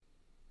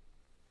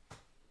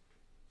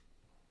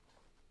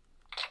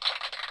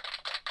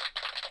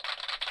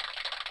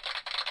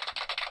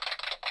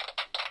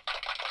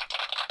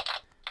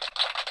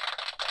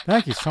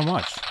Thank you so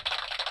much.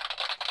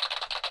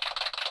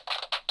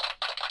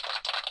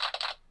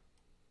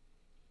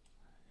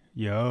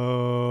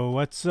 Yo,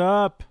 what's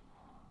up?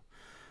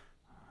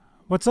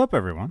 What's up,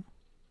 everyone?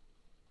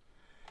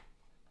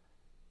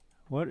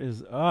 What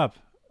is up?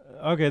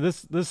 Okay,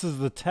 this is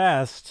the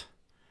test.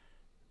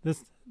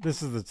 This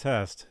is the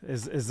test.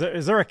 Is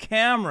there a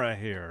camera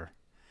here?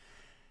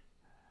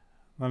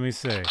 Let me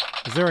see.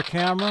 Is there a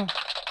camera?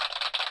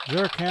 Is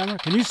there a camera?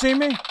 Can you see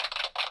me?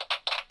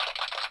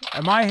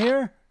 Am I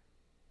here?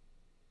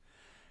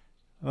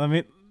 Let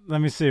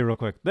me see real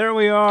quick. There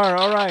we are.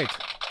 All right.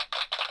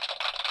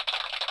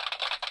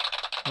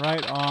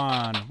 Right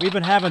on. We've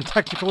been having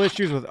technical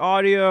issues with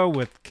audio,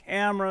 with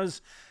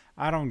cameras.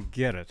 I don't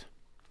get it.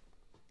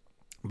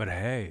 But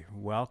hey,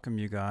 welcome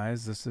you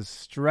guys. This is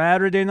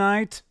Straturday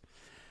night.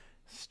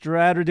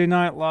 Straturday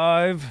Night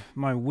Live,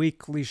 my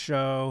weekly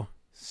show.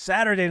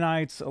 Saturday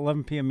nights,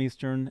 11 p.m.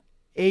 Eastern,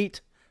 8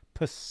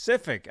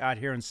 Pacific out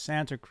here in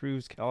Santa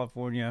Cruz,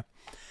 California.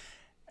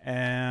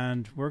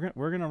 And we're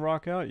gonna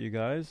rock out, you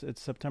guys.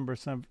 It's September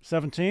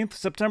 17th.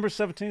 September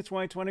 17th,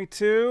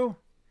 2022.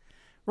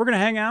 We're going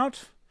to hang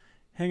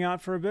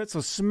out for a bit.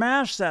 So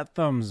smash that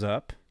thumbs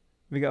up.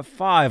 We got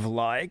 5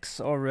 likes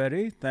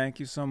already. Thank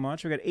you so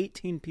much. We got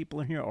 18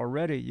 people in here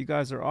already. You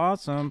guys are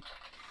awesome.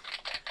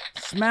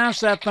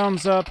 Smash that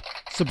thumbs up.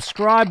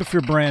 Subscribe if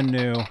you're brand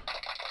new.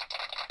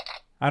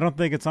 I don't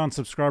think it's on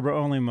subscriber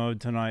only mode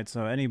tonight,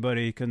 so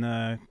anybody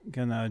can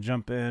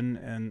jump in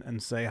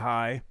and say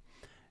hi.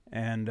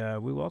 And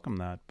we welcome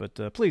that.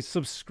 But please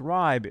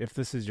subscribe if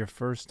this is your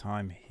first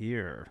time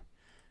here.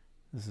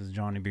 This is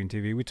Johnny Bean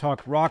TV. We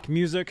talk rock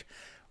music.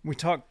 We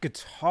talk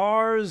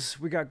guitars.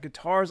 We got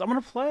guitars. I'm going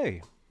to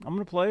play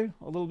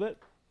a little bit.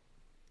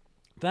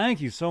 Thank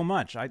you so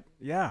much.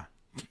 Yeah.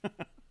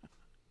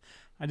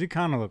 I do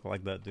kind of look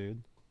like that,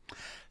 dude.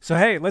 So,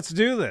 hey, let's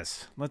do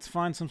this. Let's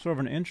find some sort of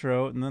an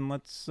intro, and then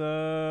let's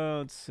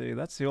see.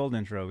 That's the old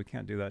intro. We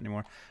can't do that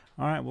anymore.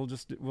 All right, we'll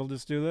just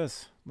do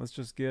this. Let's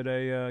just get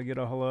a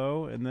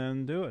hello, and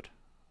then do it.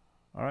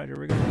 All right, here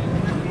we go.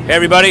 Hey,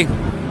 everybody.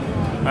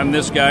 I'm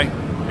this guy.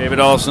 David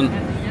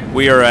Olson.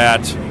 We are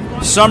at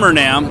Summer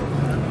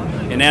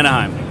NAMM in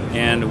Anaheim,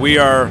 and we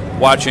are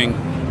watching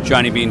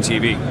Johnny Bean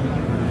TV.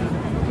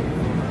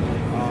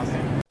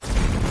 Awesome.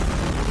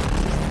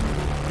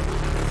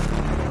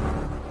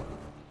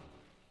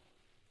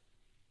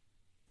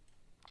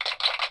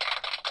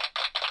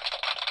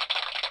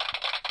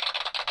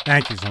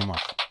 Thank you so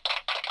much.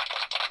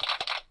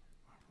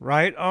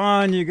 Right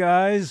on, you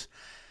guys.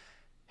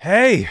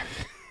 Hey.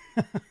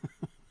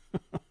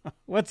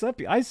 What's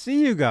up? I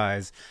see you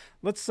guys.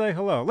 Let's say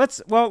hello. Let's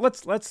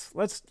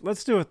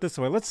do it this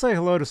way. Let's say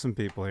hello to some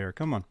people here.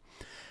 Come on.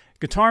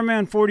 Guitar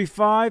Man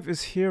 45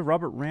 is here.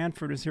 Robert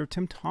Ranford is here.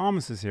 Tim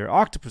Thomas is here.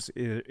 Octopus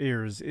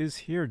Ears is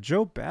here.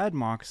 Joe Bad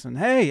Moccasin.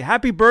 Hey,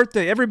 happy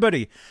birthday,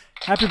 everybody.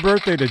 Happy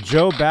birthday to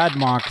Joe Bad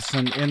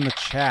Moccasin in the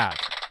chat.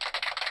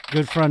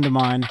 Good friend of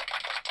mine.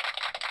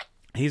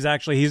 He's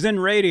in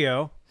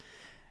radio,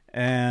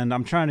 and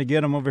I'm trying to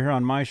get him over here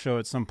on my show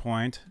at some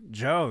point.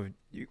 Joe,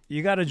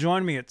 you got to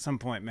join me at some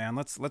point, man.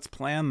 Let's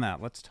plan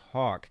that. Let's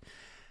talk.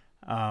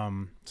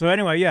 So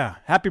anyway, yeah.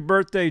 Happy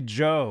birthday,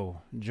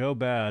 Joe. Joe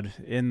Bad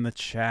in the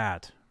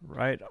chat.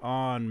 Right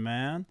on,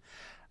 man.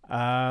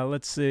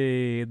 Let's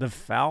see. The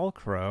Foul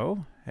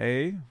Crow.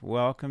 Hey,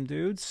 welcome,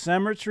 dude.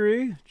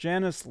 Cemetery.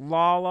 Janice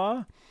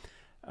Lala.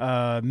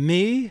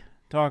 Me,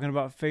 talking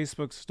about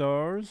Facebook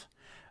stars.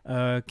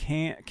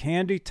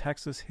 Candy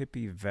Texas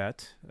Hippie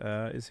Vet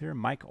is here.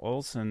 Mike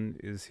Olson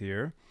is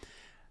here.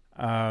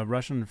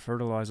 Russian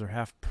Fertilizer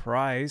Half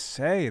Price.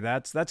 Hey,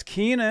 that's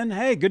Keenan.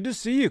 Hey, good to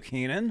see you,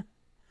 Keenan.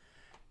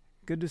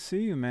 Good to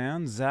see you,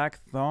 man. Zach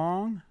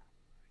Thong.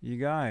 You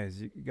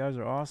guys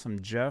are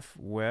awesome. Jeff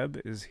Webb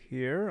is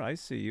here. I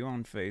see you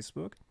on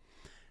Facebook.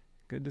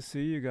 Good to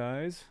see you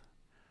guys.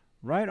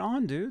 Right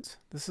on, dudes.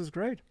 This is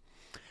great.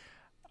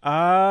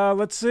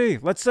 Let's see.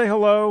 Let's say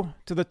hello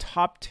to the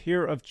top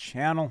tier of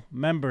channel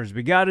members.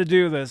 We got to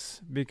do this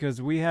because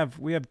we have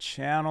a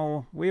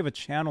channel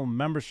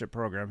membership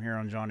program here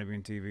on Johnny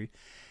Bean TV,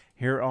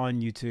 here on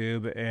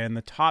YouTube, and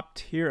the top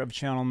tier of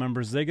channel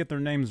members, they get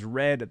their names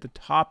read at the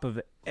top of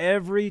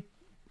every.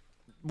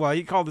 Well,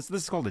 you call this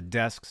is called a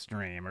desk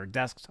stream or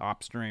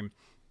desktop stream.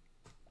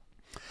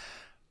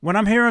 When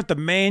I'm here at the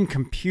main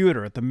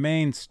computer, at the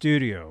main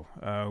studio,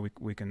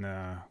 we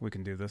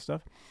can do this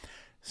stuff.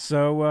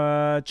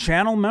 So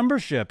channel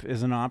membership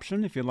is an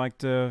option if you'd like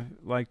to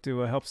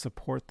help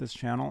support this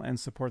channel and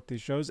support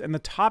these shows. And the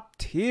top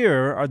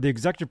tier are the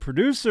executive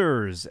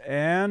producers,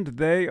 and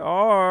they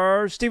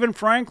are Stephen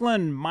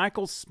Franklin,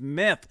 Michael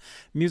Smith,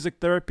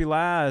 Music Therapy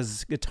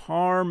Laz,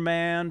 Guitar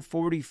Man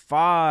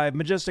 45,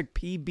 Majestic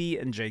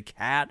PB and J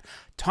Cat,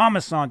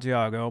 Thomas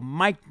Santiago,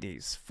 Mike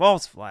Deese,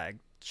 False Flag,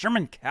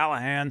 Sherman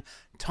Callahan,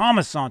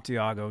 Thomas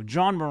Santiago,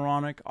 John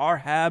Moronic,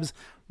 R. Habs,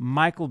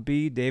 Michael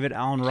B., David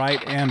Allen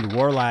Wright, and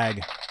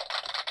Warlag.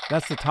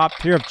 That's the top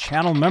tier of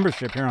channel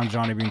membership here on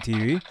Johnny Bean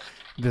TV.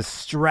 This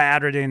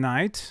Straturday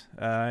night.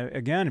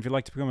 Again, if you'd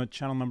like to become a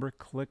channel member,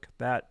 click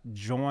that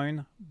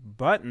join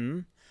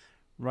button.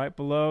 right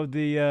below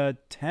the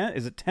 10.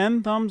 Is it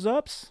 10 thumbs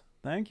ups?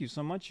 Thank you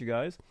so much, you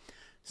guys.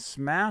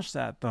 Smash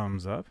that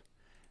thumbs up.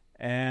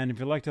 And if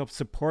you'd like to help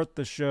support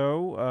the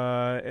show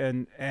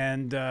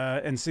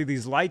and see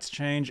these lights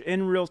change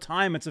in real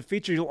time, it's a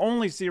feature you'll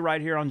only see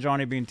right here on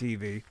Johnny Bean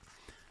TV.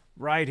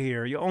 Right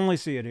here. You'll only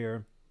see it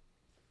here.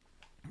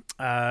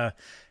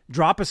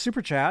 Drop a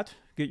super chat.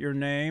 Get your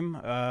name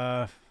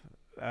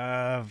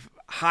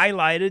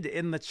highlighted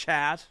in the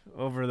chat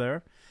over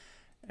there.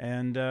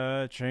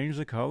 And change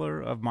the color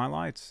of my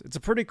lights. It's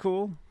a pretty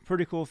cool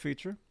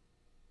feature.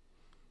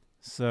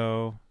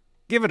 So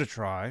give it a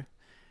try.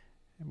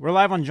 We're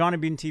live on Johnny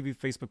Bean TV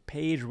Facebook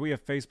page. We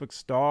have Facebook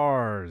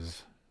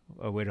stars,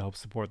 a way to help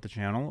support the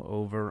channel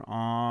over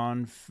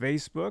on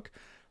Facebook.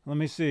 Let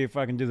me see if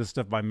I can do this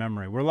stuff by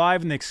memory. We're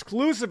live in the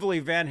exclusively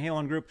Van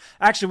Halen group.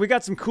 Actually, we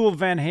got some cool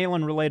Van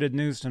Halen related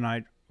news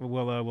tonight.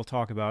 We'll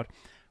talk about.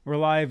 We're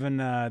live in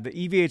the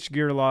EVH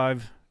Gear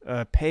Live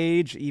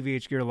page,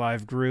 EVH Gear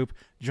Live group,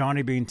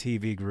 Johnny Bean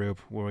TV group,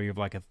 where we have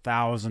like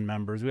 1,000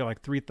 members. We have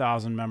like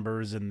 3,000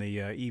 members in the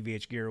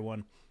EVH Gear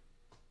one.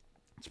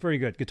 It's pretty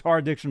good. Guitar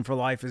Addiction for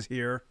Life is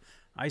here.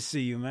 I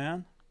see you,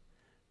 man.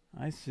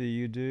 I see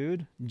you,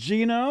 dude.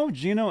 Gino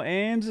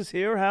Ames is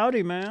here.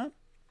 Howdy, man.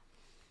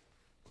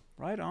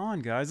 Right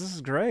on, guys. This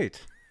is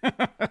great.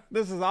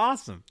 This is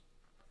awesome.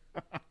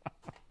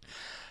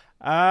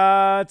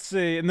 Let's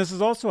see. And this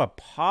is also a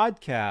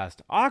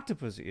podcast.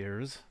 Octopus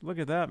Ears. Look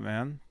at that,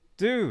 man.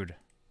 Dude,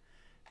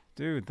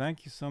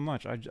 thank you so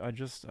much. I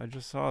just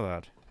saw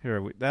that.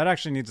 Here, that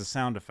actually needs a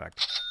sound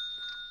effect.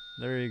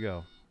 There you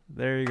go.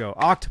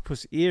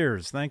 Octopus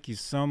Ears. Thank you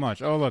so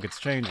much. Oh, look, it's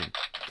changing.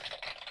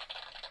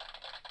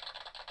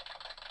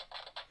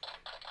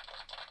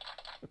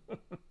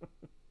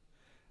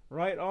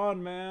 Right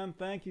on, man.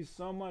 Thank you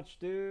so much,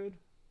 dude.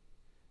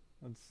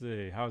 Let's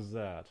see. How's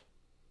that?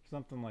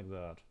 Something like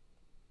that.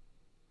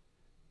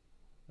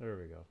 There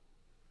we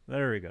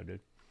go, dude.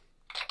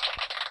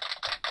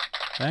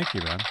 Thank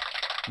you, man.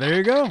 There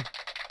you go.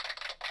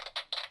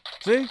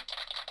 See?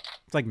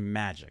 It's like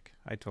magic.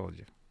 I told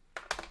you.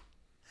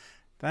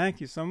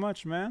 Thank you so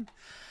much, man.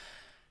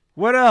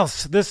 What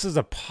else? This is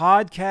a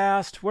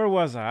podcast. Where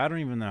was I? I don't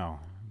even know.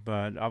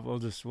 But we'll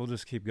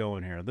just keep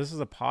going here. This is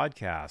a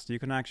podcast. You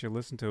can actually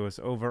listen to us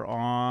over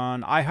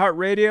on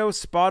iHeartRadio,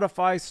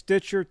 Spotify,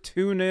 Stitcher,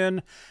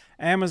 TuneIn,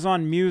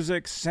 Amazon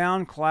Music,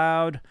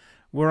 SoundCloud.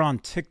 We're on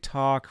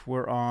TikTok.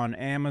 We're on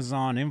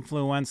Amazon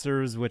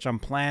Influencers, which I'm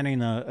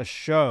planning a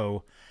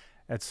show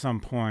at some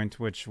point,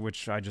 which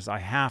I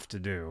have to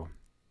do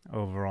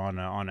over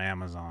on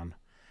Amazon.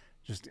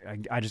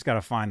 I just got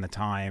to find the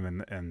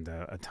time and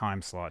a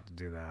time slot to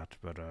do that.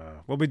 But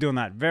we'll be doing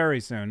that very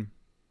soon.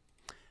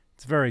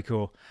 It's very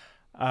cool.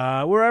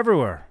 We're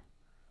everywhere.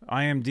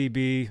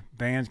 IMDb,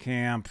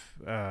 Bandcamp,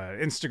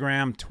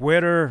 Instagram,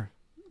 Twitter.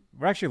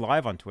 We're actually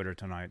live on Twitter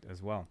tonight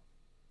as well.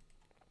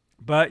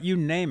 But you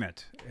name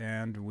it,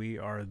 and we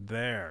are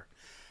there.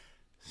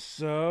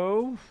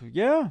 So,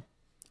 yeah.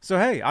 So,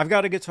 hey, I've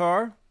got a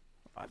guitar.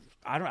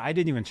 I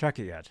didn't even check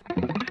it yet.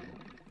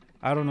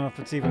 I don't know if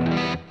it's even...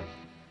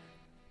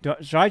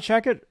 Should I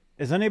check it?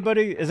 Is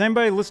anybody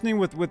listening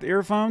with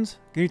earphones?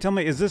 Can you tell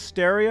me, is this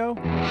stereo?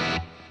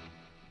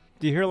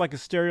 Do you hear like a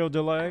stereo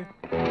delay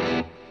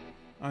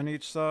on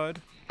each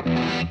side?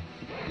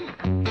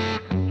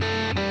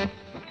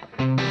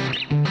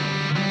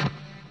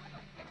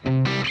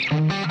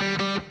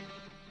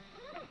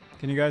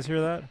 Can you guys hear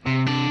that?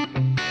 I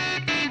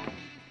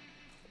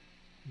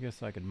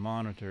guess I could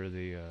monitor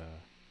the...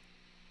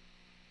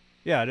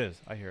 Yeah, it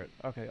is. I hear it.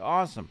 Okay,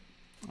 awesome.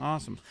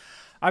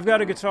 I've got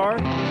a guitar.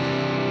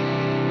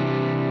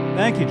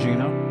 Thank you,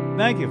 Gino.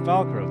 Thank you,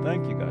 Falcro.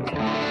 Thank you, guys.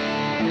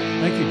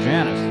 Thank you,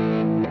 Janice.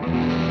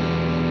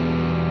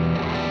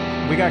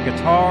 We got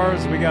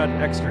guitars. We got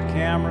extra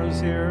cameras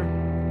here.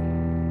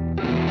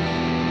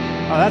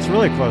 Oh, that's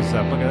really close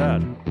up. Look at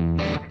that.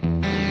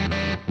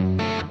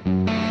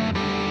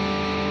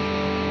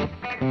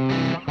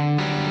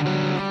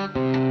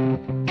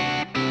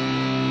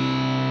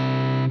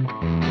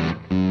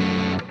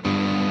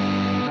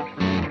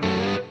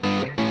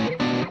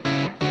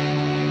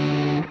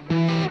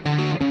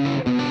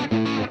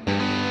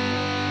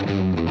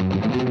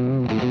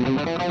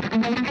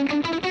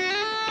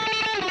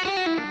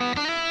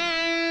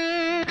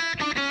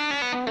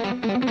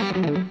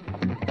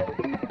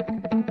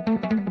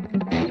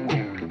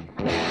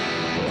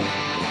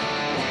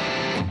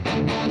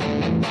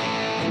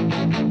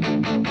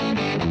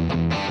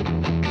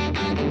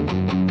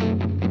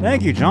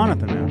 Thank you,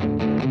 Jonathan,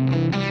 man.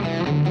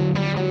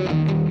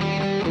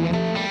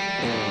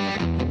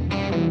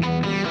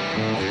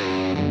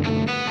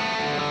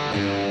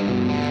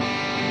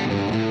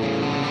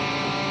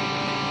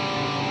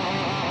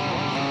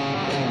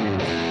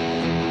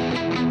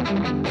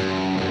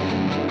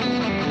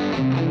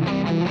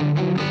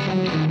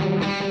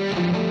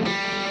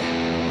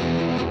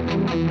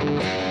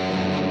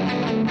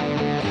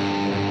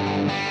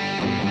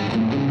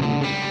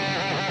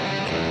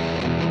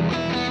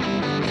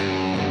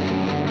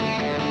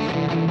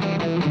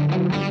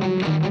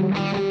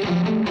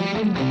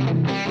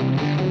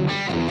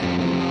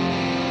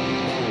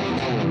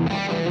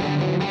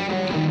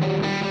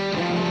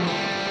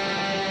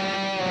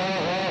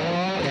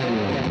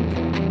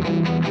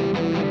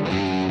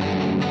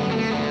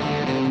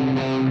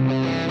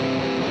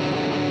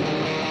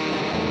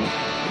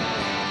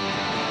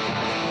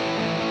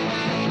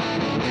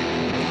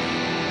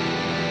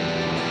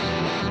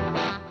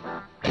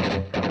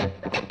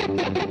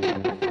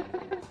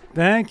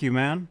 Thank you,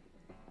 man.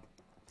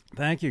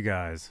 Thank you,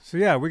 guys. So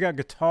yeah, we got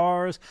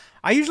guitars.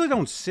 I usually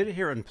don't sit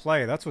here and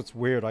play. That's what's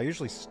weird. I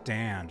usually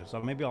stand.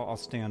 So maybe I'll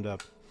stand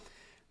up.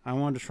 I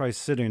wanted to try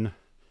sitting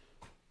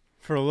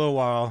for a little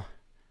while.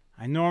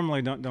 I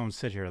normally don't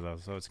sit here though,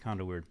 so it's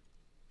kind of weird.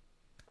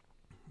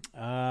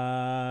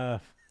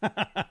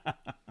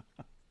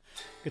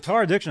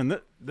 Guitar Addiction.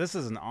 This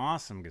is an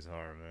awesome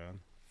guitar, man.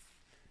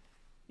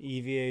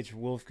 EVH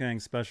Wolfgang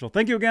Special.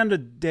 Thank you again to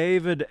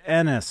David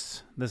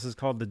Ennis. This is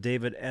called the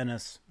David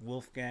Ennis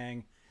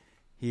Wolfgang.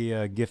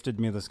 He gifted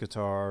me this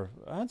guitar.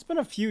 It's been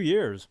a few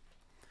years.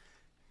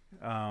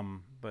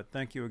 But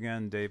thank you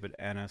again, David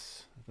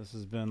Ennis. This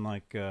has been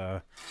like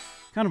kind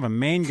of a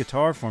main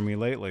guitar for me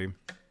lately.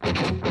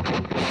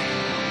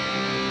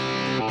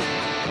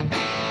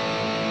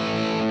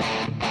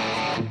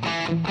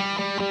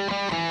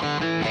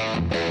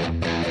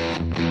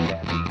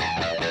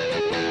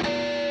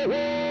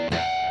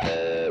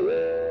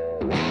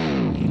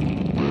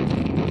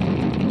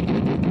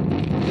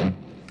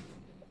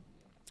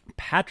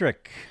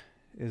 Patrick,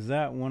 is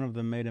that one of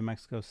the Made in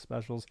Mexico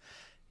specials?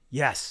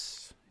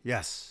 Yes,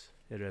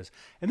 it is.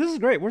 And this is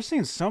great. We're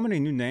seeing so many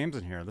new names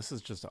in here. This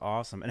is just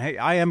awesome. And hey,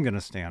 I am going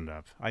to stand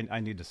up. I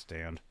need to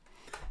stand.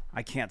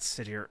 I can't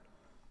sit here.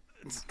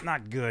 It's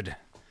not good.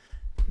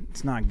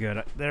 It's not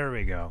good. There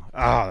we go.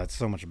 Oh, that's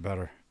so much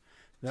better.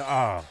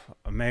 Oh,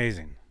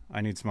 amazing. I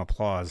need some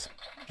applause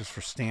just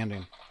for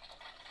standing.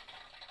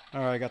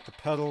 All right, I got the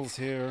pedals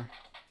here.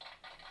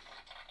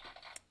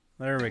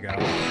 There we go.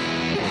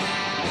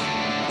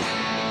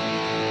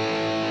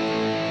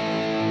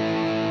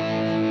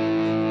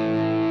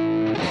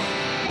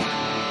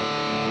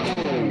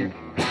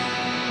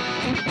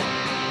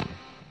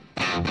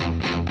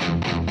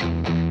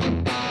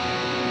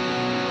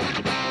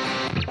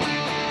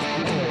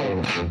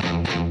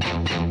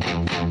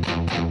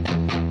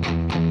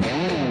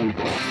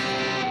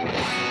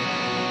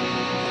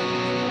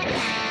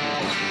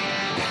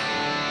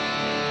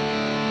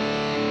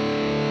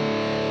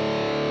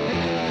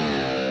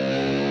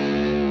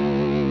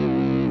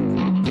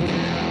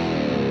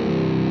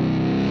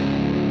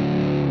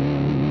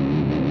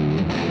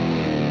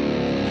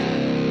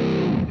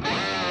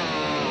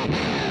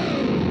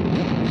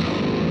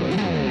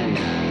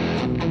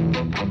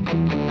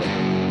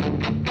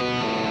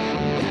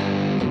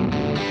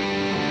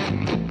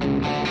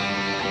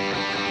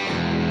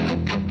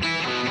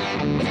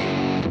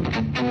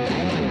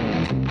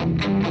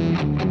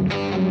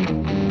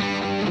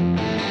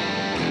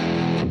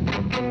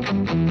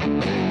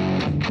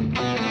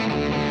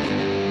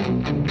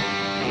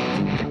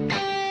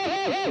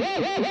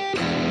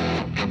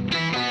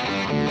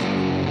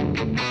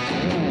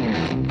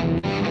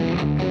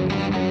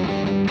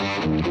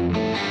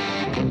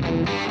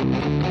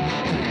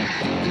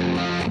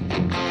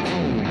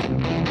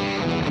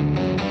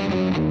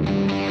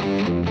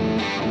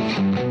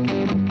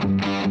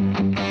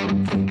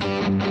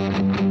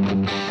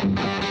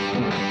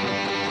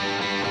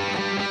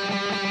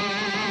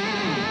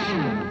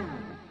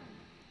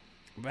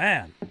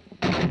 Man.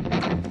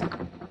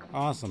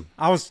 Awesome.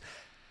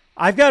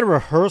 I've got a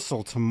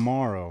rehearsal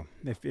tomorrow,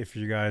 if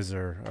you guys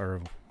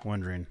are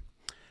wondering.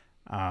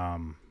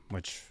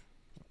 Which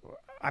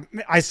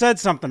I said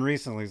something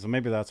recently, so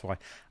maybe that's why.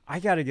 I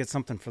got to get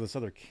something for this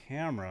other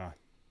camera.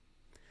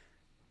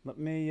 Let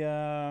me,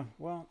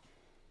 well,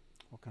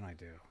 what can I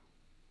do?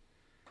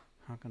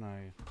 How can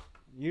I?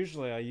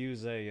 Usually I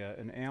use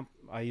an amp.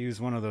 I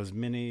use one of those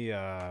mini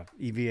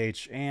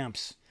EVH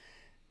amps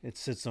it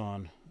sits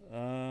on.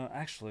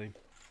 Actually,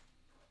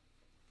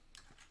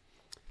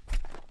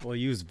 we'll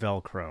use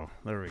Velcro.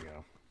 There we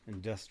go.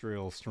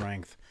 Industrial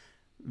strength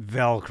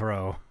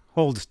Velcro.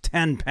 Holds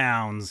 10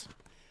 pounds.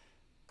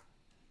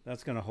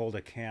 That's going to hold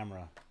a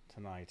camera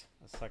tonight.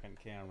 A second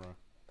camera.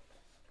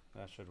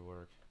 That should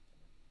work.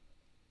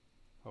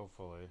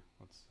 Hopefully.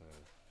 Let's see.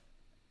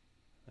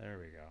 There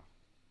we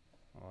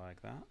go.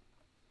 Like that.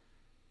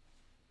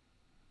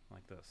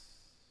 Like this.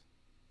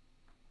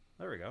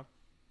 There we go.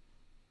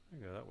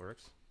 There you go. That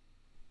works.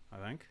 I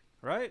think.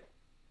 Right?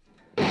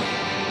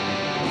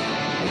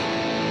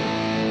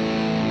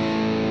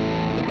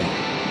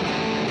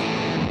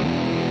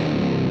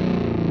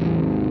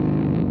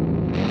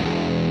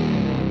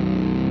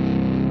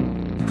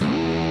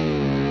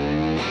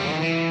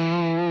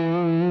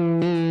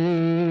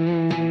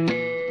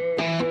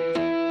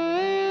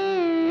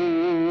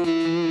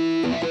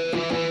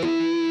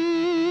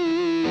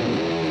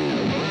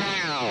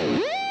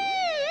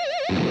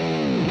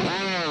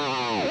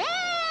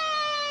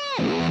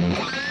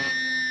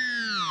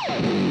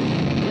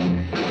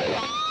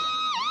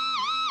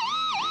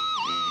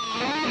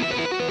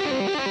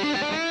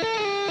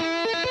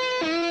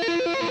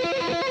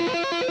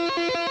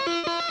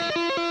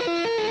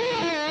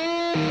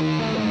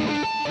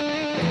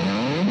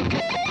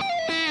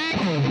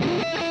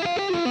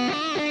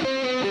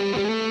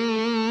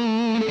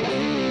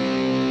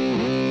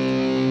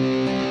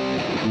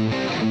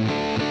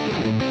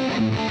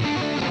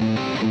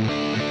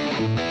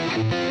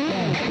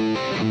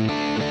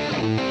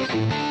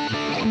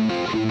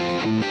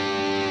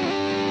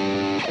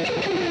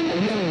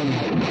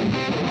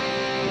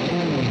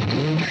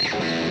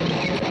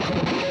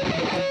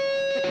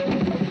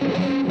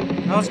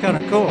 kind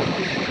of cool.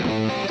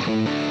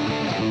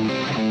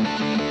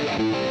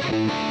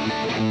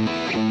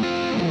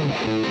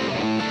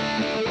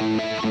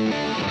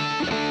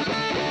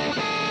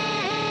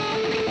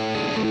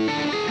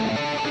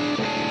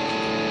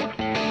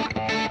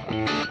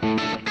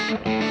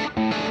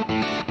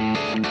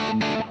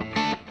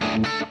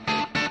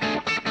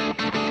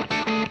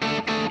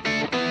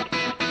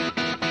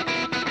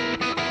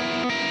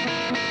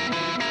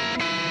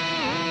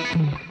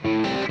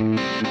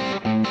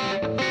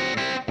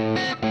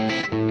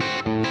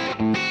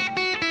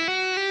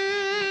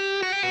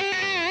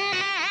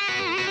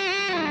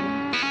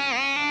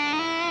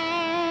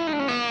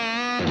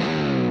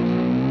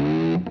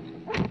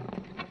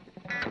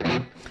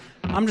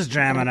 I'm just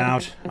jamming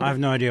out. I have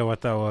no idea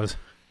what that was.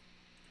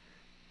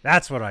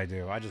 That's what I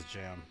do. I just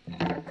jam.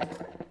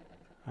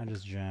 I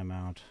just jam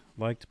out.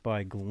 Liked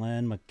by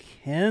Glenn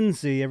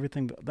McKenzie.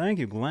 Everything. Thank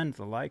you, Glenn,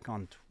 for the like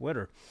on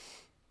Twitter.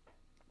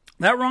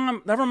 That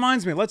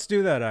reminds me. Let's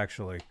do that,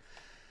 actually.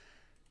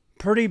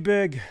 Pretty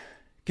big.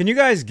 Can you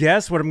guys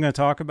guess what I'm going to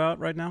talk about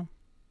right now?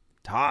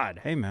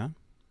 Todd. Hey, man.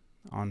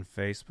 On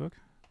Facebook.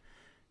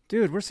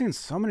 Dude, we're seeing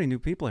so many new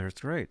people here.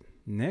 It's great.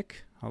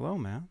 Nick. Hello,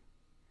 man.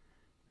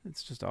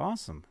 It's just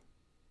awesome.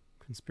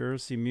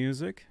 Conspiracy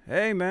music.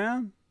 Hey,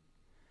 man.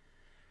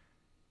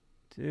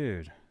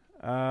 Dude.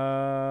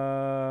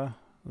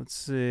 Let's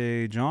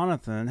see.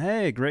 Jonathan.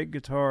 Hey, great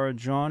guitar,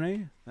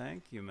 Johnny.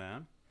 Thank you,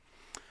 man.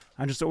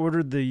 I just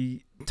ordered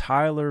the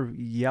Tyler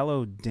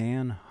Yellow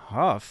Dan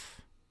Huff.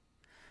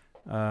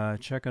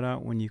 Check it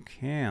out when you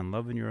can.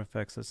 Loving your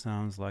effects. That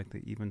sounds like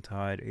the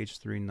Eventide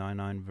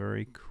H399.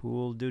 Very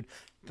cool, dude.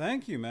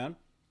 Thank you, man.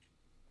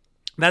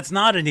 That's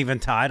not an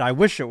Eventide. I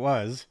wish it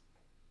was.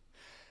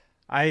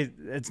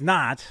 It's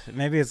not.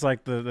 Maybe it's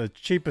like the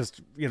cheapest,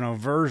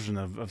 version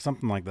of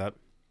something like that.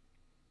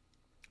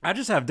 I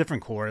just have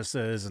different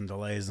choruses and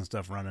delays and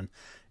stuff running,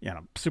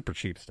 super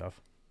cheap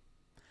stuff.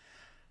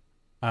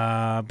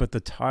 But the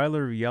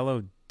Tyler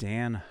Yellow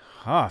Dan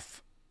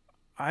Huff,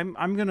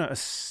 I'm gonna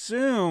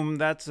assume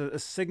that's a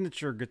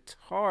signature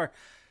guitar.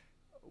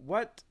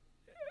 What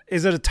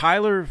is it? A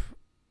Tyler?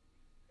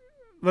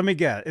 Let me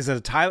guess. Is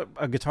it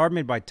a guitar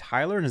made by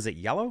Tyler, and is it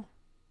yellow?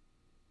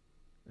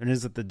 And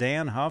is it the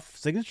Dan Huff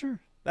signature?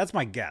 That's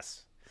my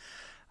guess.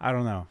 I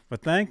don't know.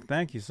 But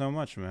thank you so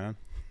much, man.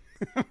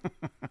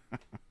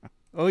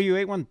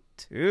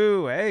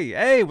 OU812.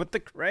 Hey, with the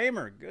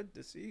Kramer. Good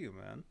to see you,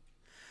 man.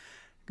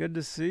 Good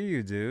to see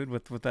you, dude.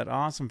 With that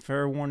awesome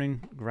fair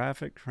warning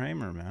graphic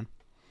Kramer, man.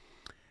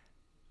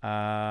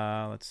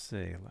 Let's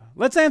see.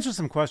 Let's answer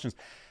some questions.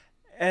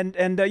 And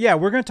yeah,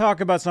 we're going to talk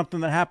about something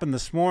that happened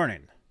this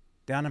morning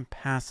down in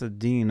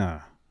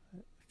Pasadena.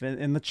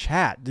 In the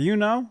chat. Do you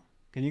know?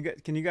 Can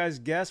you guys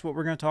guess what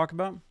we're going to talk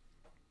about?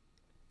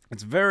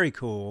 It's very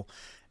cool,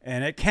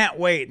 and it can't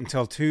wait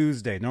until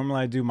Tuesday.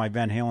 Normally I do my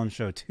Van Halen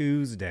show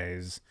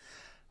Tuesdays,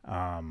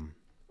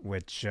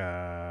 which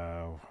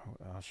I'll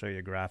show you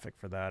a graphic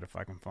for that if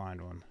I can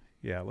find one.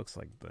 Yeah, it looks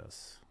like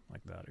this,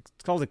 like that. It's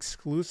called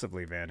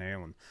Exclusively Van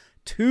Halen.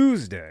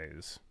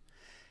 Tuesdays,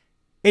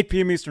 8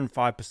 p.m. Eastern,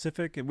 5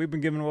 Pacific, and we've been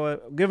giving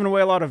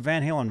away a lot of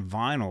Van Halen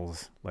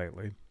vinyls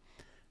lately.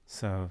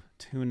 So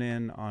tune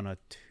in on a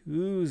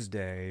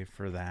Tuesday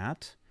for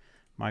that.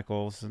 Mike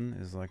Olson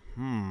is like, I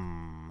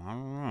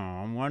don't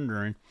know. I'm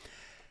wondering.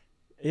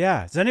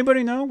 Yeah. Does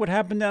anybody know what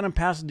happened down in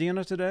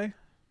Pasadena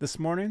this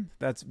morning?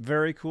 That's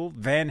very cool.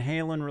 Van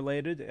Halen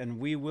related, and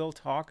we will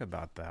talk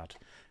about that.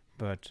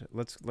 But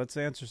let's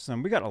answer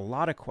some. We got a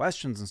lot of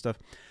questions and stuff.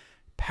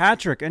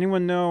 Patrick,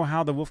 anyone know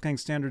how the Wolfgang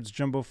Standards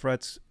jumbo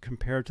frets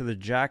compare to the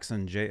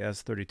Jackson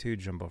JS32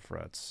 jumbo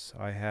frets?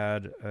 I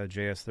had a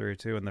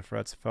JS32 and the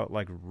frets felt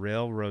like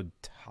railroad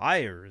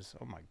tires.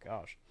 Oh my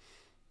gosh.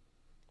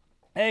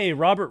 Hey,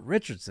 Robert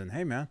Richardson.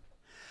 Hey, man.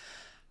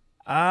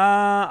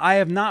 I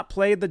have not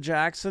played the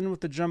Jackson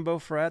with the jumbo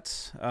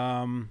frets.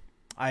 I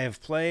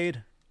have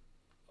played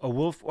a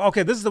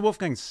Okay, this is the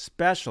Wolfgang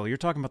Special. You're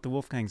talking about the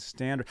Wolfgang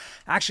Standard.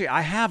 Actually,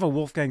 I have a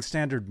Wolfgang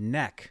Standard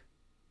neck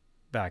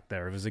back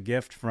there. It was a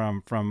gift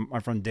from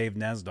my friend Dave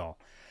Nesdahl.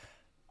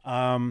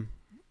 Let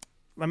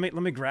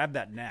me grab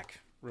that neck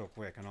real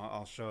quick, and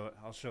I'll show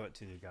it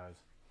to you guys.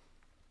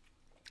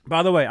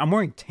 By the way, I'm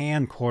wearing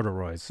tan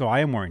corduroys, so I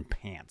am wearing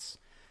pants.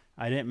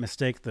 I didn't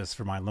mistake this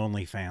for my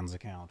Lonely Fans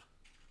account.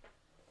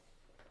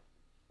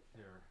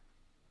 Here.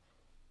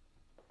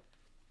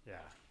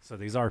 Yeah, so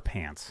these are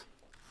pants.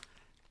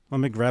 Let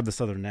me grab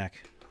this other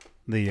neck,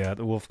 the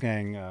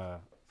Wolfgang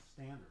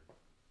Standard.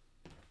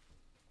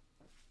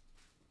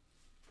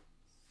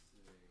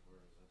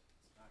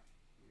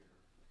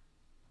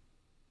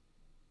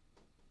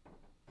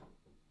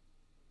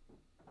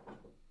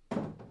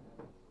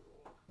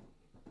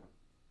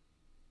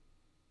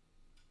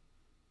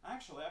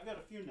 Actually, I've got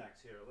a few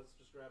necks here. Let's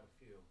just grab a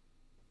few.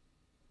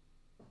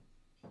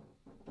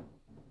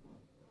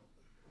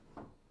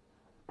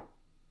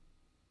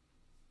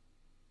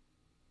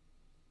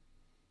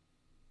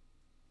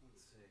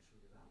 Let's see. Should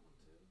we do that one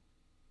too?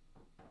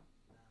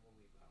 Nah, we'll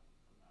leave that one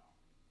for now.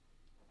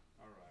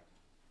 All right.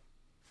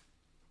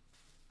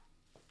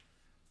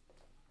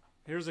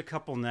 Here's a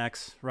couple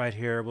necks right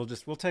here. We'll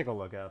take a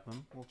look at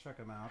them. We'll check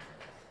them out.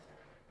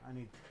 I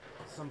need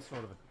some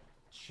sort of a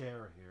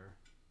chair here,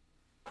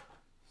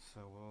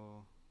 so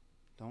we'll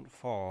don't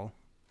fall.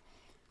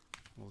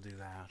 We'll do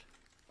that.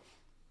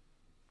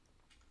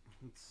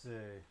 Let's see.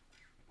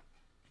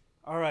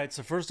 All right.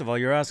 So first of all,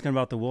 you're asking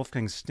about the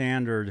Wolfgang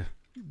Standard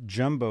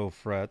jumbo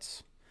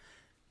frets.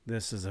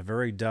 This is a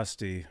very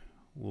dusty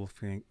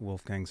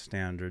Wolfgang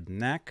Standard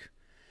neck.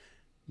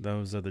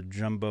 Those are the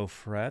jumbo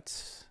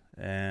frets.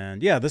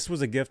 And yeah, this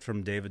was a gift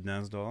from David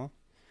Nesdall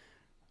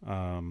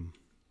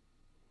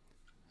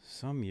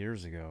several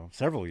years ago.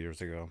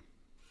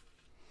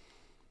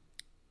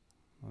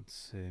 Let's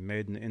see,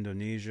 made in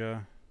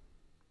Indonesia.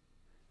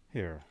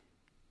 Here,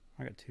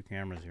 I got two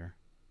cameras here.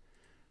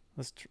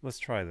 Let's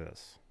try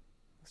this.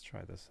 Let's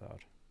try this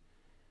out.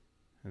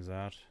 Is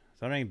that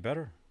any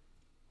better?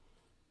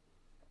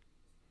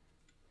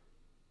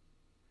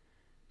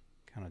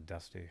 Kind of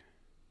dusty.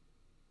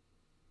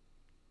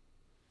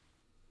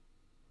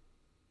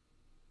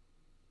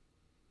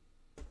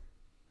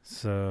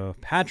 So,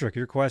 Patrick,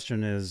 your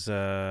question is,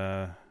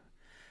 how's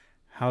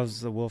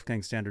the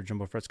Wolfgang Standard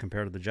Jumbo Frets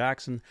compared to the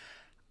Jackson?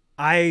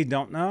 I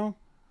don't know.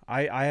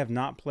 I have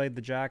not played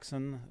the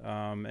Jackson.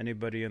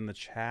 Anybody in the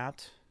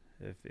chat,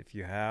 if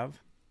you have,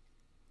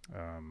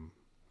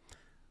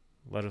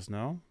 let us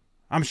know.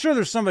 I'm sure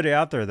there's somebody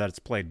out there that's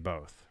played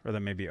both, or that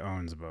maybe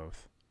owns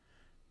both,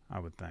 I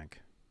would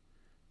think.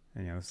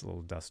 And yeah, it's a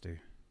little dusty.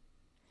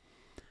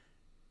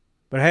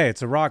 But hey,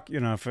 it's a rock,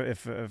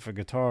 if a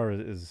guitar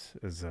is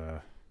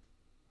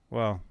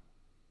well,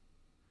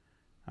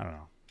 I don't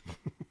know.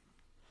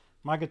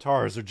 My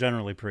guitars are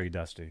generally pretty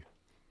dusty.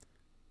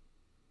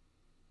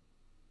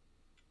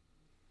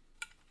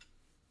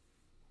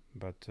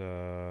 But,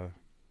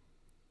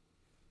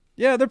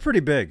 yeah, they're pretty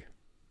big.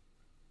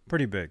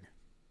 Pretty big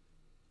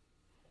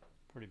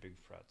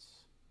frets.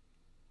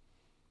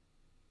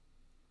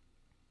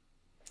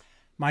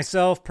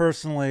 Myself,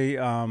 personally,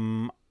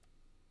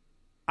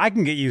 I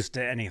can get used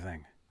to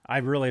anything. I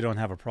really don't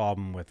have a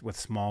problem with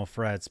small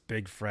frets,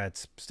 big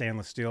frets,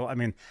 stainless steel. I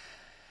mean,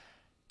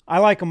 I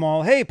like them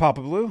all. Hey,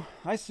 Papa Blue,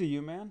 I see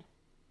you, man.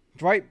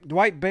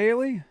 Dwight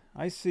Bailey,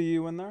 I see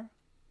you in there.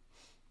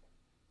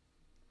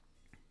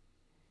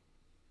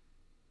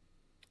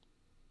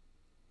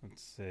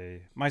 Let's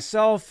see.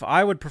 Myself,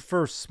 I would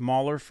prefer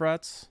smaller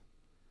frets,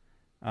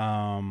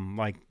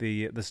 like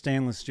the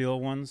stainless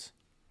steel ones,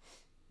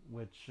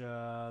 which they're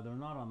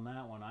not on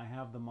that one. I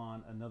have them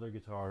on another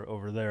guitar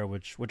over there,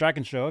 which I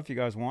can show if you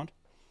guys want.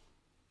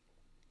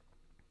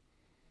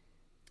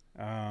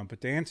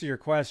 But to answer your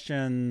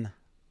question,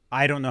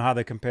 I don't know how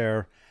they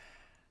compare.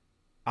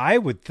 I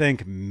would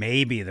think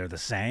maybe they're the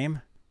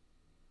same.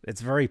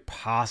 It's very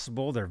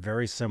possible they're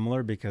very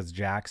similar because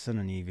Jackson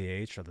and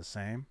EVH are the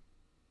same.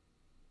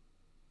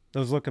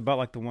 Those look about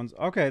like the ones...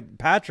 Okay,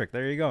 Patrick,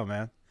 there you go,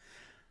 man.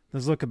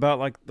 Those look about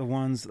like the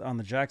ones on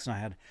the Jackson I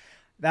had.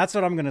 That's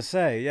what I'm going to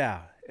say,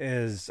 yeah.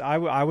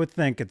 I would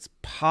think it's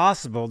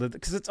possible that...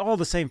 Because it's all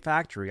the same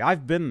factory.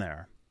 I've been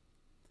there.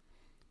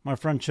 My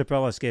friend Chip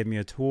Ellis gave me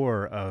a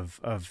tour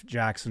of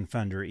Jackson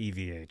Fender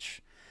EVH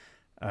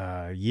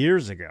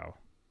years ago.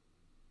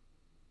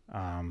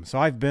 So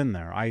I've been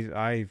there.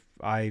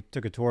 I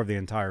took a tour of the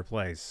entire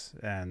place,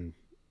 and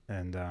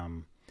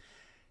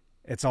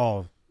it's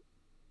all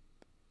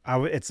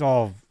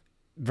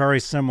very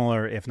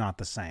similar, if not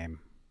the same.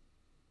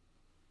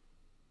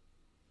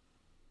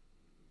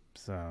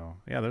 So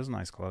yeah, there's a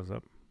nice close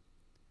up.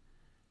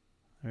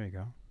 There you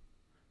go.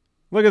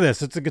 Look at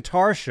this. It's a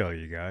guitar show,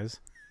 you guys.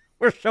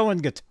 We're showing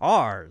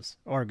guitars,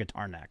 or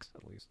guitar necks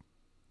at least.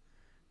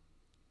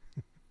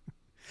 If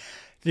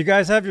you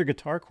guys have your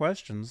guitar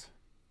questions,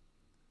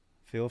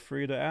 feel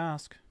free to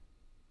ask.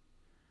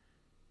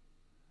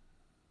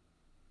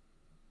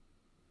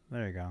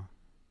 There you go.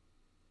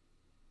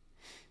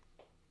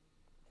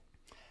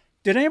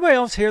 Did anybody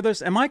else hear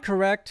this? Am I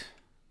correct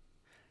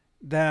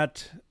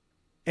that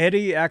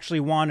Eddie actually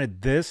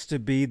wanted this to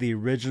be the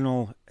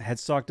original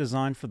headstock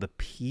design for the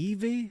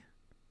PV?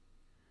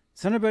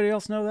 Does anybody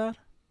else know that?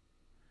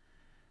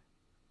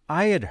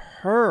 I had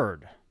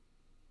heard,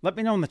 let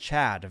me know in the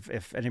chat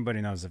if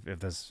anybody knows if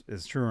this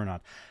is true or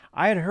not.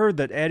 I had heard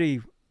that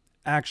Eddie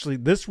actually,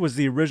 this was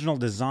the original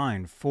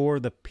design for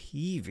the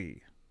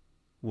PV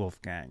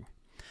Wolfgang,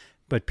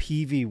 but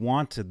PV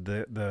wanted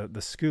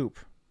the scoop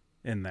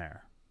in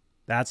there.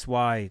 That's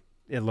why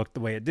it looked the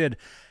way it did,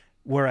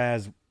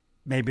 whereas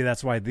maybe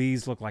that's why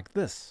these look like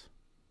this.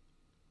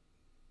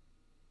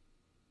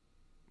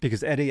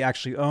 Because Eddie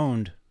actually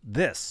owned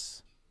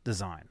this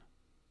design.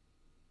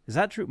 Is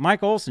that true?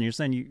 Mike Olson, you're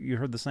saying you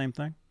heard the same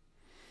thing?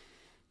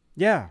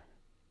 Yeah.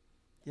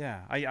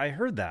 Yeah, I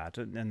heard that,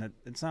 and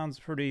it sounds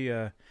pretty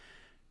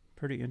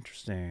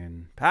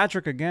interesting.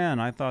 Patrick, again,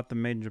 I thought the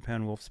Made in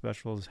Japan Wolf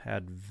Specials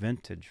had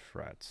vintage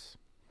frets.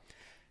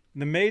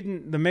 The Made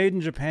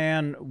in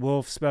Japan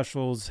Wolf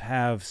Specials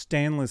have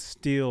stainless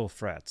steel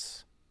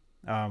frets,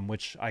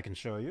 which I can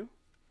show you.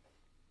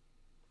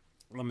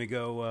 Let me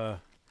go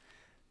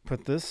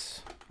put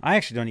this. I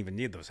actually don't even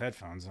need those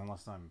headphones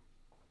unless I don't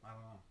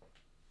know.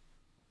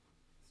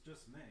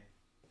 just me.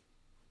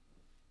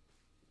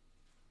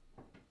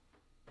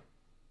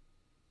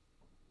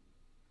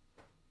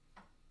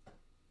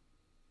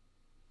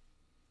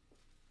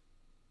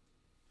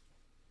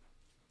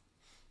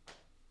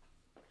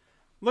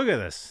 Look at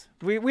this.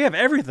 We have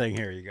everything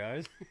here, you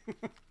guys.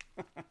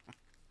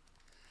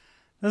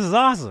 This is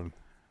awesome.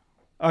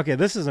 Okay,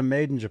 this is a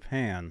made in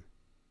Japan.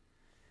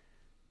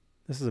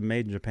 This is a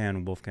made in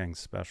Japan Wolfgang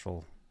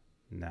special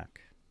neck.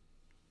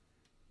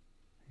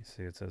 You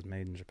see it says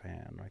made in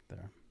Japan right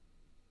there.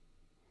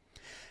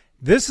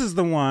 This is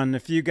the one,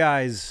 if you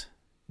guys,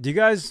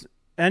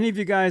 any of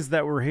you guys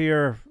that were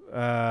here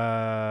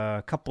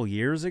a couple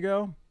years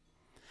ago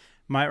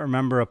might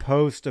remember a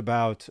post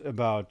about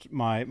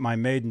my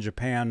made in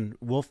Japan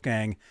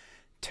Wolfgang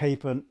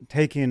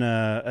taking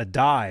a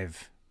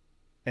dive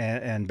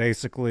and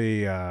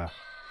basically and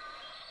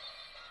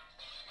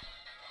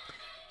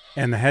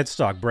the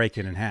headstock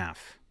breaking in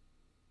half.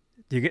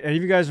 Any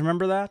of you guys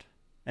remember that?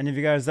 Any of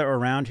you guys that were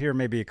around here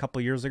maybe a couple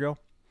years ago?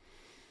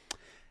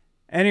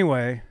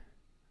 Anyway,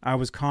 I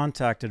was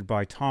contacted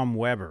by Tom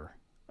Weber,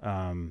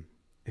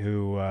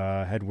 who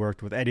had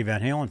worked with Eddie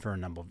Van Halen for a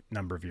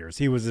number of years.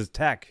 He was his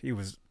tech. He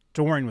was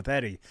touring with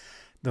Eddie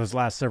those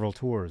last several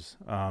tours,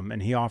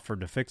 and he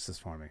offered to fix this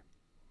for me.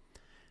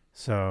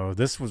 So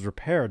this was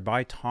repaired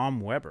by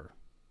Tom Weber,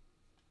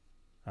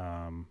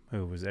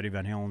 who was Eddie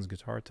Van Halen's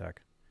guitar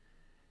tech,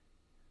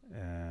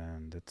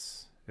 and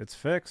it's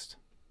fixed.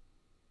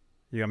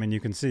 Yeah, I mean, you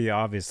can see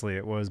obviously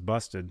it was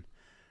busted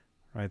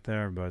right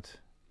there, but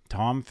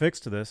Tom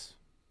fixed this.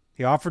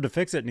 He offered to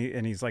fix it,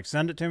 and he's like,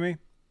 send it to me,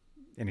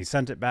 and he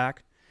sent it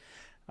back.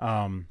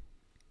 And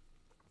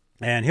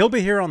he'll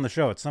be here on the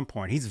show at some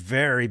point. He's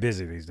very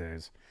busy these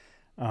days,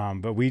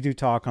 but we do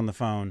talk on the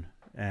phone,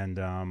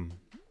 and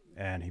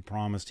he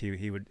promised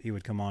he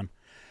would come on.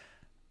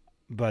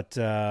 But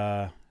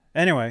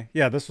anyway,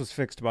 yeah, this was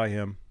fixed by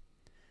him,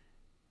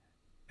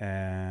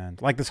 and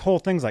like this whole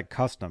thing's like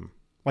custom.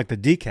 Like the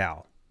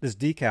decal. This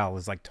decal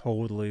is like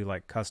totally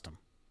like custom.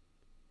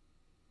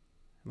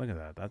 Look at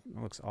that. That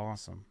looks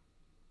awesome.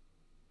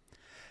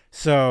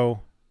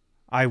 So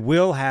I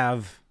will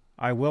have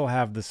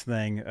this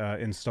thing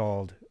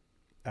installed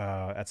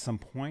at some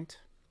point.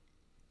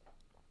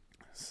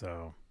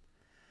 So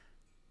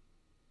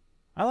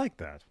I like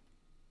that.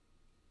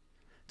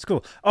 It's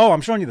cool. Oh,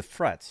 I'm showing you the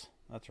frets.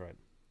 That's right.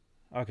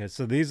 Okay,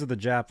 so these are the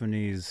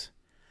Japanese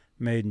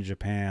made in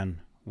Japan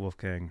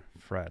Wolfgang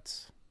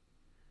frets.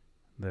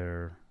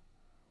 They're,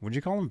 would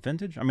you call them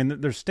vintage? I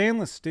mean, they're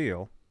stainless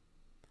steel.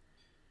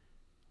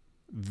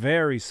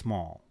 Very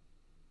small.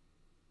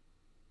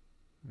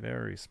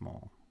 Very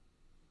small.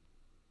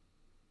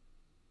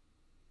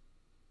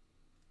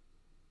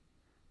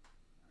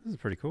 This is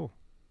pretty cool.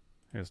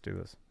 Here, let's do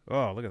this.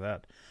 Oh, look at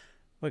that.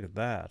 Look at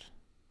that.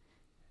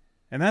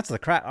 And that's the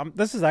crap.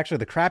 This is actually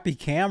the crappy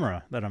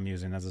camera that I'm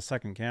using as a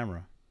second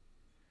camera.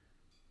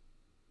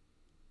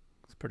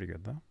 It's pretty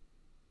good, though.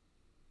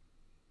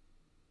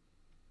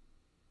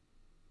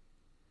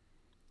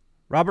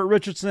 Robert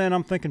Richardson,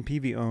 I'm thinking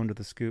PV owned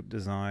the scoop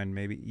design,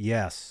 maybe.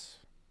 Yes.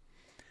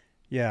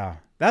 Yeah,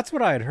 that's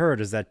what I had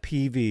heard, is that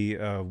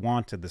PV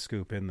wanted the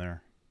scoop in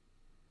there.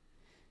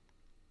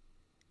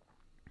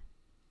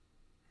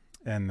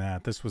 And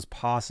that this was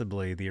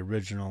possibly the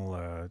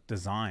original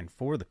design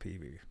for the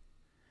PV.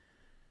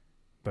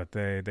 But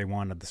they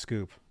wanted the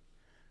scoop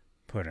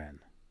put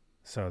in.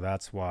 So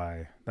that's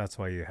why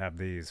you have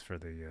these for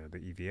the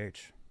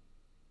EVH.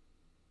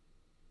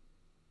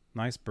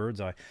 Nice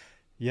bird's eye.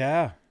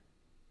 Yeah.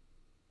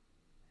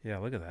 Yeah,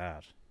 look at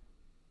that.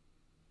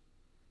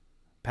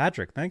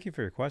 Patrick, thank you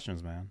for your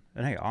questions, man.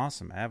 And hey,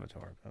 awesome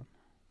avatar, man.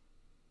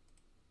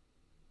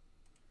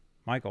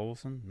 Mike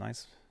Olson,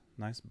 nice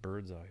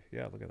bird's eye.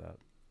 Yeah, look at that.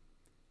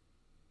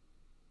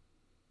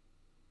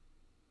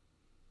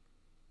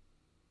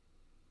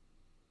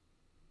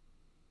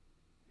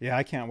 Yeah,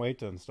 I can't wait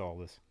to install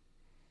this.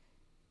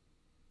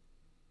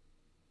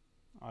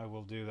 I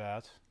will do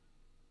that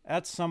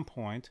at some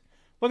point.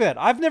 Look at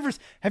that.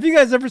 Have you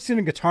guys ever seen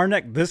a guitar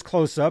neck this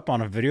close up on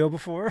a video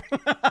before?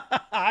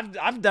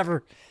 I've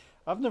never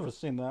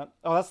seen that.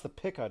 Oh, that's the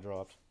pick I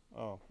dropped.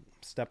 Oh, I'm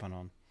stepping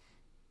on.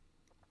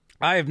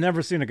 I have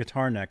never seen a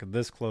guitar neck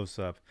this close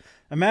up.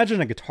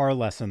 Imagine a guitar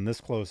lesson this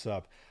close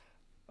up.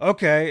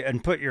 Okay,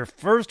 and put your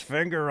first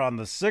finger on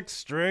the 6th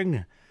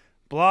string,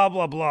 blah,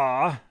 blah,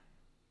 blah.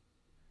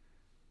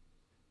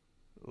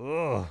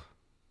 Ugh.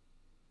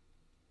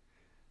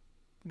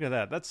 Look at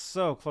that. That's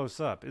so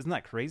close up. Isn't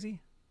that crazy?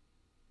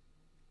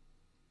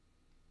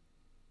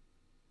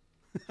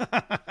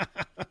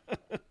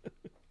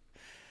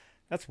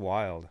 That's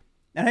wild.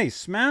 And hey,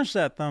 smash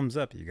that thumbs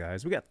up, you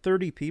guys. We got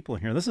 30 people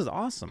in here. This is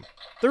awesome.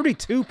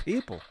 32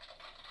 people.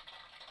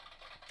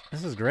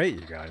 This is great,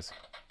 you guys.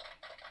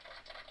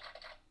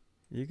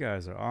 You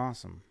guys are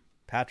awesome.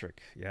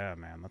 Patrick, yeah,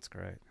 man, that's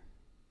great.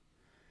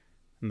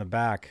 And the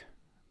back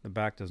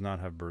does not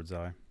have bird's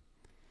eye.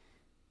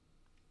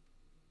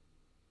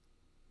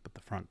 But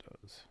the front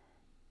does.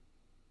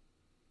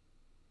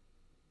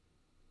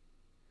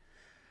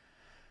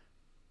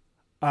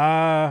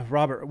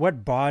 Robert,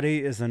 what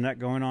body is the neck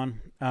going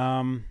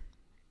on?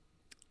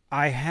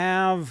 I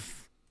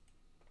have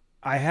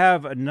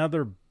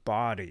another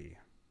body,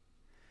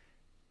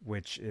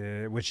 which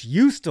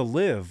used to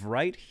live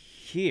right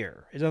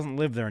here. It doesn't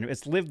live there anymore.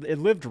 It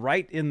lived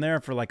right in there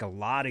for like a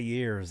lot of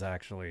years,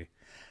 actually.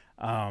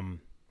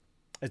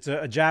 It's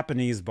a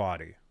Japanese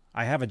body.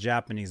 I have a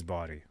Japanese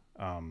body.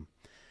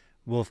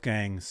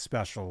 Wolfgang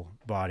special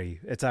body.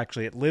 It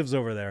lives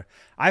over there.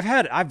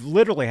 I've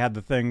literally had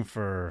the thing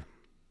for,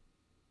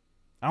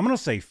 I'm going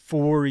to say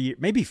 4 years,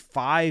 maybe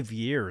 5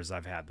 years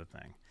I've had the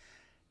thing.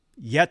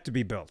 Yet to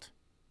be built.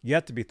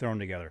 Yet to be thrown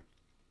together.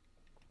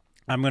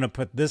 I'm going to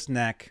put this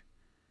neck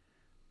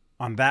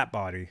on that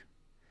body.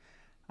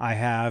 I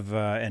have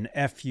an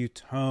FU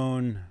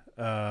tone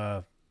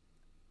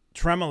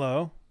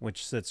tremolo,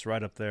 which sits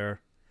right up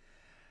there.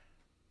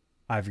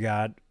 I've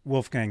got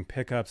Wolfgang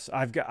pickups.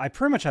 I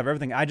pretty much have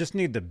everything. I just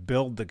need to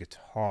build the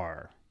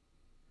guitar.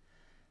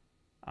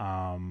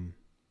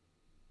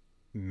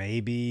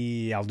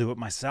 Maybe I'll do it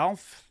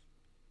myself.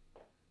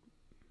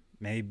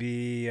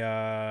 Maybe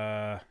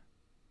here's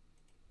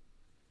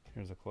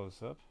a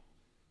close up.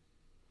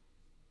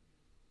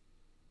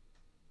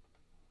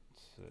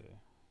 Let's see.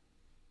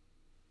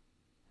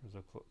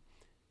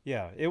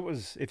 Yeah, it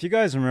was. If you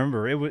guys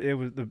remember, it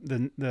was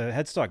the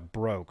headstock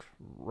broke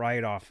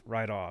right off.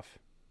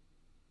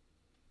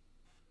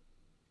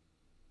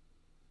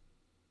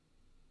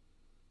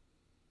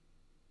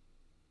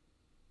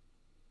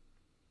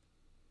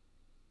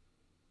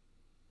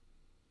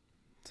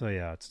 So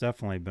yeah, it's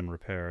definitely been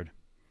repaired.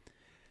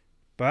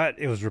 But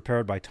it was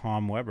repaired by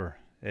Tom Weber,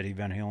 Eddie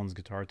Van Halen's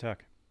guitar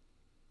tech.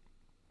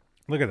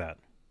 Look at that.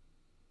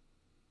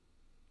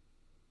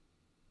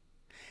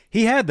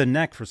 He had the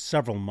neck for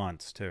several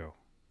months too.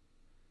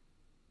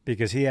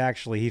 Because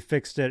he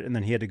fixed it and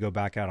then he had to go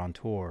back out on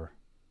tour.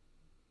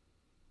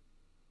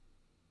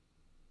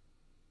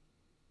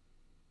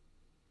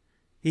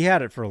 He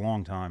had it for a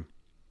long time.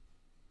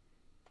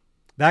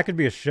 That could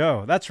be a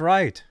show. That's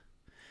right.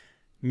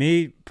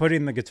 Me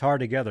putting the guitar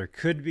together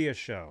could be a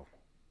show.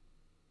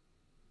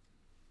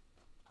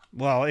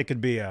 Well, it could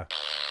be a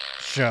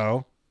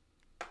show.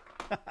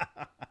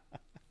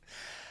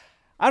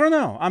 I don't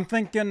know. I'm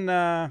thinking,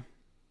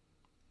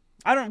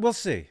 we'll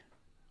see.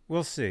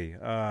 We'll see.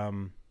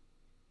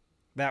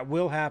 That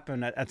will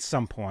happen at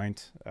some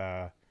point.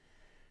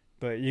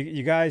 But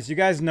you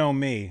guys know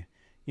me.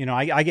 You know,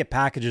 I get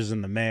packages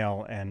in the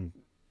mail and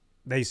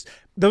those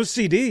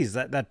CDs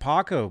that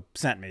Paco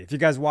sent me. If you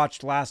guys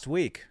watched last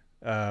week,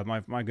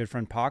 my good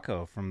friend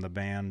Paco from the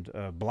band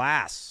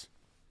Blas,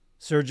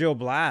 Sergio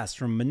Blas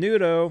from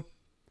Menudo.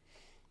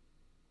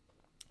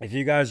 If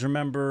you guys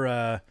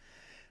remember,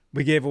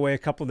 we gave away a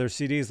couple of their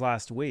CDs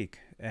last week,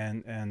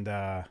 and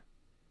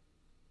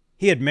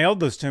he had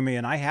mailed those to me,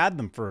 and I had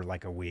them for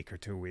like a week or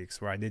 2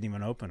 weeks where I didn't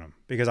even open them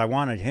because I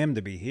wanted him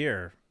to be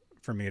here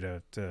for me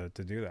to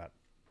do that.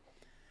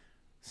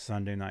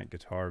 Sunday night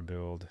guitar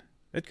build.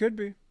 It could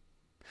be.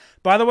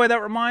 By the way,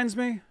 that reminds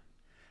me,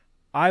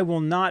 I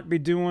will not be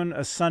doing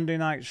a Sunday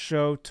night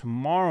show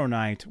tomorrow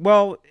night.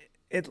 Well,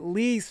 at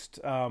least,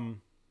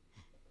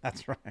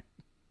 that's right.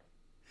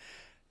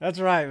 That's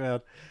right,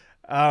 man.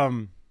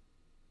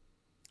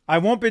 I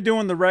won't be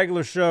doing the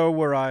regular show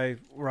where I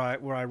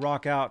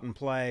rock out and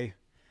play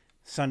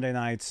Sunday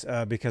nights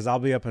because I'll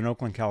be up in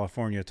Oakland,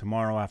 California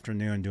tomorrow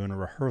afternoon doing a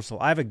rehearsal.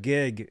 I have a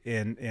gig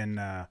in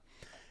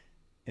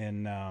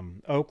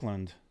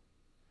Oakland.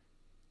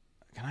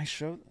 Can I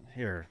show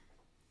here?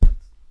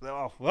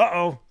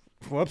 Oh,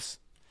 whoops.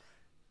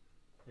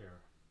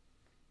 Here.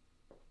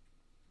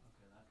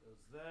 Okay, that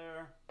goes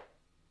there.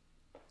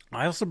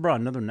 I also brought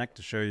another neck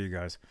to show you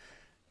guys,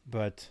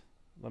 but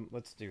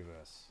let's do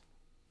this.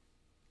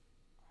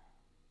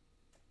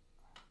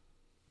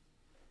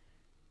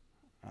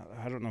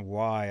 I don't know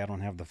why I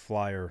don't have the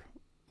flyer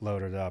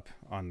loaded up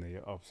on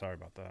the... Oh, sorry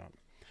about that.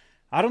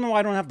 I don't know why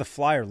I don't have the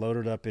flyer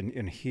loaded up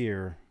in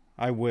here.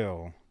 I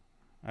will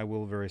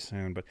very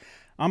soon. But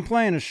I'm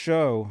playing a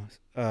show.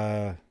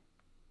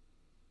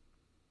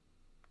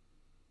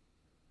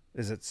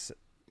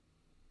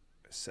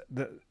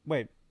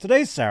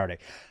 Today's Saturday.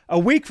 A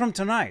week from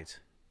tonight,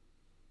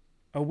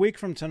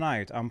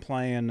 I'm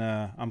playing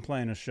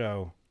a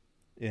show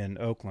in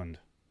Oakland.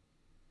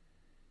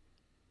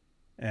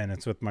 And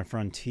it's with my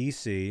friend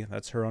TC.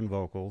 That's her on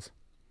vocals.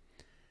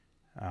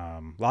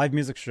 Live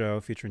music show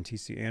featuring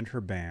TC and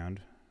her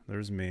band.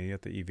 There's me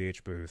at the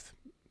EVH booth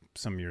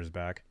some years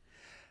back.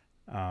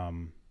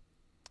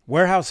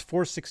 Warehouse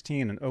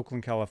 416 in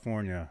Oakland,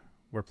 California.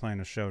 We're playing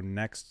a show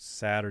next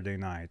Saturday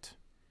night.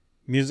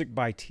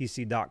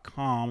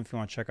 Musicbytc.com if you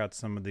want to check out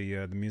some of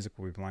the music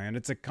we'll be playing.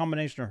 It's a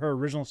combination of her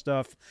original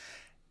stuff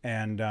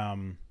and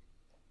some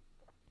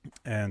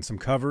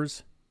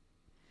covers.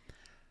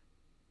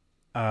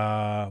 We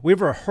have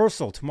a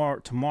rehearsal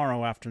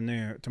tomorrow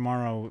afternoon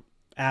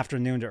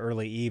to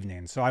early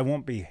evening. So I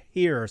won't be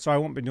here. So I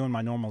won't be doing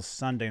my normal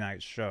Sunday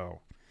night show.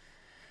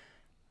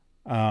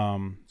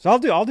 So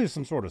I'll do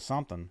some sort of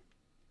something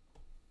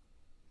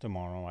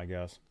tomorrow, I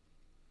guess.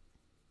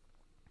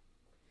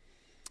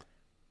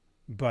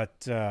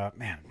 But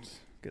man, I'm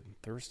just getting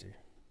thirsty.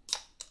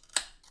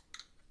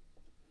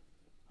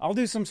 I'll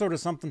do some sort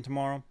of something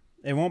tomorrow.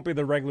 It won't be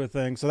the regular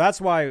thing. So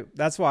that's why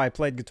I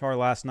played guitar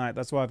last night.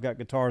 That's why I've got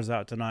guitars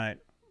out tonight,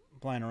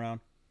 playing around.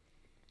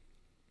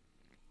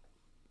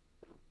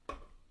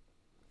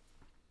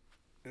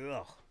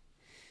 Ugh.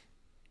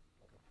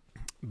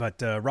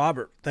 But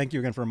Robert, thank you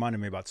again for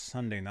reminding me about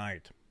Sunday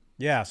night.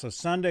 Yeah, so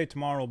Sunday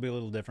tomorrow will be a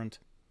little different.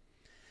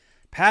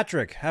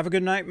 Patrick, have a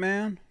good night,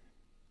 man.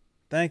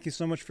 Thank you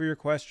so much for your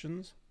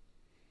questions.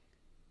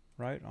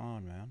 Right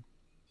on, man.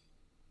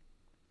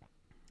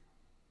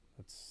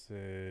 Let's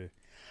see.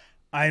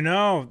 I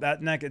know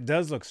that neck, it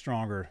does look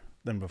stronger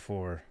than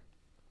before.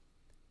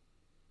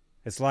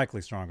 It's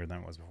likely stronger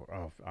than it was before.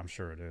 Oh, I'm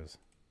sure it is.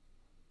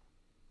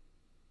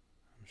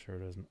 I'm sure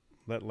it is.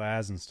 Let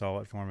Laz install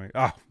it for me.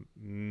 Oh,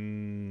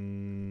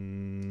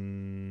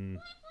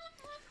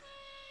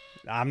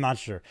 I'm not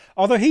sure.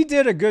 Although he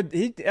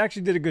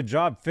actually did a good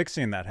job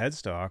fixing that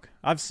headstock.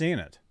 I've seen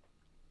it.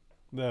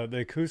 The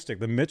acoustic,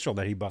 the Mitchell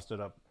that he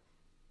busted up.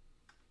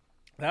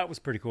 That was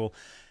pretty cool.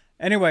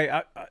 Anyway,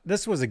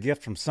 this was a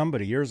gift from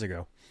somebody years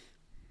ago.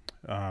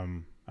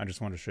 I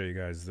just wanted to show you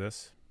guys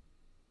this.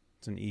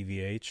 It's an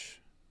EVH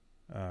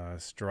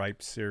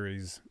Stripe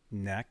Series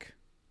neck.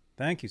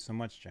 Thank you so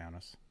much,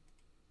 Janice.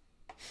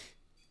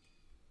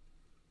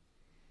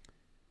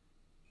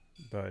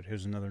 But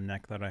here's another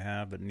neck that I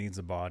have that needs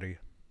a body.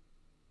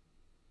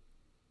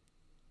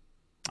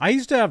 I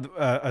used to have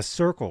a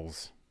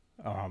Circles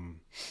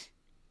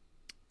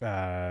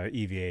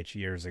EVH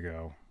years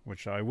ago,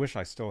 which I wish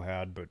I still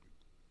had, but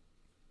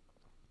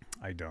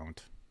I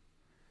don't.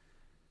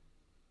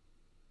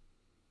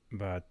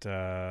 But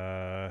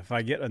if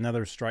I get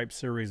another Stripe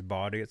Series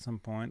body at some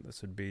point,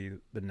 this would be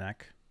the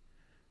neck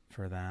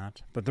for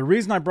that. But the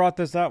reason I brought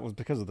this out was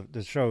because of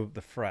to show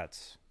the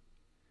frets.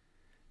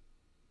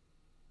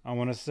 I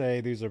want to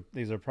say these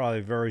are probably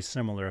very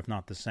similar, if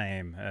not the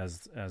same,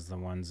 as the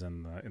ones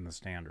in the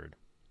standard.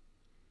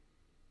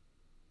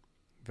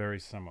 Very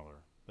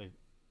similar.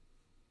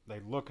 They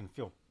look and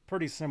feel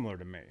pretty similar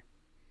to me.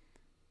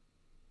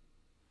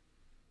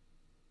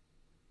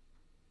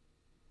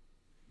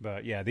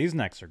 But yeah, these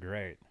necks are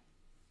great.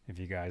 If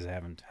you guys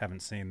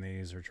haven't seen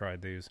these or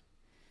tried these.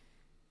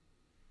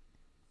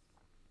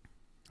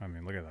 I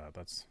mean, look at that.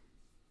 That's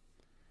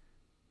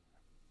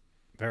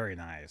very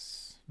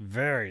nice.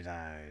 Very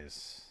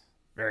nice.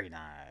 Very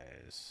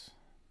nice.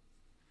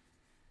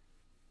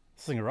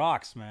 This thing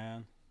rocks,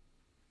 man.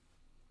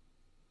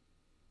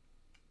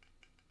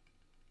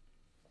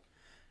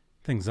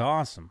 Thing's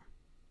awesome.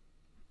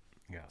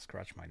 I gotta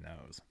scratch my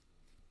nose.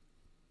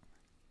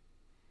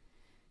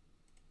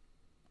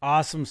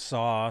 Awesome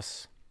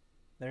sauce.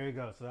 There you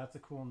go. So that's a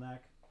cool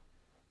neck.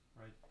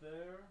 Right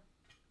there.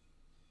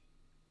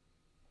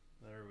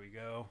 There we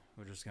go.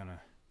 We're just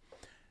gonna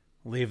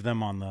leave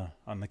them on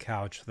the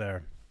couch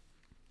there.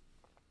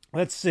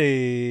 Let's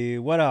see.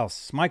 What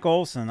else? Mike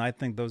Olson. I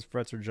think those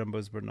frets are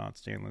jumbos but not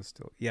stainless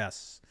steel.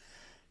 Yes.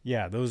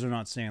 Yeah, those are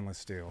not stainless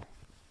steel.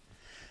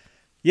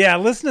 Yeah,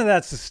 listen to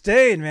that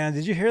sustain, man.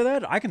 Did you hear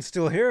that? I can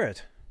still hear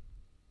it.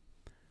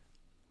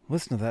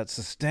 Listen to that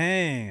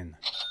sustain.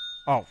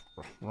 Oh,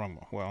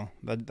 wrong. Well,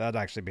 that'd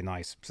actually be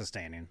nice,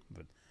 sustaining,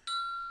 but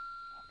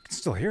I can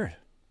still hear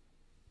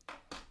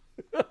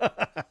it.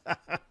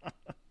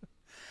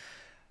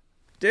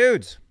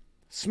 Dudes,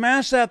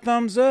 smash that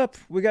thumbs up.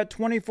 We got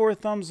 24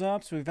 thumbs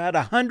ups. We've had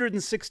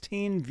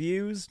 116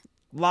 views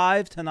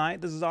live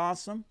tonight. This is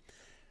awesome.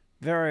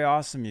 Very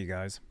awesome, you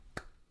guys.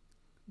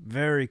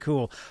 Very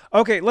cool.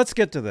 Okay, let's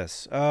get to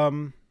this. How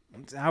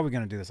are we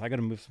going to do this? I got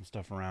to move some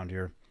stuff around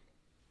here.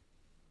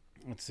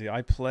 Let's see.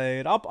 I'll play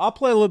a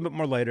little bit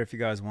more later if you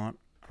guys want.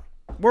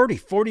 We're already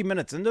 40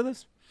 minutes into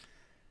this.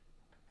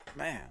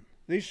 Man,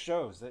 these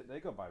shows, they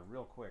go by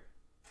real quick.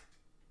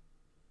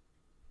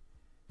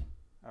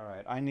 All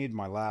right, I need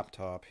my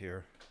laptop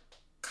here.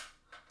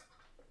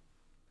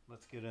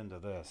 Let's get into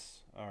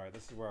this. All right,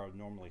 this is where I would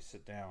normally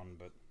sit down,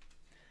 but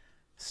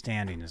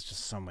standing is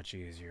just so much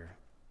easier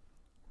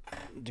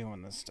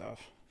doing this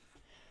stuff.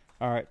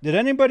 All right, did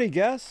anybody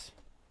guess?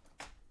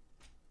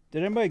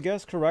 Did anybody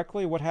guess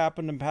correctly what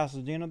happened in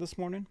Pasadena this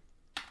morning?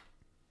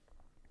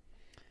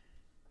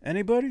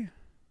 Anybody?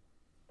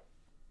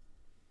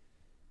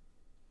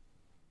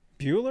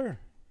 Bueller?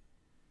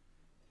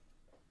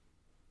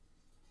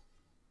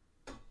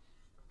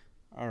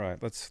 All right,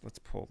 let's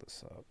pull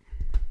this up.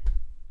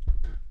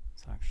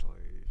 It's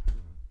actually,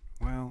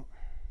 well,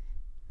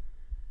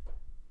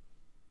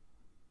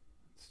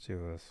 let's do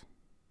this.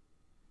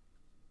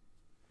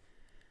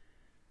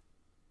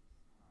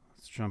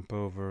 Let's jump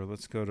over. We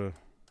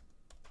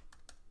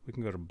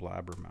can go to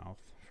Blabbermouth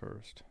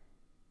first.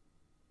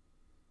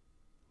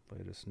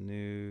 Latest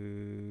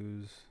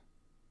news.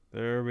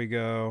 There we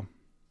go.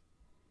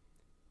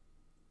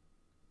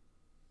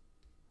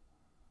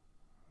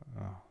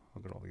 Oh,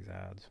 look at all these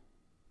ads.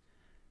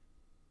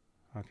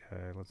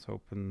 Okay, let's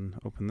open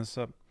this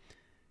up.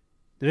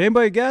 Did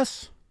anybody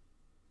guess?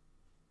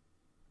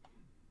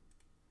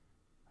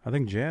 I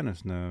think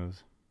Janice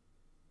knows.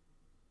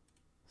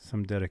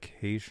 Some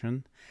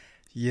dedication.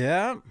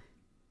 Yeah.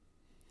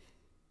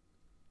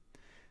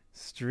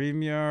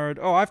 StreamYard.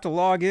 Oh, I have to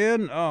log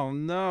in? Oh,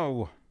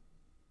 no.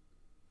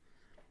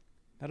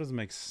 That doesn't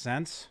make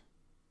sense.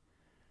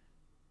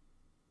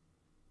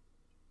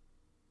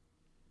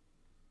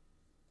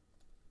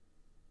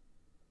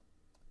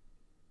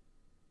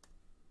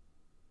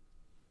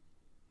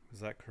 Is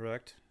that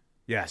correct?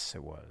 Yes,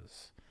 it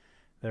was.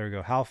 There we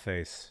go.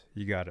 Halface.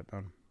 You got it,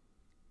 man.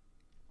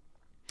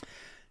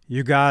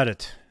 You got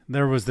it.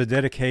 There was the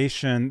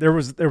dedication. There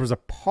was a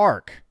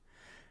park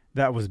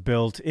that was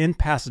built in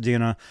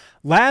Pasadena.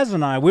 Laz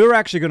and I, we were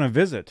actually going to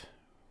visit.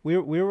 We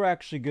were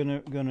actually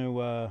going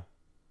to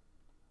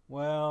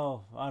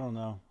well, I don't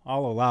know.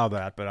 I'll allow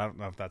that, but I don't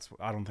know if that's.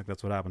 I don't think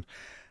that's what happened.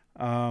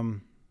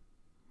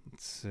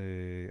 Let's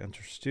see.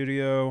 Enter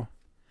studio.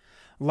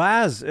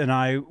 Laz and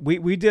I,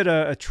 we did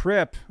a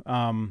trip.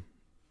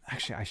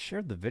 Actually, I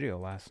shared the video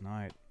last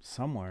night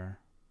somewhere.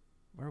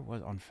 Where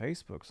was it? On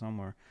Facebook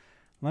somewhere?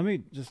 Let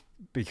me just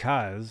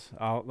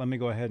let me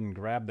go ahead and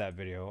grab that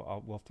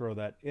video. We'll throw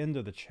that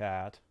into the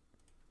chat,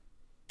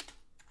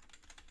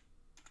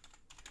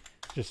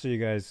 just so you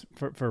guys,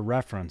 for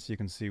reference, you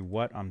can see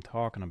what I'm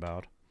talking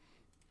about.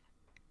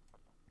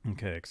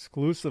 Okay,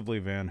 exclusively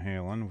Van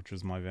Halen, which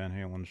is my Van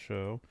Halen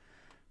show.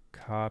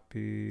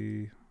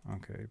 Copy.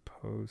 Okay,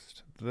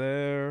 post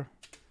there.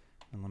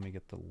 And let me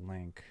get the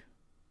link.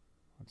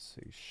 Let's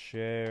see.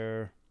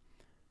 Share.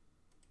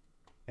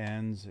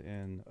 Ends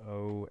in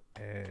OA.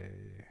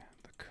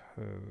 The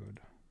code.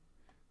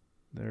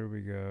 There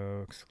we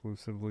go.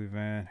 Exclusively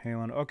Van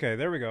Halen. Okay,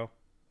 there we go.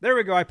 There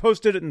we go. I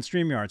posted it in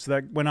StreamYard, so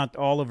that went out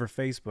all over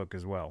Facebook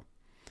as well.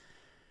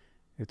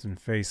 It's in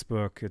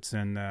Facebook. It's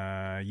in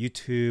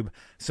YouTube.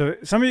 So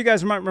some of you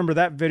guys might remember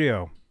that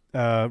video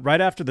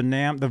right after the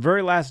NAMM, the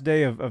very last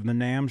day of the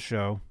NAMM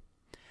show.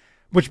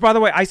 Which, by the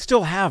way, I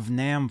still have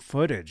NAMM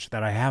footage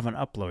that I haven't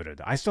uploaded.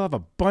 I still have a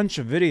bunch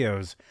of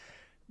videos,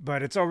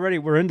 but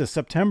we're into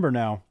September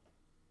now.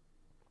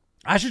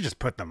 I should just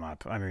put them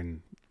up. I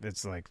mean,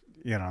 it's like,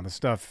 the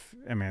stuff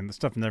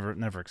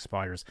never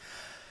expires.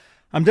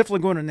 I'm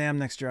definitely going to NAMM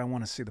next year. I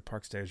want to see the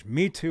park stage.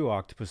 Me too,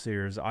 Octopus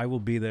Ears. I will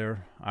be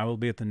there. I will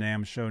be at the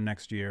NAMM show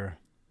next year.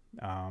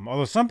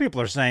 Although some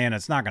people are saying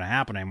it's not going to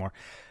happen anymore.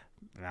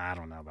 I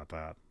don't know about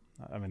that.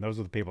 I mean, those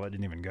are the people that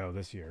didn't even go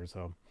this year,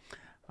 so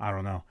I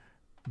don't know.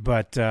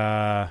 But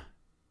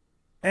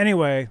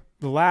anyway,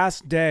 the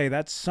last day,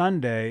 that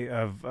Sunday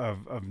of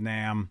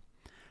NAMM,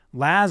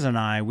 Laz and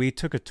I, we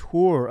took a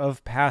tour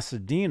of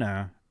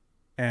Pasadena,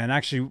 and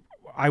actually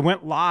I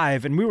went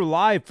live, and we were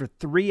live for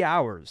 3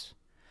 hours.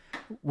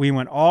 We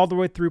went all the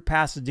way through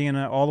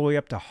Pasadena, all the way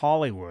up to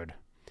Hollywood,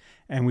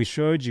 and we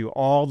showed you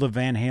all the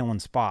Van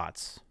Halen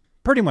spots,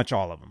 pretty much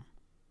all of them.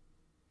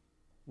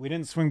 We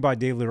didn't swing by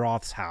Dave Lee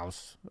Roth's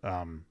house.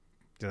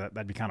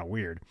 That'd be kind of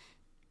weird.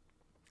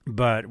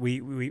 But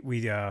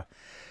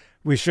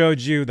we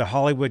showed you the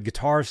Hollywood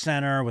Guitar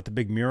Center with the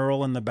big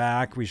mural in the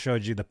back. We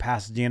showed you the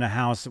Pasadena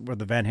house where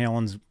the Van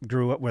Halens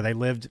grew up, where they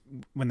lived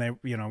when they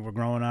were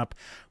growing up,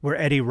 where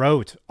Eddie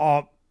wrote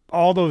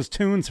all those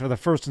tunes for the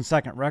first and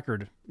second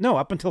record. No,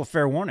 up until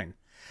Fair Warning.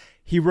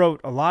 He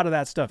wrote a lot of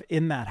that stuff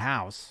in that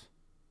house,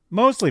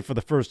 mostly for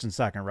the first and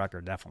second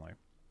record, definitely.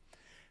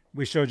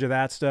 We showed you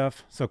that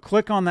stuff. So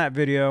click on that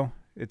video.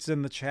 It's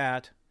in the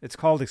chat. It's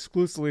called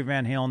Exclusively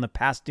Van Halen, the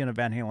Pasadena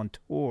Van Halen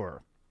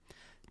Tour.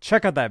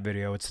 Check out that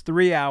video. It's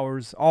 3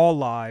 hours, all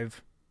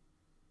live.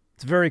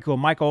 It's very cool.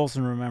 Mike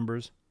Olson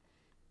remembers.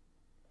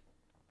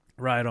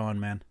 Right on,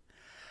 man.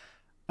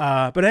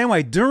 But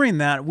anyway, during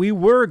that, we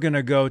were going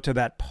to go to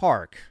that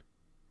park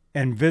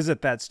and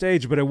visit that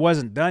stage, but it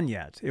wasn't done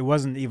yet. It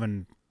wasn't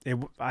even...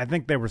 I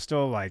think there were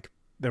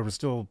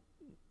still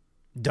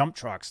dump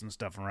trucks and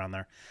stuff around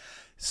there.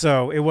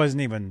 So it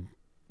wasn't even...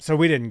 So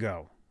we didn't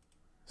go.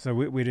 So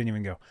we didn't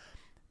even go.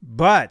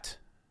 But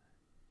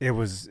it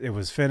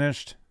was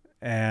finished,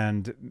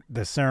 and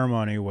the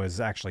ceremony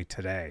was actually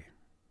today.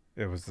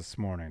 It was this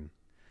morning.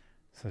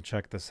 So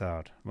check this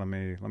out. Let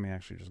me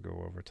actually just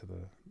go over to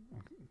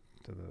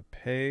the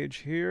page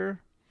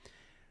here.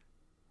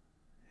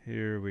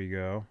 Here we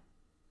go.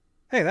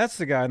 Hey, that's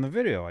the guy in the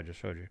video I just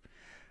showed you.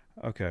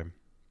 Okay.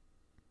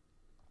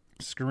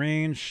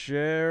 Screen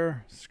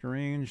share.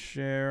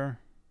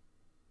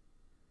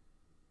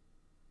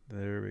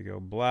 There we go.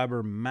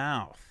 Blabber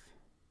mouth.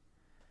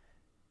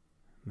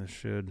 This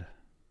should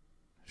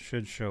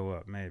show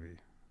up, maybe.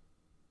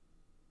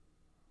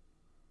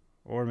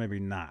 Or maybe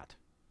not.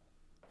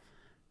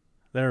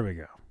 There we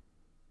go.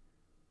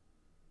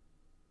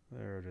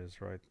 There it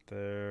is right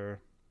there.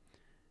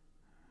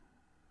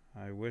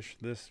 I wish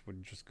this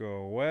would just go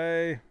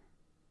away,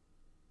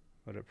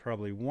 but it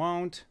probably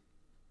won't.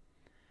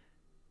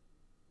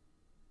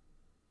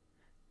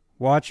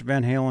 Watch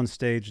Van Halen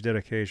stage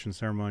dedication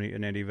ceremony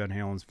in Eddie Van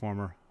Halen's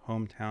former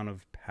hometown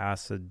of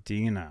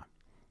Pasadena.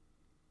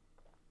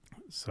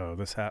 So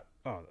this I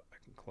can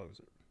close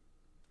it.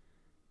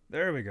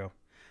 There we go.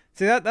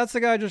 See, that's the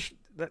guy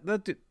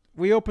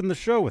we opened the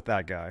show with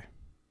that guy.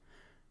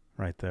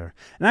 Right there.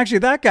 And actually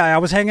that guy I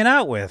was hanging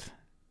out with.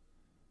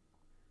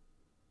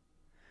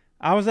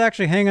 I was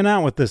actually hanging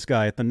out with this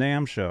guy at the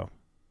NAMM show.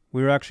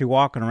 We were actually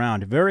walking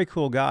around. Very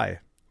cool guy.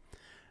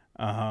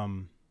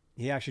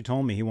 He actually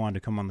told me he wanted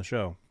to come on the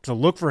show. So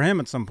look for him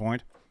at some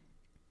point.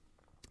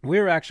 We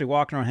were actually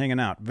walking around hanging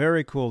out.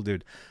 Very cool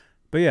dude.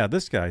 But yeah,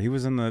 this guy, he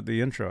was in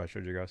the intro I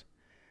showed you guys.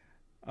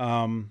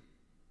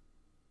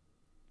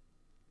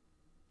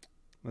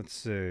 Let's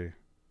see.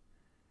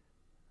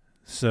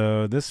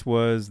 So this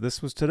was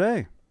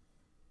today.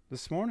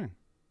 This morning.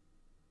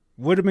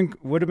 Would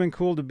have been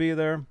cool to be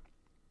there.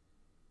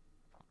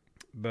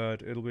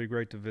 But it'll be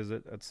great to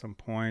visit at some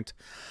point.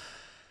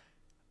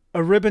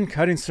 A ribbon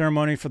cutting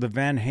ceremony for the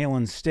Van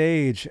Halen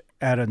stage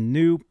at a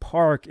new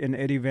park in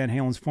Eddie Van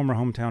Halen's former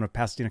hometown of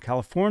Pasadena,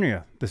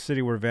 California, the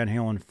city where Van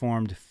Halen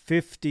formed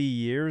 50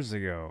 years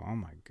ago. Oh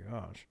my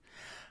gosh.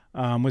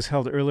 Was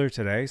held earlier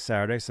today,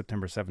 Saturday,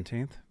 September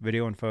 17th.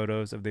 Video and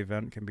photos of the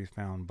event can be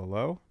found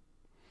below.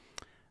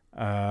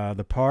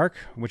 The park,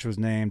 which was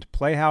named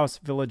Playhouse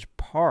Village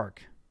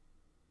Park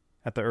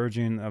at the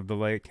urging of the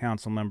late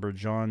council member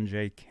John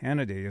J.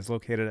 Kennedy, is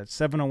located at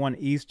 701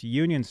 East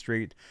Union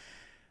Street.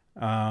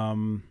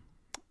 And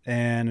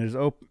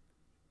it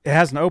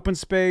has an open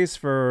space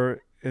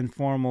for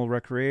informal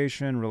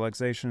recreation,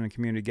 relaxation, and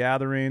community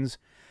gatherings.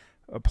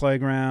 A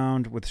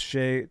playground with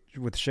shade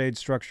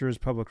structures,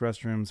 public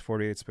restrooms,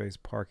 48 space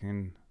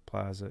parking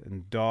plaza,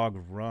 and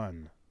dog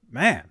run.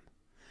 Man,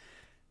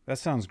 that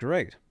sounds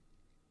great.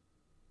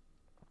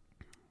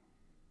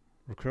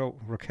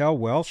 Raquel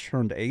Welch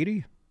turned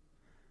 80.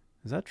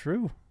 Is that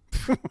true?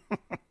 I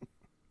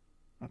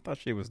thought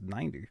she was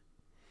 90.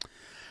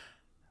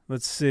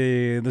 Let's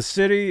see. The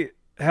city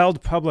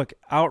held public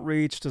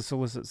outreach to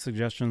solicit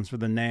suggestions for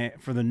the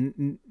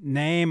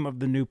name of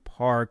the new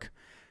park,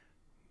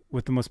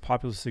 with the most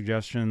popular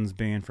suggestions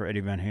being for Eddie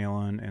Van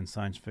Halen and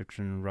science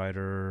fiction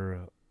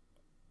writer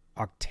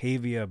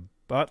Octavia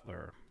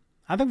Butler.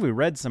 I think we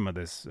read some of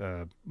this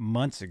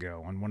months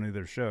ago on one of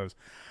their shows.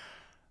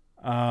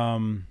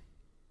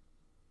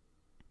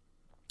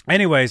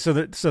 Anyway, so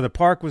the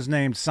park was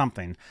named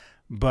something,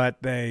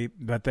 but they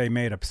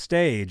made a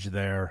stage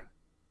there.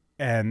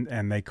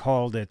 And they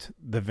called it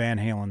the Van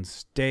Halen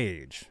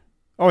stage.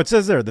 Oh, it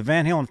says there, the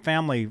Van Halen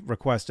family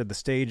requested the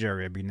stage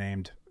area be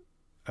named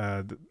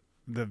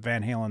the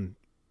Van Halen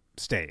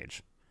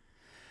stage.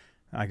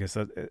 I guess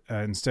that,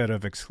 instead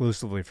of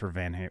exclusively for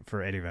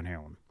Eddie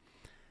Van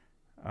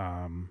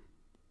Halen.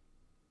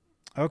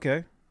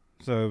 Okay,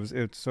 so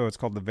it's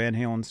called the Van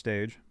Halen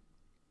stage.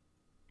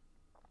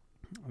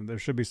 There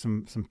should be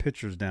some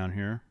pictures down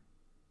here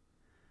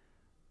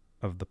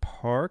of the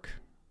park.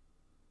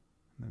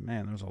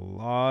 Man, there's a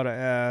lot of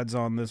ads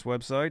on this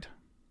website.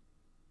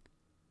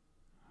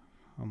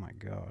 Oh my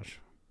gosh.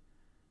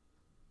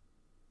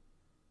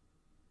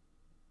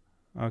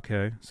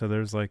 Okay, so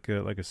there's like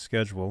a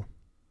schedule.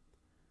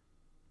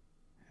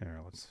 Here,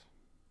 let's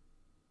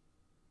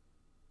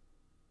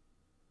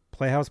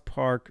Playhouse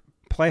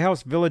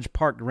Village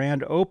Park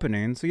grand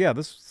opening. So yeah,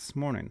 this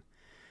morning.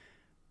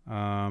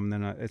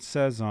 Then it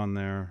says on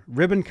there,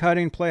 ribbon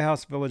cutting,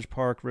 Playhouse Village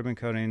Park, ribbon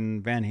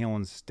cutting, Van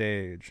Halen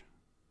stage.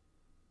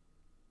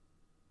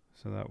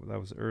 So that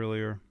was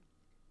earlier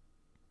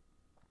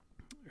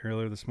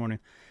this morning.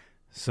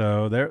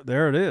 So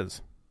there it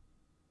is.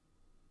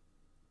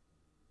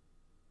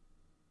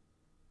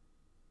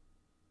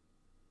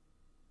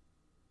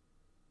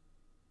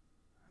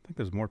 I think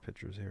there's more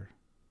pictures here.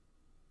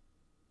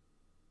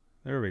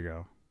 There we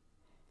go.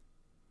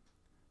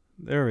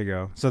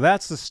 So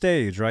that's the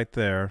stage right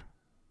there.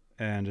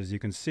 And as you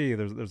can see,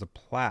 there's a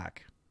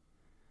plaque.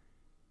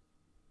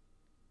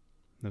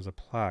 There's a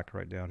plaque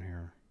right down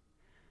here.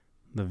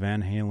 The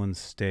Van Halen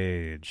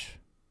stage.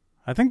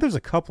 I think there's a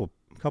couple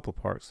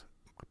parts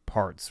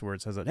where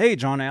it says that, hey,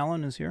 John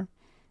Allen is here.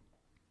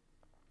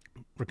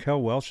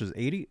 Raquel Welch is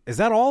 80. Is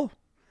that all?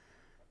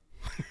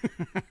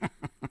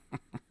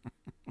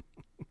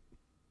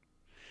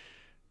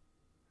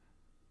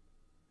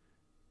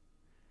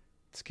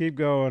 Let's keep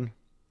going.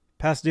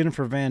 Pasadena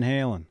for Van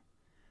Halen.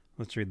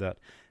 Let's read that.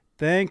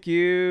 Thank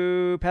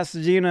you,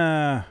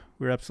 Pasadena.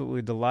 We're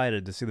absolutely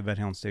delighted to see the Van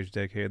Halen stage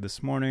dedicated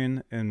this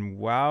morning. And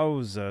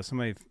wowza, so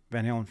many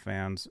Van Halen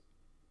fans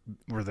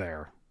were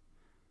there.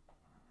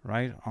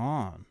 Right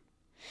on.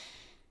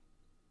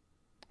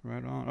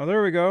 Oh,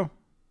 there we go.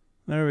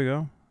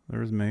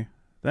 There's me.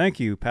 Thank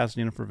you,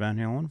 Pasadena for Van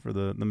Halen, for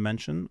the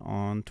mention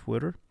on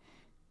Twitter.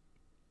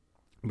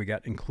 We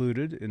got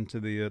included into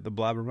the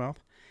blabbermouth.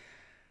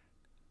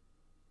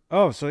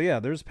 Oh, so yeah,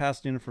 there's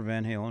Pasadena for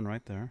Van Halen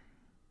right there.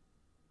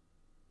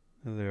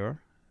 There they are.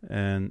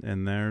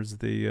 And there's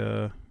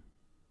the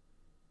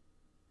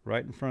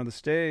right in front of the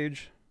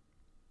stage.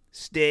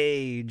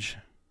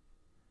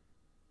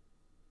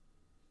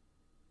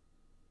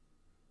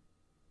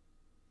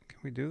 Can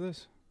we do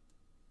this?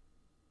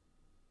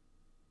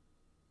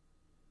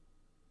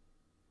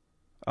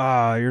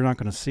 You're not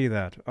going to see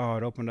that. Oh,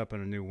 it opened up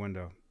in a new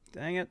window.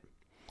 Dang it.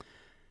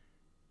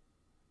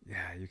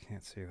 Yeah, you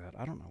can't see that.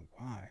 I don't know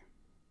why.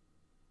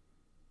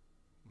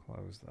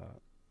 Close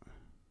that.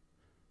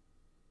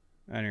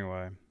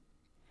 Anyway,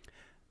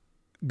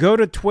 go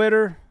to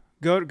Twitter,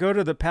 Go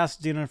to the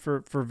Pasadena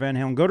for Van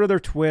Halen. Go to their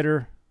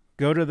Twitter.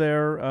 Go to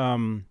their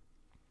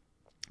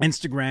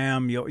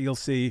Instagram. You'll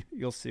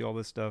see all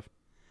this stuff,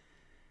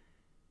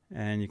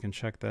 and you can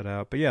check that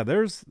out. But yeah,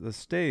 there's the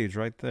stage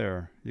right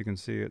there. You can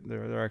see it.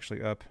 They're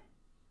actually up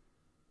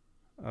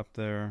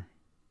there.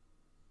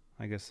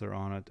 I guess they're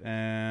on it.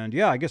 And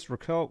yeah, I guess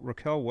Raquel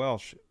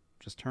Welch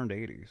just turned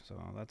 80, so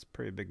that's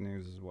pretty big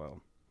news as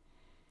well,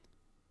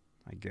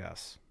 I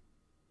guess.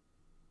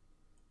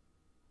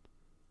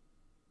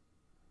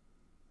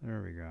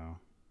 There we go.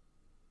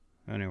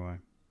 Anyway,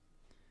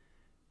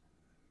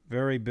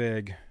 very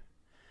big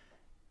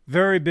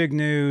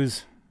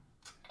news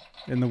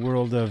in the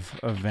world of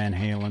Van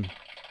Halen.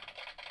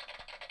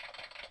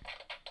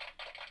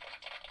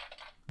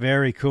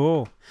 Very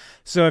cool.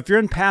 So if you're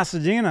in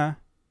Pasadena,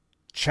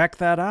 check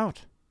that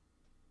out.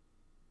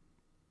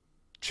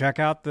 Check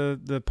out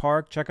the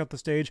park. Check out the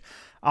stage.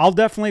 I'll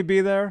definitely be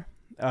there.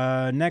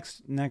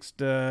 Next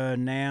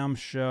NAMM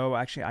show.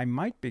 Actually, I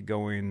might be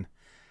going.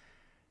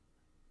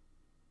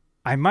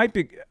 I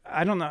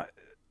don't know.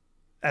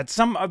 At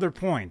some other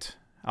point,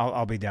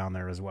 I'll be down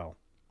there as well.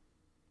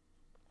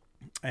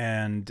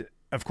 And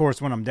of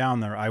course, when I'm down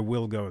there, I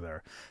will go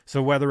there.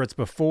 So whether it's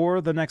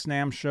before the next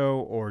NAMM show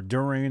or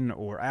during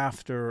or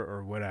after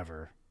or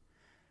whatever,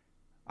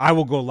 I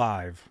will go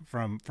live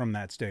from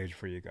that stage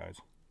for you guys.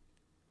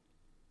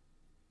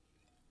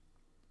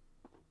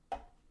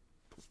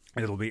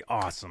 It'll be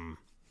awesome.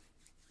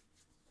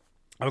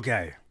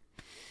 Okay.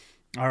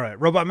 All right.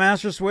 Robot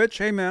Master Switch.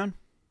 Hey, man.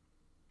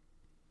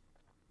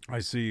 I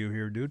see you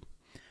here, dude.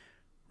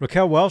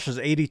 Raquel Welch is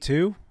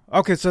 82.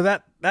 Okay, so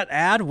that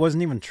ad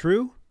wasn't even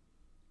true?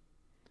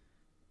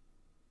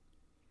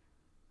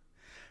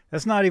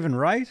 That's not even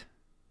right?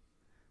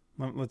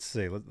 Let's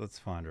see. Let's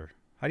find her.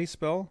 How do you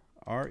spell?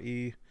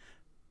 R-A.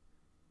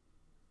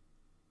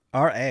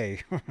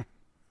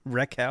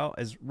 Raquel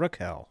is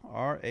Raquel.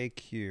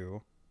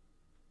 R-A-Q.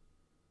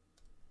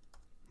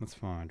 Let's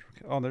find.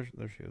 Oh, there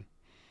she is.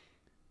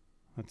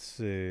 Let's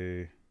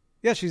see.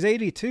 Yeah, she's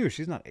 82.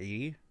 She's not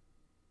 80.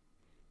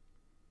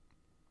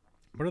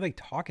 What are they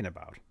talking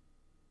about?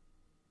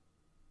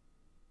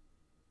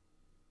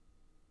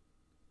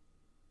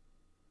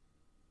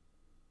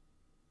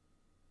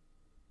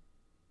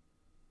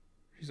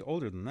 She's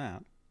older than that.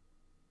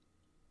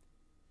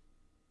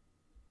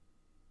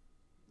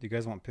 Do you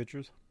guys want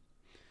pictures?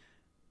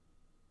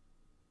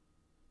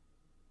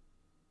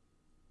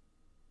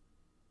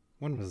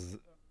 When was...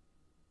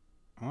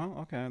 Well,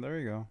 okay, there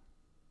you go.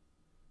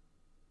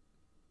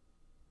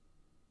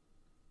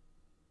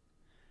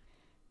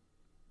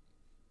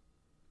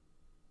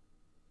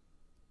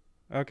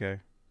 Okay.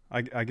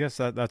 I guess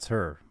that's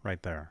her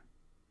right there.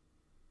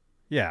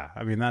 Yeah,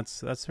 I mean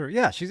that's her.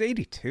 Yeah, she's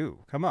 82.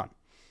 Come on.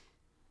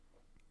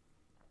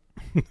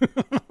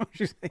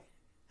 she's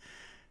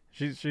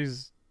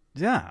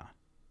yeah.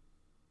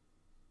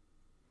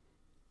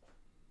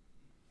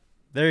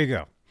 There you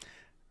go.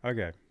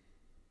 Okay.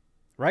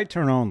 Right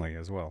turn only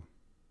as well.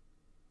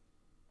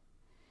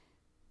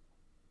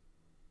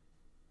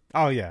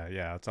 Oh yeah,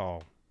 that's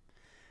all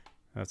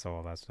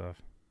that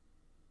stuff.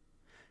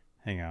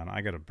 Hang on,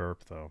 I got a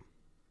burp though.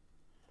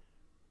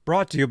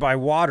 Brought to you by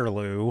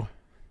Waterloo.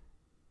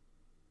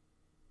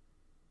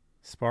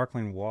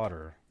 Sparkling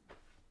water.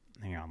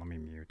 Hang on, let me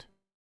mute.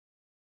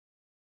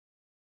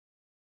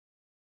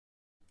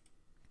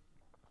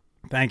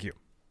 Thank you.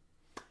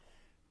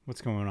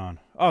 What's going on?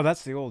 Oh,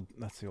 that's the old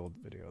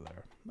video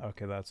there.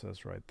 Okay, that's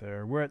us right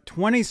there. We're at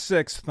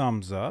 26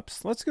 thumbs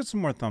ups. Let's get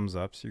some more thumbs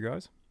ups, you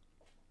guys.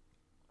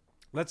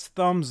 Let's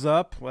thumbs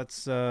up.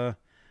 Let's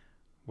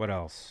what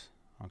else?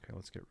 Okay,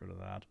 let's get rid of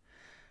that.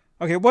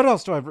 Okay, what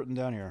else do I have written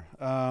down here?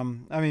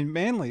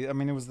 Mainly,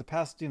 it was the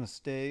Pasadena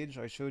stage.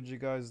 I showed you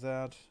guys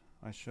that.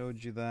 I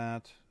showed you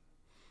that.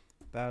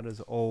 That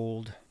is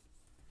old.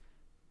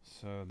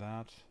 So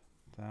that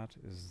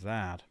is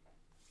that.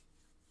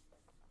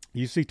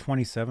 You see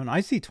 27?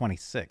 I see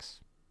 26.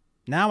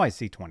 Now I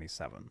see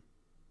 27.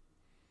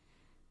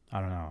 I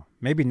don't know.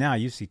 Maybe now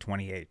you see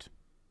 28.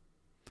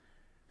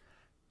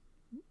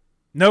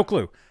 No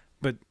clue.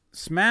 But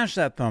smash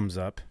that thumbs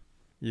up,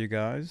 you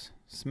guys.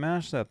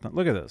 Smash that.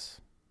 Look at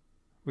this.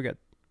 We got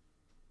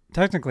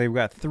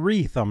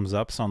 3 thumbs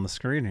ups on the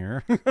screen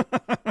here.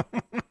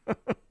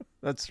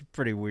 That's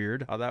pretty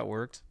weird how that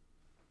works.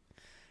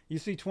 You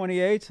see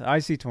 28? I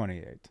see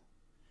 28.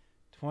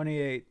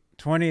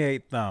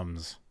 28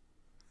 thumbs.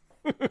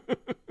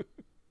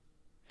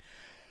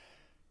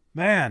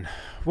 Man,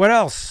 what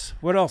else?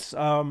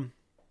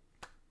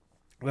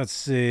 Let's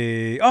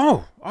see.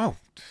 Oh, what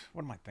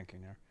am I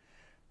thinking here?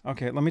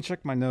 Okay, let me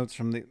check my notes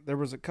from there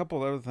was a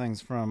couple other things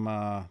from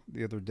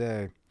the other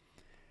day.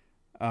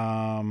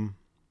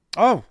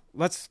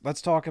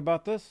 Let's talk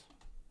about this.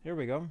 Here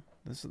we go.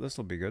 This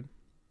will be good.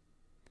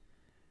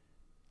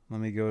 Let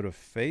me go to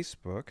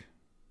Facebook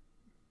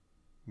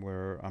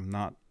where I'm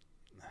not.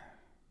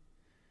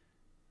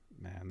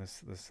 Man,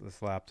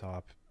 this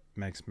laptop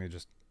makes me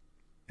just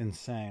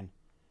insane.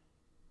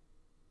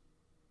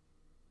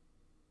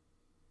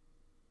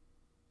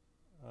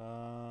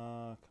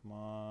 Come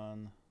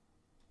on.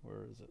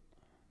 Where is it?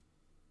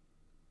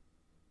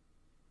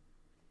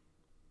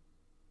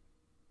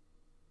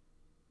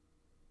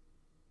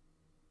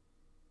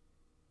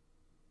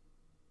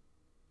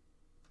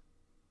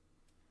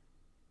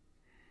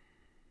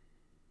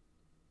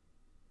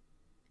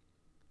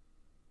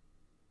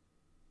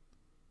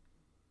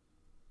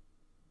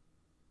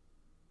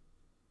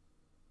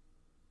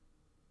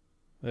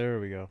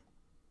 There we go.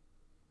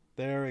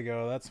 There we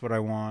go. That's what I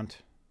want.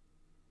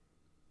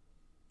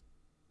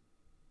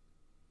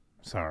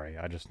 Sorry,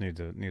 I just need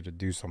to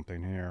do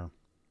something here.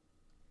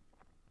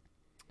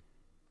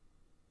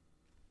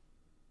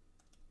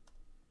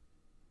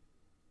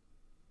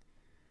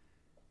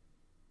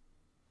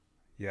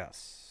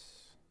 Yes.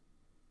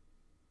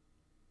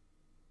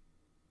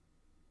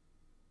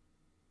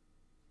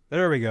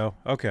 There we go.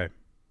 Okay.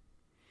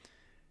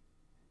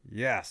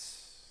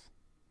 Yes.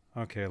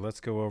 Okay, let's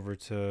go over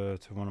to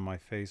one of my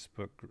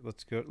Facebook.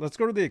 Let's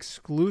go to the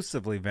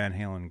exclusively Van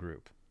Halen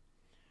group,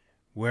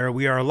 where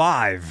we are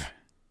live.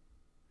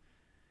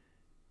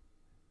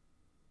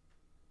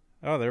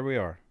 Oh, there we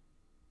are.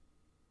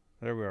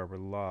 There we are. We're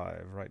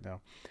live right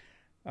now.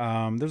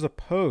 There's a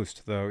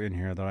post though in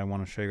here that I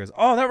want to show you guys.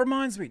 Oh, that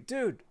reminds me,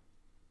 dude.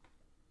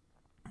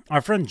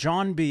 Our friend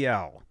John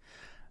BL.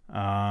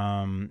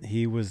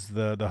 He was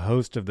the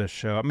host of this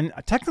show. I mean,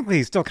 technically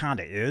he still kind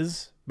of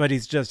is, but he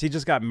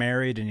just got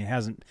married and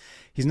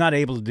he's not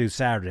able to do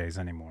Saturdays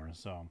anymore.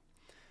 So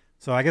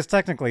I guess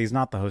technically he's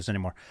not the host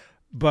anymore.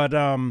 But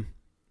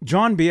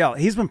John BL,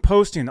 he's been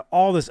posting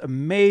all this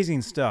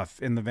amazing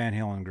stuff in the Van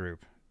Halen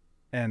group.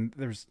 And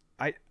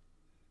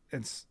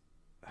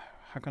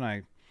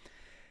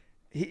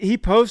he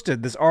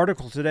posted this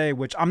article today,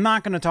 which I'm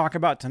not going to talk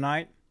about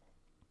tonight.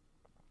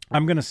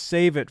 I'm going to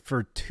save it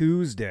for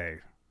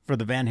Tuesday, for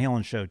the Van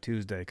Halen show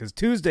Tuesday, because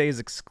Tuesday is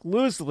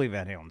exclusively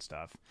Van Halen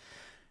stuff.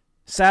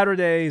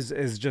 Saturdays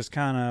is just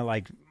kind of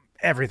like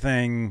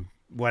everything,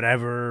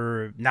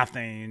 whatever,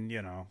 nothing,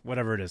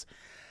 whatever it is.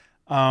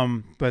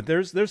 But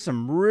there's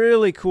some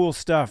really cool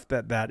stuff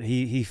that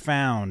he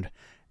found,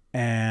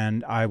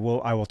 and I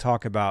will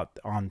talk about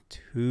on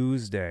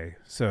Tuesday.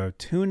 So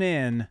tune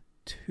in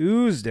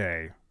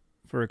Tuesday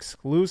for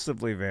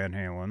exclusively Van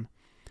Halen.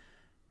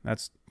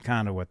 That's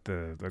kind of what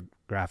the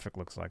graphic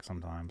looks like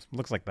sometimes.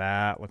 Looks like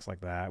that.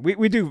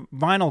 We do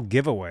vinyl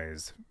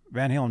giveaways,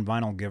 Van Halen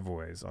vinyl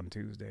giveaways on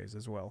Tuesdays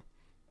as well.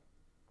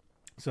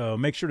 So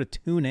make sure to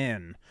tune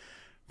in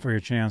for your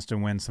chance to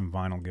win some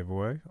vinyl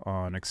giveaway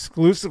on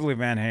exclusively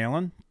Van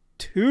Halen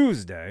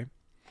Tuesday.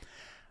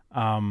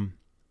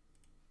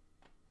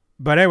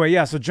 But anyway,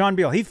 yeah, so John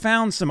Beale, he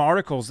found some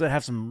articles that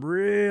have some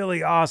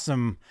really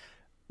awesome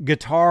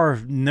guitar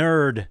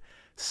nerd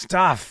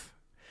stuff.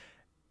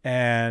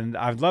 And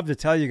I'd love to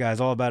tell you guys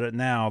all about it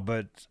now,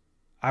 but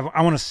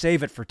I want to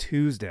save it for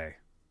Tuesday.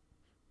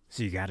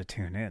 So you got to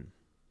tune in.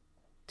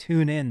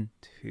 Tune in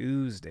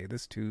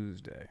this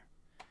Tuesday.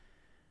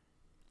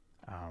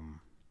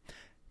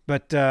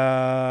 But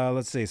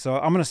let's see. So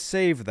I'm going to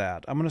save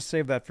that. I'm going to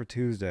save that for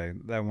Tuesday,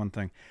 that one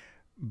thing.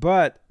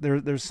 But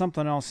there's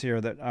something else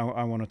here that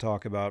I want to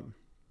talk about.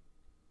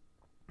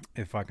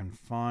 If I can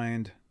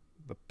find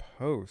the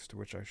post,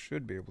 which I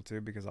should be able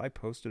to because I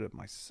posted it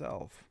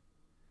myself.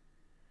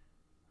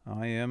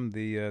 I am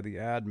the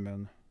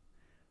admin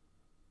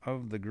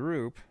of the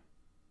group.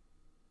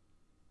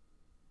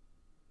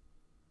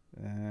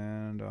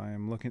 And I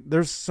am looking.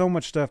 There's so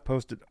much stuff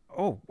posted.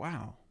 Oh,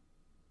 wow.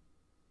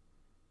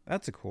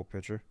 That's a cool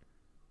picture.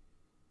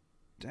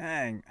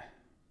 Dang.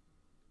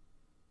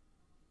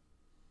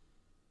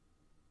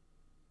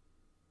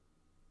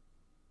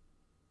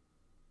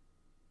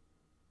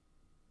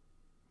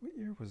 What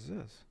year was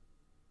this?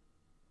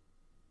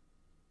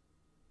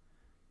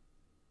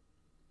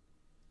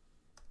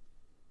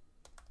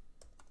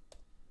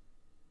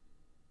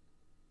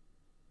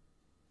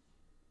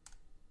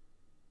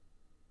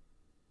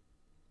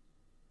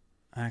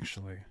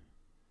 Actually,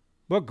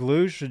 what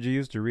glue should you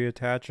use to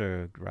reattach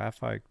a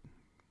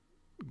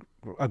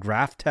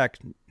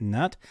Graphtec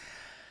nut?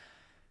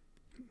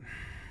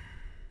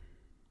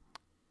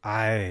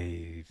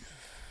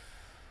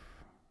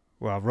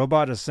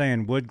 Robot is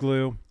saying wood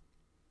glue.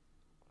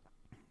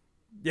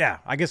 Yeah,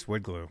 I guess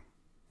wood glue.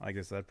 I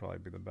guess that'd probably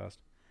be the best.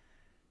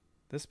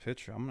 This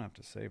picture, I'm going to have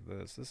to save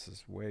this. This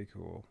is way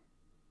cool.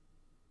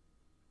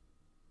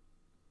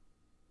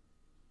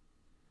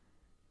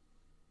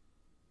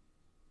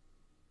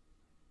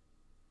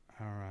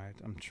 All right.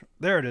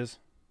 There it is.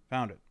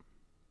 Found it.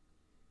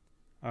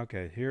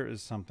 Okay, here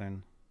is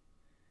something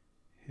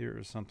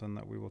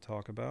that we will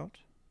talk about.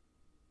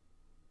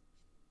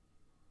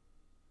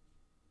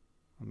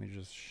 Let me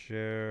just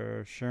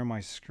share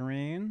my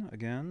screen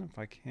again if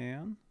I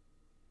can.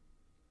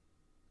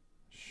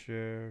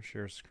 Share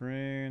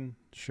screen.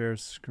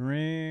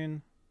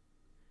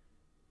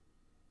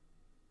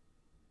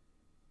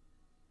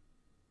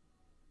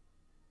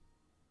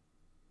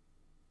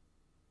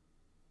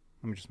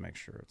 Let me just make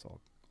sure it's all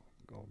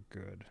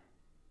good.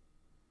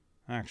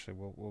 Actually,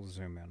 we'll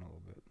zoom in a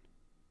little bit.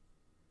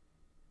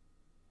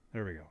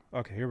 There we go.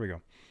 Okay, here we go.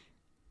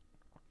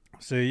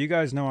 So you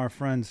guys know our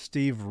friend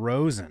Steve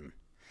Rosen,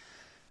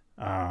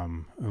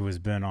 who has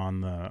been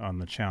on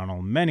the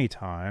channel many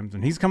times,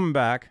 and he's coming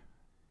back.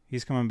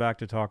 He's coming back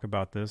to talk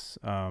about this.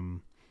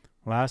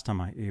 Last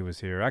time he was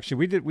here, actually,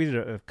 we did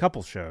a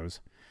couple shows.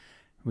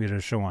 We did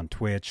a show on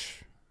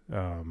Twitch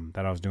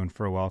that I was doing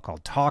for a while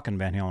called Talking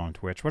Van Halen on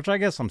Twitch, which I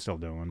guess I'm still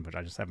doing, but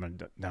I just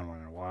haven't done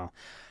one in a while.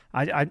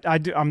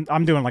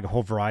 I'm doing like a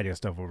whole variety of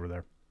stuff over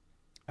there.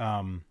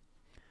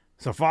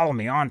 So follow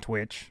me on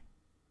Twitch.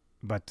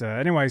 But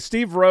anyway,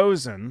 Steve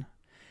Rosen,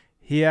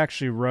 he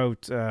actually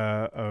wrote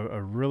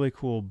a really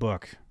cool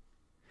book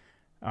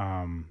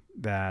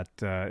that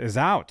is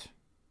out.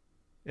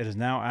 It is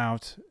now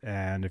out,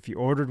 and if you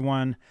ordered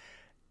one,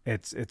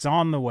 it's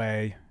on the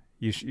way.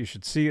 You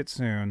should see it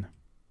soon.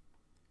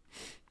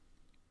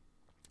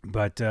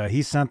 But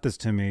he sent this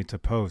to me to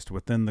post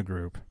within the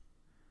group.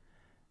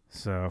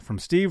 So from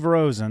Steve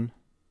Rosen,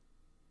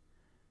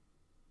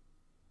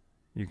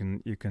 you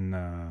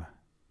can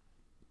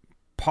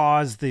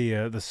pause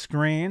the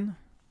screen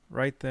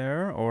right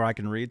there, or I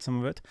can read some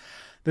of it.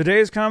 The day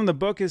has come. The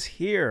book is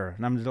here,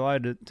 and I'm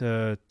delighted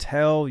to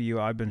tell you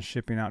I've been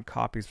shipping out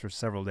copies for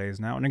several days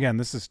now. And again,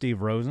 this is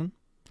Steve Rosen.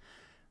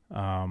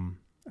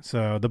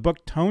 So the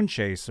book Tone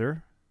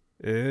Chaser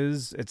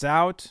it's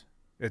out.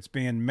 It's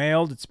being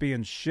mailed. It's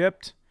being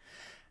shipped.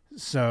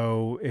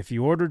 So if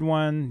you ordered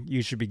one,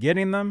 you should be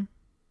getting them.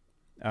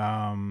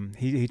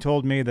 He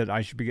told me that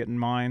I should be getting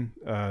mine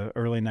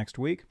early next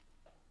week.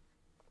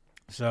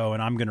 So,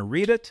 and I'm going to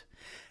read it,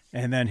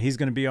 and then he's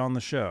going to be on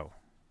the show.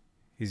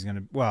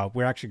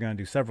 We're actually going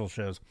to do several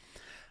shows.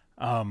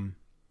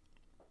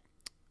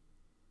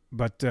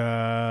 But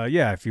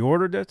if you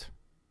ordered it,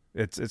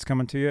 it's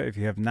coming to you. If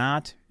you have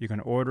not, you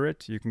can order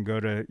it. You can go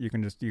to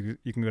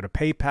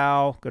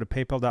PayPal, go to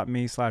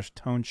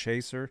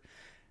paypal.me/tonechaser.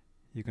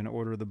 You can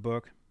order the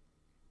book.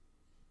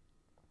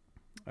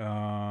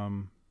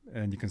 And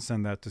you can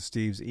send that to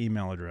Steve's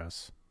email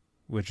address,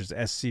 which is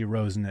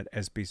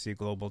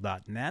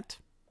scrosen@sbcglobal.net.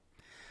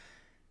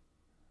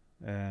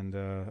 And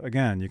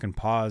again, you can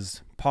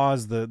pause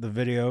the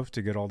video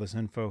to get all this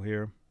info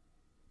here,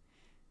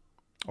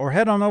 or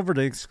head on over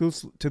to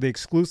the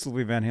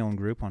exclusively Van Halen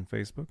group on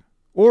Facebook,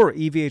 or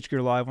EVH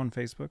Gear Live on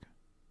Facebook.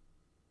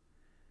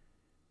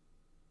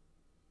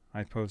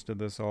 I posted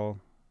this all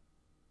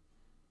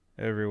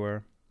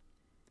everywhere.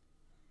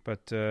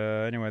 But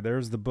anyway,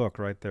 there's the book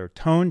right there.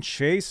 Tone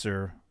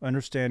Chaser,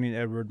 Understanding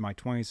Edward, My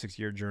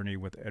 26-Year Journey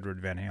with Edward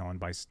Van Halen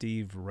by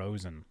Steve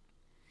Rosen.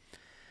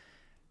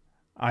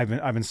 I've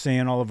been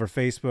seeing all over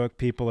Facebook,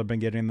 people have been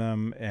getting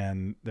them,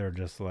 and they're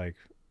just what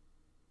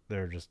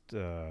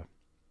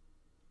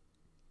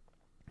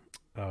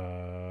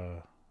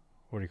do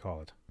you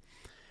call it?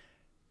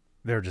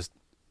 They're just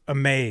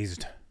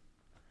amazed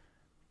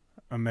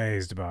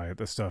by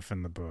the stuff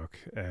in the book.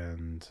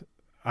 And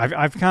I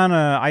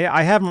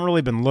haven't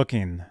really been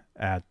looking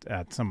at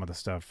some of the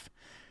stuff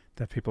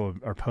that people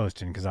are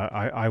posting, because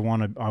I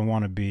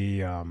want to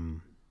be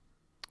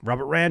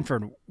Robert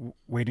Ranford,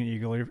 waiting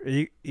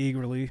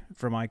eagerly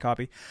for my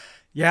copy.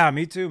 Yeah,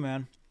 me too,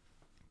 man.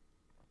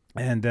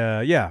 And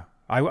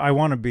I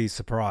want to be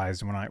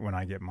surprised when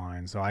I get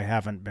mine. So I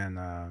haven't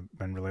been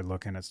really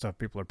looking at stuff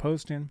people are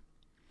posting.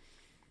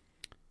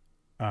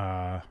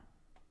 But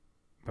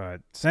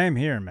same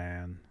here,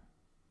 man.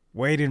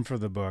 Waiting for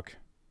the book.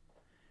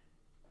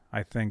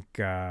 I think,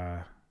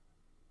 I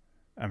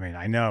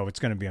know it's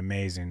going to be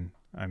amazing.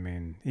 I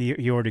mean,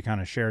 he already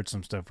kind of shared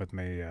some stuff with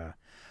me a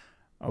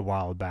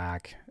while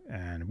back,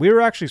 and we were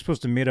actually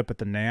supposed to meet up at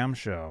the NAMM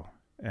show,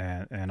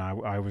 and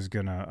I was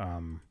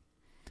gonna,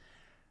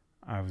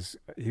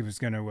 he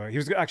was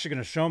actually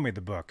gonna show me the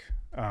book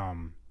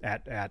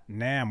at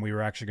NAMM. We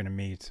were actually gonna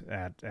meet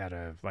at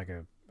a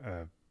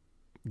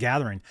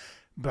gathering,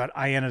 but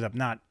I ended up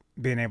not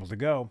being able to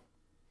go.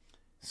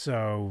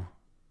 So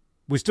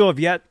we still have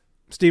yet.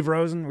 Steve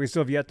Rosen, we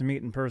still have yet to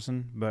meet in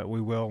person, but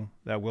we will.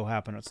 That will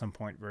happen at some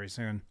point very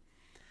soon.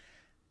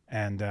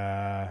 And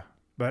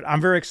but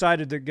I'm very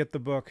excited to get the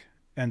book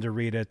and to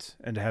read it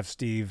and to have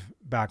Steve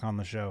back on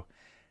the show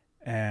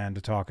and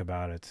to talk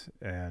about it,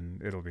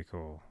 and it'll be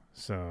cool.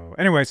 So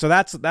anyway, so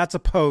that's a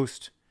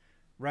post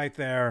right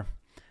there.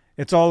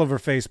 It's all over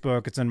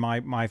Facebook. It's in my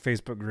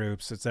Facebook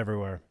groups. It's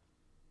everywhere.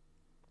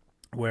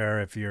 Where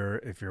if you're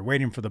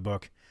waiting for the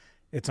book,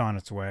 it's on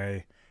its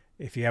way.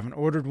 If you haven't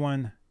ordered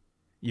one,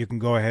 you can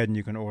go ahead and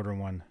you can order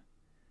one.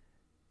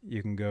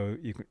 You can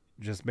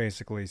just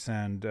basically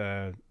send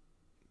to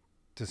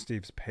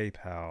Steve's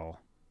PayPal,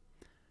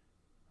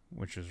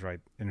 which is right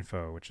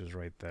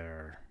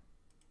there.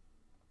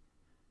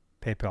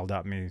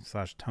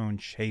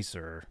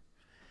 PayPal.me/tonechaser.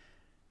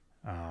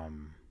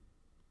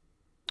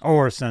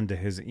 Or send to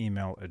his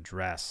email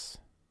address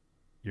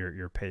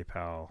your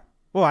PayPal.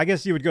 Well, I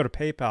guess you would go to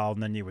PayPal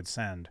and then you would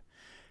send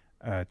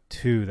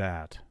to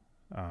that.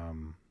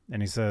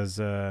 And he says,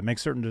 make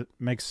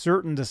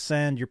certain to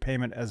send your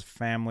payment as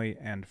family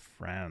and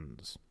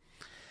friends.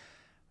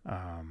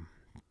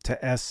 To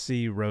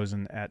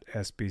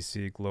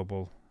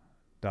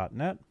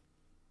scrosen@sbcglobal.net.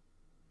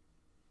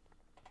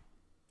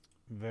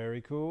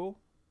 Very cool.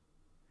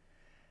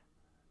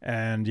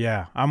 And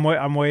yeah,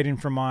 I'm waiting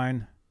for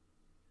mine.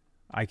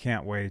 I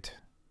can't wait.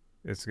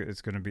 It's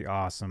going to be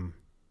awesome.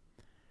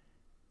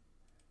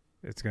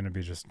 It's going to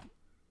be just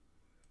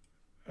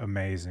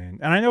amazing.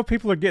 And I know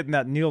people are getting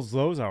that Niels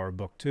Lozauer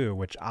book too,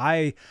 which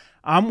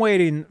I'm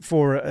waiting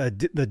for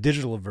the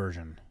digital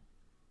version,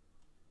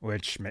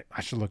 which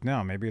I should look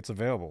now. Maybe it's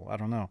available. I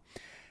don't know.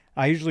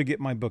 I usually get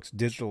my books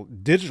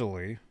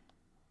digitally.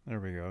 There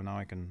we go. Now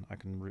I can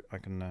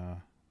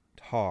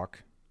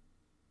talk.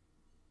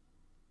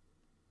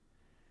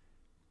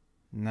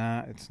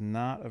 Nah, it's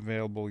not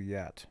available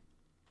yet.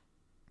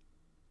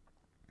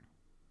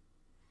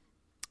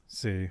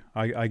 See,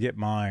 I get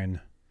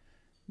mine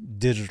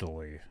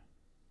digitally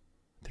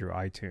through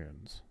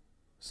iTunes.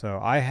 So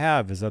I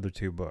have his other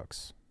two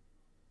books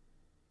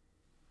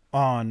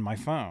on my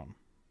phone,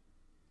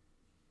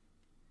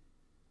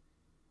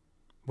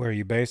 where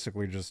you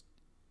basically just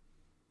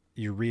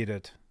you read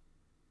it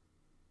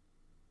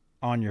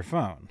on your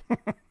phone,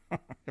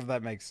 if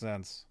that makes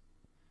sense.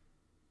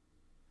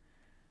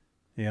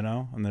 You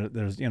know, and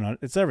there's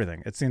it's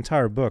everything. It's the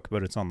entire book,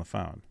 but it's on the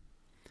phone.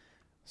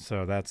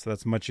 So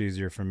that's much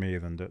easier for me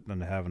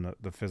than having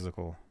the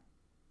physical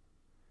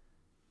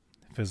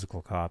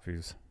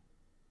copies.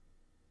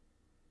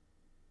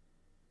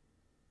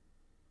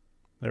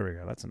 There we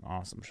go. That's an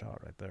awesome shot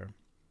right there.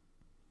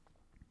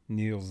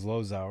 Niels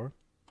Lozauer.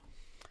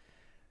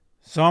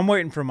 So I'm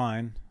waiting for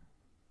mine.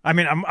 I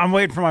mean, I'm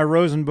waiting for my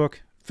Rosen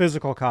book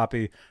physical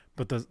copy,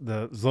 but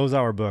the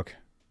Lozauer book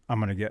I'm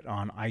gonna get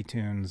on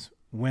iTunes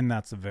when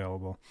that's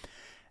available.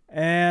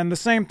 And the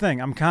same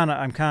thing. I'm kind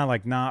of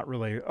like not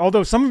really.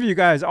 Although some of you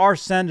guys are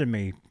sending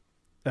me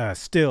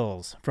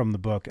stills from the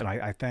book, and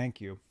I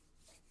thank you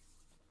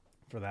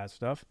for that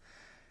stuff.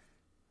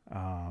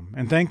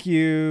 And thank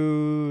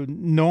you,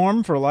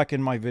 Norm, for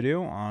liking my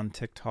video on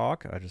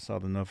TikTok. I just saw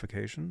the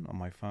notification on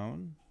my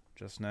phone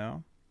just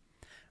now.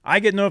 I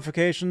get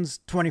notifications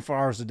 24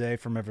 hours a day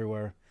from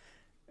everywhere,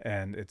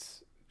 and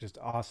it's just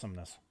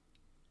awesomeness.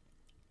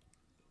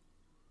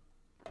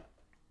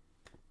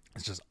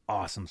 It's just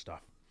awesome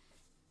stuff.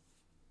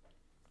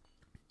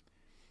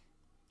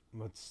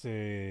 Let's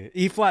see.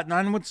 E flat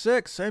 9 with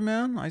 6. Hey,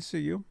 man, I see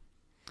you.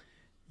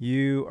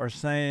 You are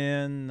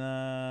saying,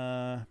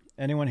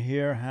 anyone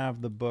here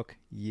have the book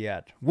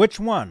yet? Which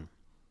one?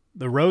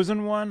 The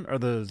Rosen one or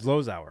the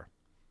Lozauer?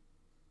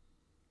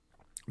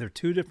 They're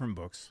two different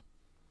books.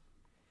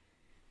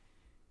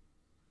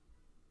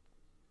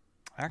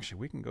 Actually,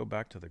 we can go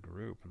back to the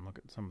group and look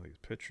at some of these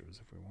pictures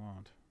if we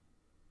want.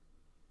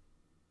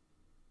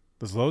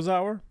 The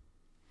Lozauer?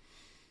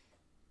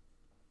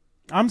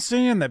 I'm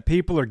seeing that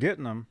people are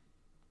getting them.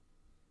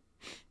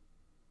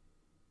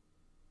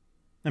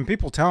 And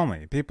people tell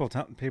me. People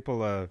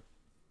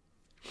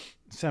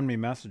send me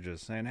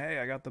messages saying, hey,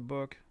 I got the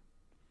book.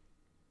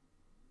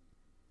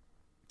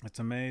 It's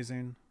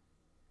amazing.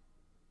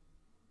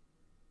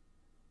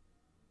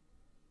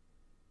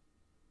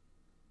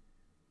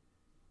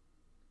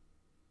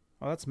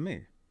 Oh, that's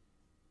me.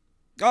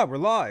 Oh, we're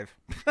live.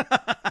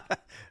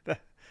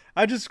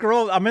 I just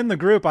scrolled. I'm in the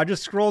group. I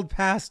just scrolled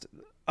past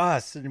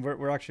us, and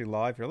we're actually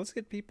live here. Let's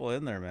get people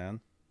in there,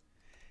 man.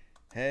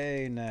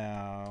 Hey,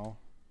 now.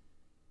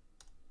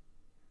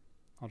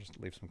 I'll just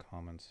leave some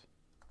comments.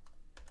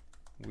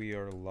 We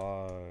are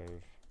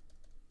live.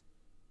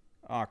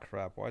 Ah,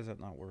 crap. Why is that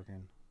not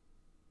working?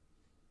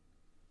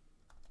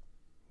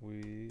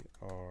 We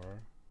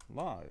are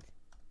live.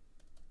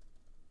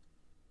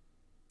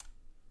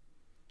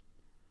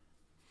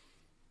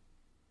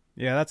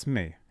 Yeah, that's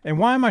me. And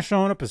why am I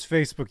showing up as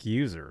Facebook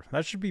user?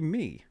 That should be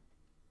me.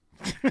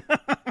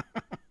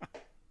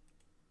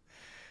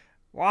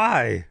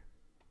 Why?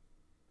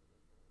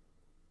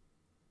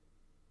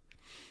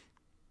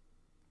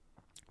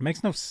 It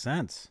makes no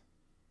sense.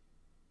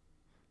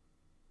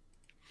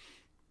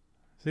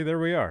 See, there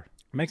we are.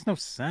 It makes no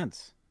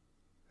sense.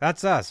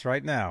 That's us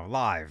right now,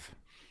 live.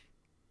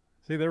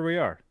 See, there we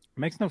are. It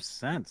makes no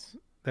sense.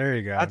 There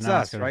you go. That's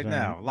us right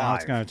now, live. Now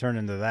it's going to turn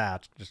into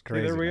that. Just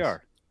crazy. There we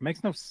are. It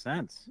makes no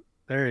sense.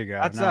 There you go.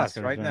 That's us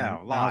right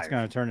now, live. Now it's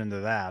going to turn into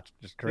that.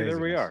 Just crazy. There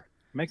we are.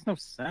 It makes no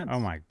sense. Oh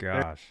my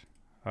gosh.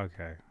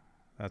 Okay.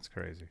 That's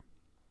crazy.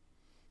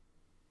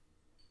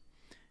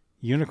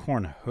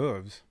 Unicorn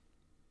hooves.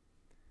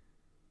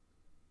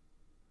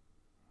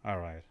 All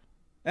right.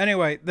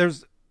 Anyway,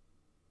 there's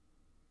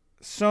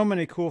so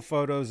many cool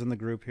photos in the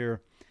group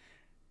here.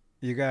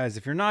 You guys,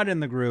 if you're not in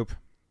the group,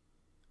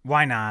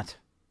 why not?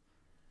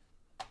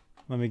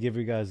 Let me give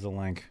you guys the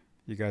link.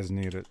 You guys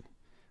need it.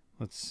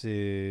 Let's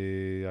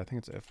see. I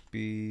think it's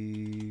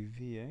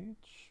FBVH,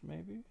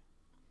 maybe?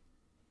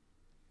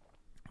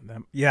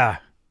 Yeah.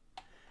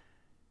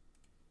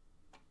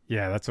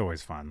 Yeah, that's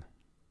always fun.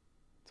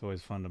 It's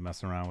always fun to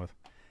mess around with.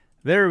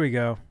 There we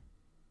go.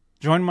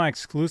 Join my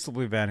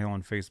exclusively Van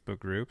Halen Facebook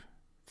group.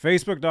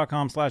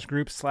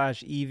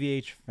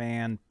 Facebook.com/group/EVH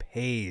fan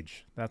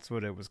page. That's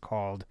what it was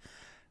called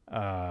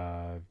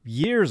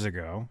years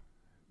ago,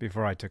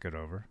 before I took it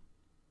over.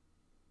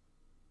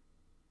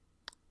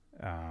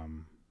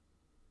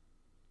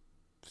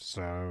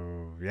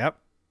 So, yep,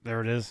 there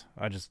it is.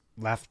 I just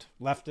left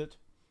it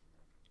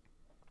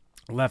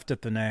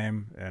the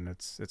name, and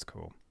it's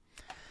cool.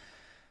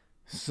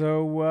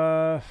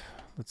 So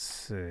let's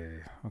see.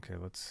 Okay,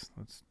 let's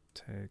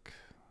take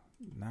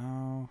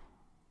now.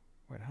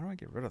 Wait, how do I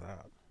get rid of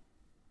that?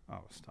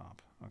 Oh,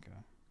 stop. Okay,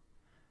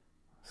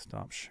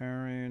 stop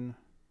sharing.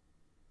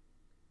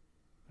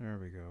 There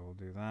we go. We'll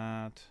do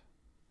that.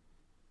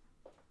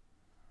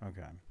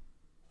 Okay.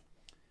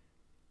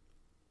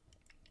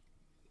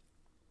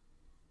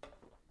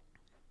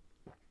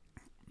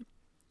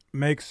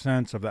 Make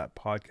sense of that,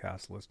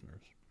 podcast listeners.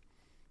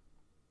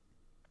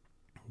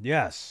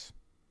 Yes.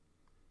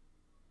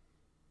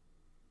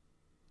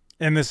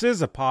 And this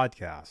is a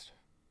podcast,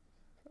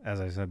 as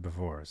I said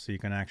before, so you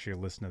can actually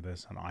listen to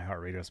this on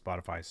iHeartRadio,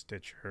 Spotify,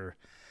 Stitcher,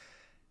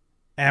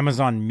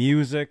 Amazon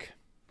Music,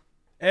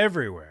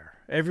 everywhere.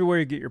 Everywhere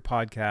you get your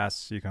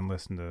podcasts, you can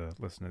listen to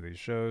these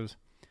shows.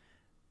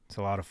 It's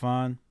a lot of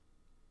fun.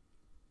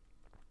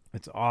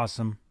 It's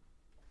awesome.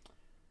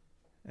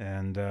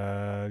 And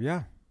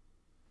yeah.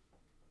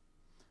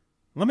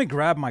 Let me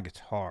grab my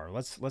guitar.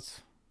 I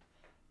said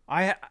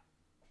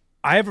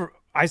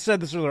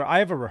this earlier. I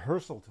have a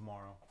rehearsal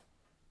tomorrow.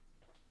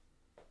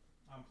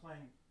 I'm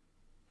playing.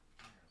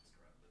 Let's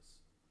grab this.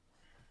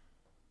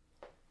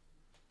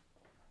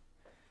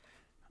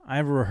 I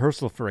have a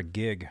rehearsal for a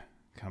gig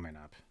coming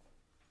up.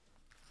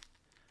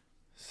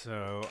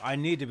 So I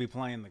need to be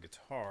playing the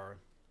guitar.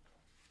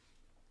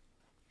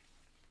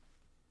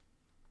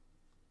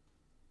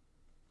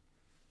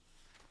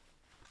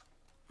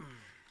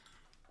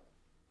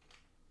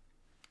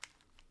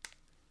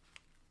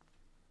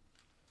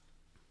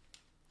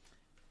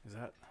 Is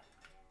that?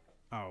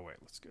 Oh, wait.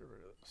 Let's get rid of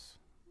this.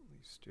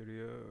 Leave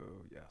studio.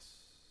 Yes.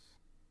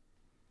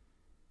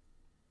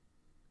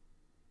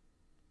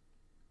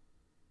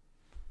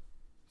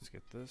 Let's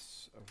get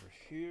this over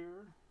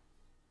here.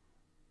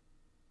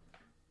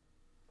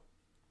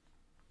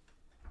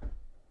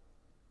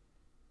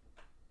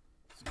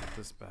 Let's get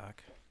this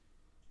back.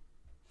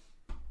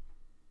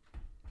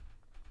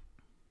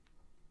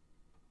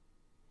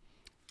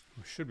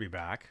 We should be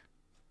back.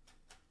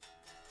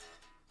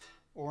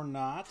 Or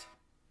not.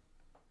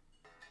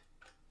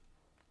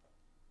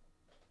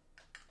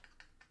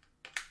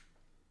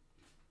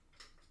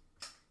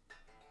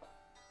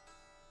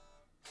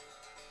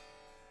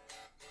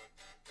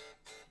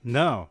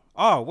 No.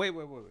 Oh, wait.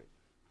 Oh,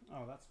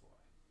 that's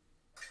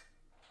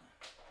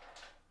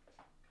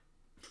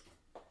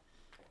why.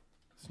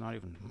 It's not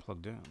even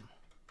plugged in.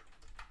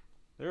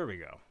 There we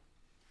go.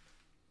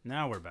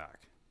 Now we're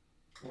back.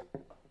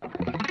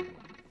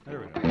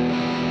 There we go.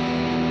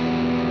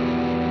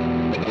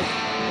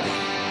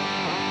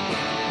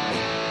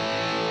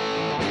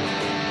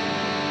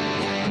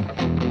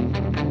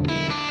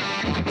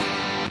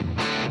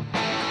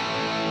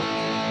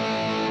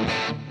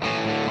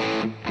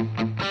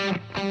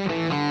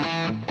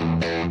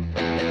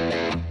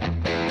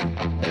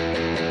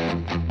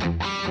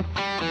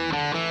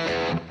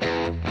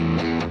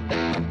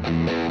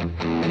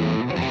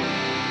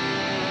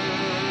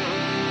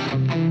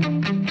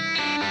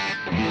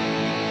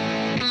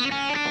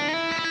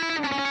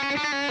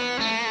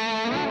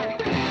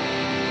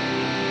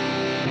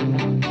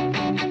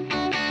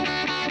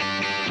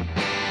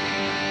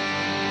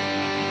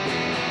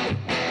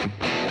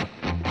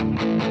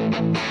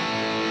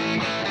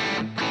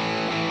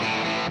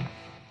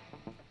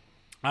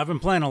 I've been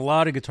playing a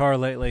lot of guitar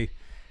lately,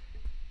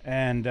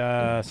 and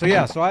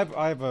so I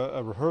have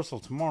a rehearsal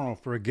tomorrow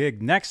for a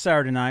gig next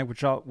Saturday night,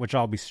 which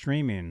I'll be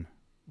streaming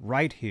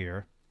right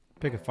here.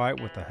 Pick a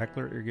fight with a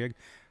heckler at your gig.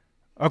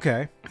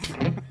 Okay.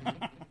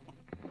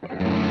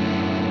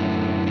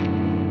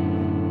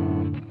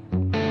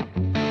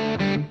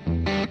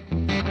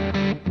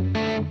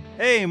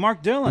 Hey,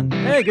 Mark Dillon.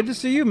 Hey, good to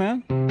see you,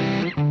 man.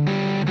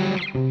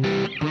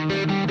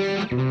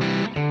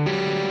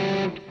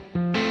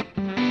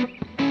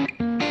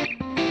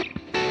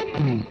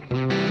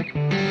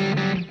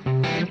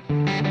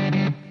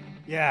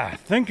 Yeah,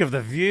 think of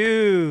the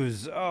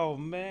views. Oh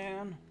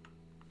man,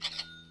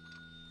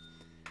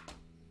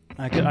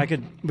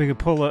 we could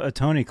pull a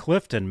Tony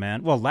Clifton,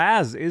 man. Well,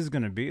 Laz is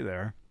gonna be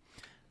there.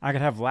 I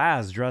could have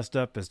Laz dressed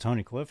up as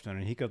Tony Clifton,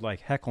 and he could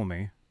like heckle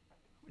me.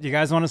 You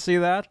guys want to see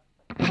that?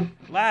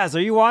 Laz,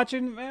 are you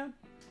watching, man?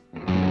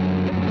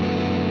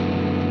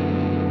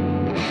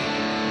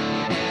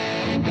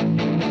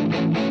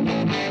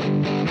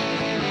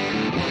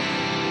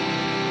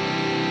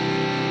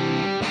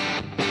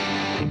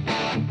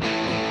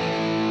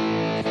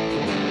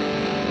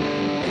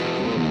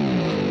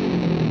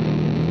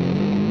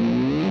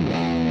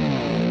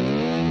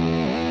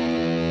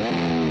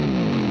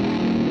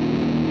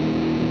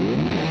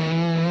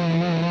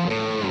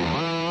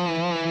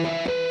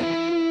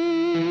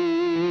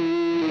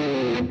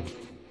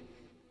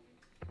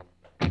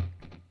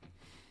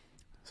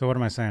 So what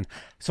am I saying?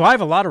 So I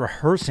have a lot of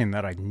rehearsing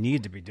that I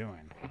need to be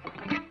doing.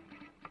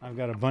 I've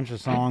got a bunch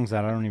of songs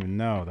that I don't even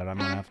know that I'm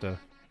going to have to...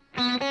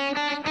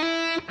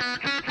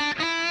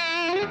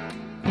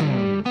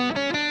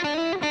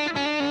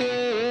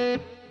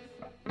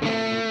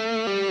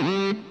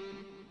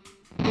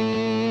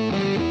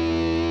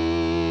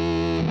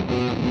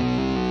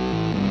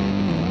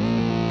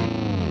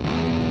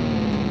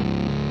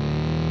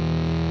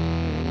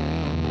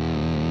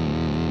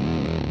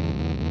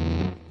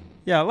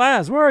 Yeah,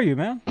 Laz, where are you,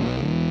 man?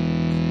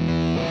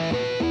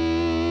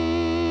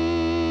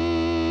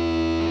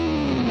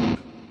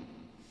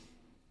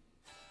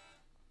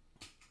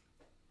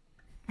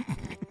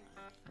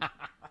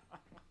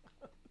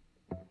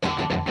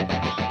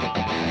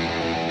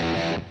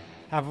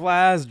 Have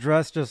Laz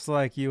dressed just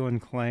like you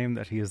and claim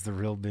that he is the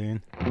real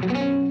Bean?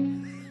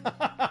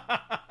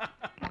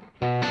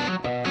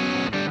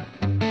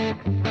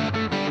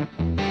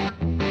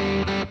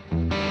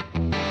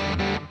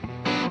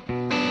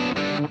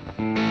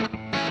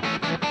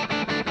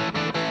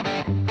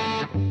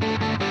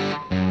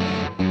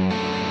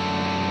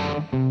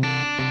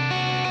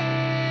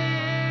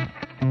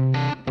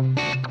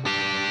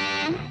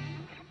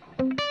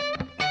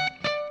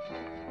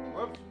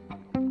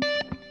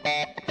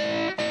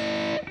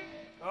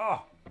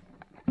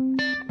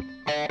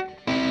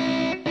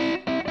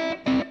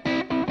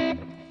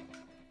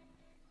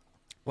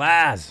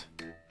 Laz.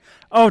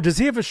 Oh, does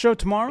he have a show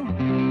tomorrow?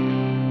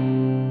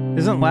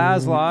 Isn't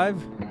Laz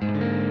live?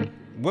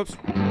 Whoops.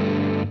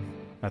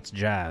 That's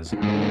Jazz.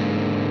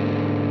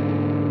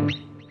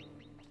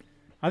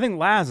 I think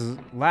Laz is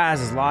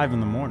live in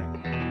the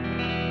morning.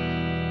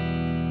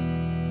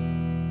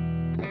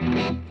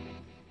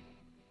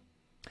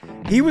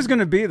 He was going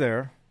to be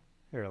there.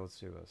 Here, let's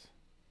do this.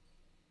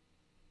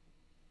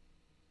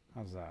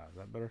 How's that? Is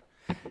that better?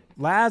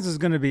 Laz is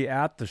going to be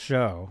at the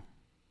show.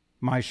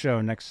 My show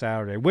next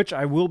Saturday, which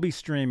I will be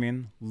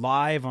streaming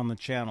live on the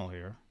channel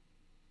here.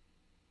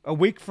 A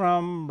week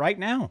from right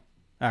now,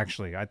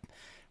 actually.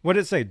 What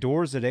did it say?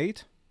 Doors at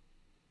 8?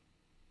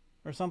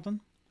 Or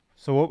something?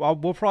 So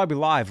we'll probably be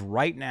live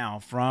right now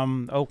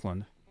from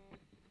Oakland.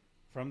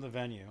 From the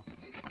venue.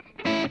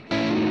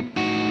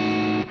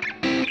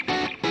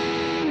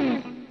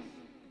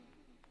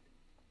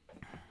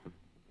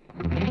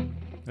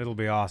 It'll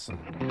be awesome.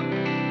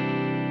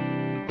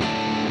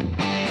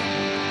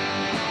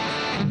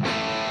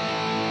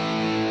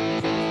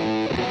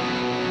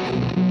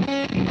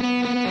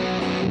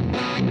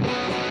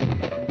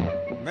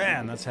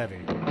 Man, that's heavy.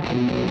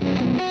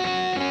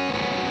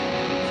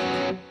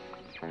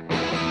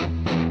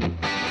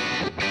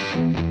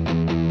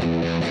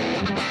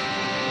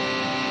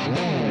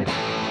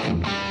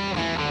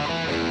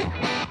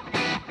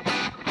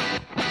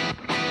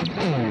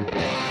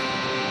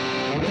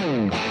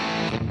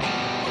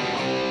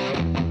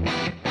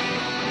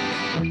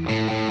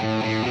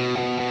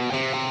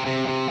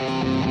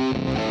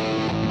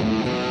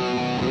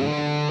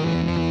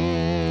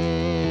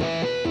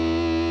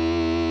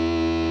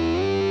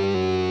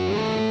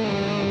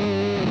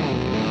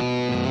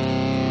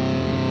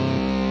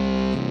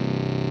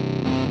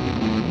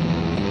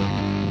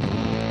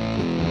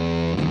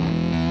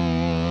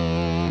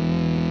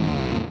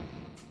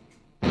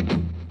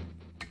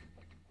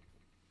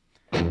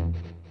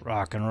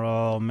 Rock and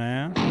roll,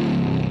 man.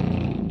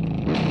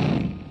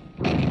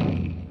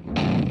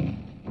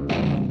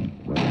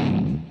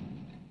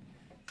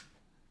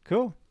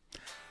 Cool.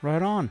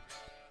 Right on.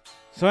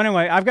 So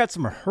anyway, I've got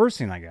some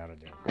rehearsing I gotta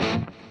do.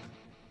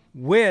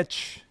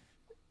 Which,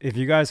 if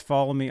you guys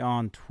follow me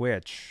on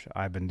Twitch,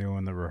 I've been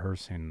doing the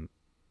rehearsing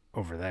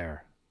over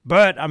there.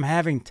 But I'm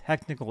having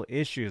technical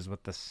issues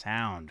with the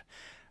sound,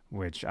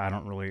 which I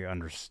don't really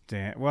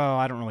understand. Well,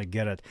 I don't really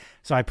get it.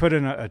 So I put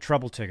in a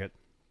trouble ticket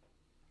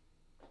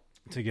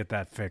to get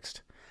that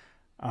fixed.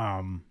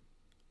 But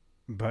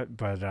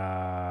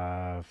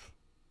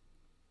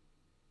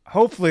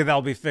hopefully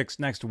that'll be fixed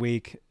next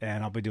week,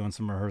 and I'll be doing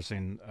some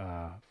rehearsing,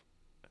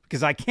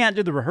 because I can't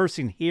do the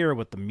rehearsing here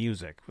with the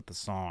music, with the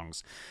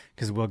songs,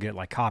 because we'll get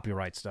like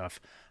copyright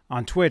stuff.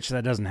 On Twitch,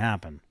 that doesn't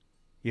happen.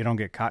 You don't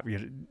get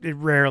it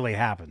rarely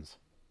happens.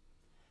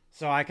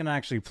 So I can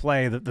actually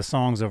play the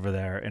songs over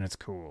there, and it's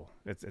cool.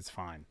 It's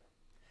fine.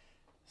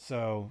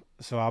 So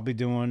I'll be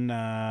doing,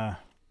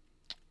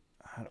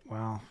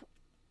 well,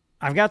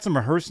 I've got some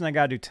rehearsing I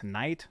got to do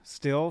tonight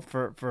still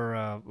for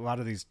a lot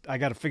of these. I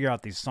got to figure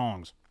out these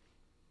songs.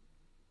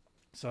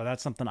 So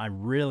that's something I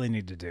really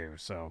need to do.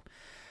 So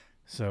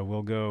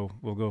we'll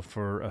go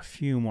for a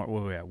few more.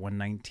 What are we at?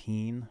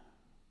 119.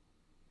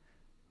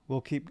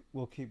 We'll keep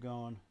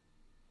going.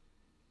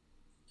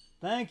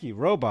 Thank you,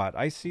 Robot.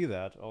 I see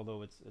that,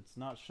 although it's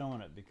not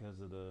showing it because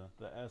of the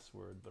S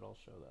word, but I'll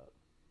show that.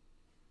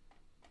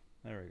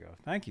 There we go.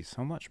 Thank you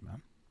so much,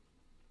 man.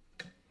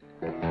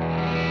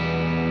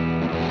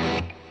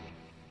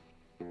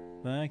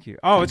 Thank you.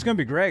 Oh, it's going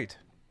to be great.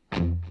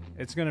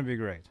 It's going to be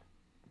great.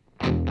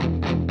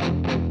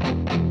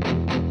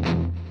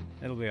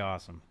 It'll be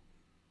awesome.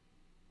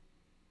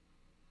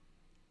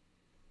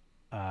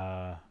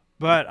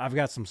 But I've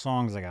got some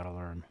songs I got to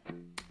learn.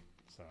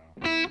 So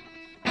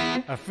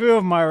a few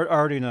of them I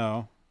already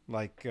know.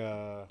 Like,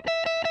 can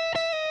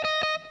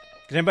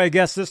anybody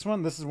guess this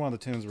one? This is one of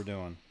the tunes we're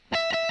doing.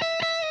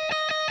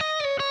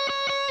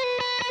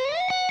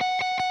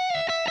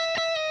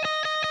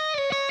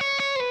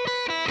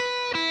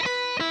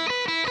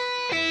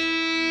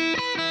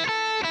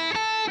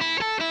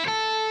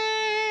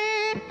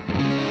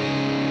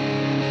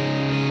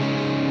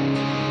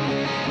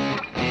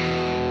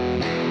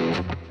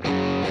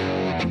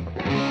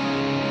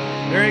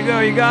 you go.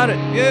 You got it.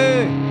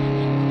 Yay.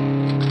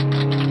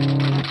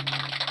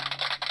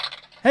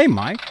 Hey,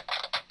 Mike.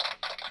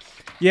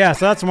 Yeah,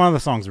 so that's one of the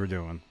songs we're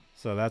doing.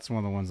 So that's one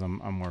of the ones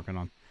I'm working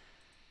on.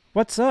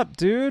 What's up,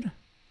 dude?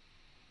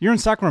 You're in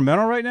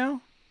Sacramento right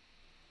now?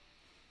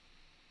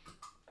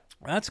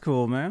 That's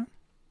cool, man.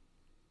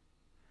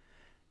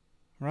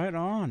 Right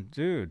on,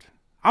 dude.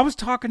 I was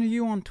talking to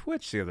you on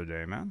Twitch the other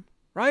day, man.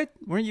 Right?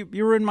 When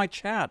you were in my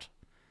chat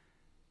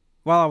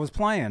while I was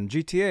playing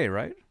GTA,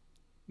 right?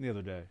 The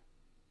other day.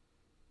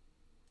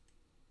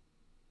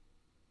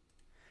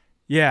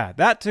 Yeah,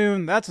 that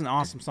tune, that's an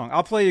awesome song.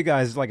 I'll play you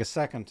guys like a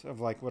second of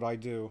like what I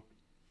do.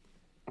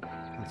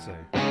 Let's see.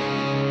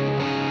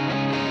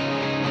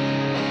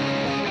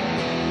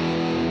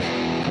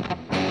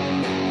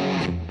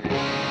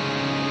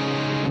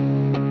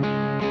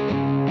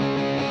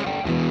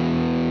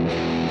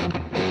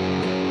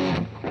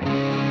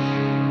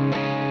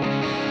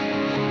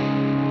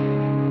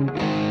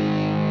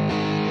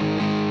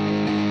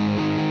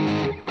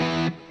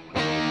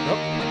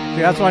 Oh,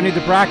 see, that's why I need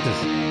to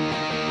practice.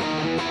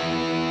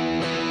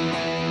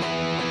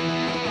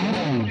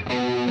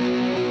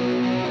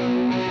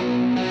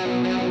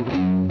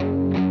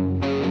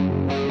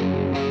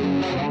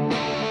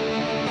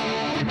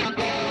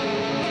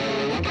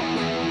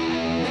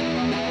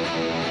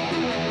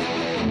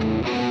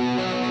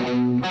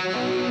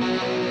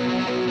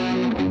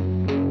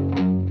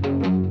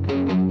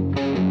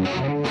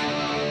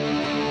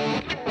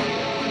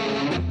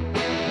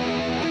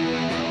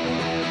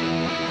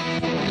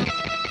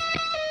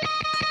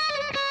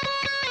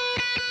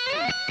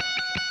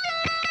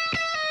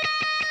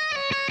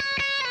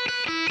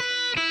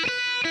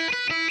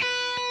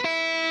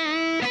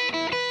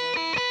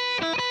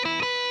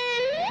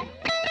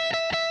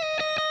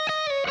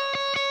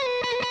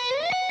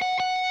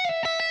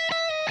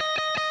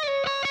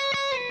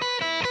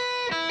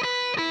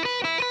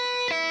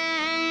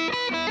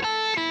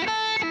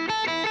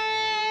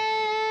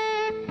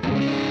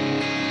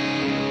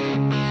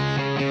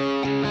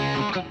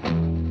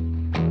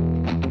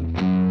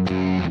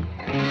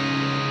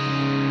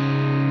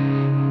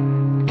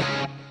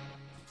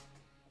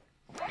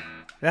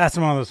 That's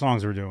one of the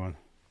songs we're doing.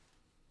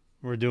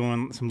 We're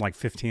doing some like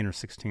 15 or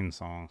 16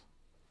 songs.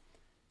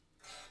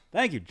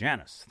 Thank you,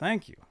 Janice.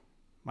 Thank you.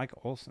 Mike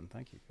Olson.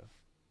 Thank you.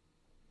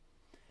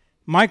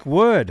 Mike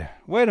Wood.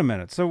 Wait a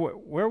minute. So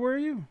where were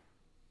you?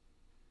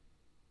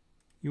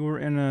 You were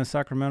in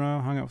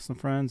Sacramento, hung out with some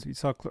friends. You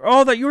saw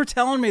that you were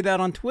telling me that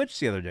on Twitch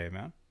the other day,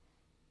 man.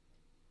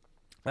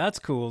 That's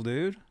cool,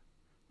 dude.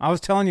 I was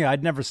telling you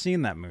I'd never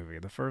seen that movie,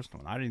 the first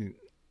one. I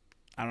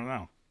don't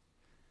know.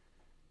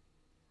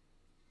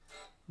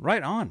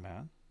 Right on,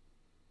 man.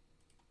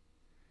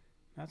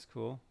 That's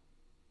cool.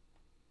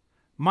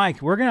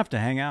 Mike, we're going to have to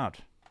hang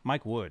out.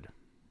 Mike Wood.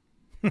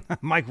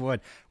 Mike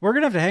Wood. We're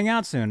going to have to hang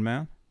out soon,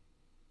 man.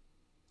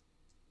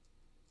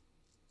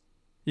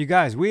 You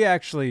guys, we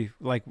actually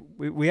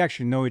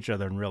know each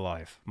other in real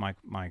life,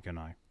 Mike and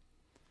I.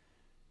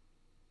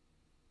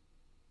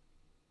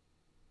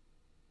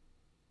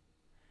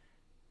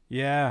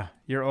 Yeah,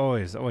 you're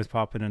always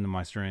popping into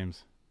my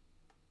streams.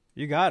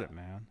 You got it,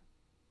 man.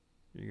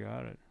 You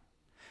got it.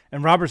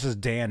 And Robert says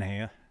Duran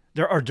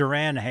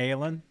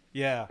Halen.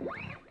 Yeah.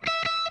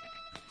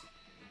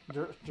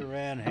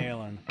 Duran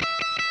Halen.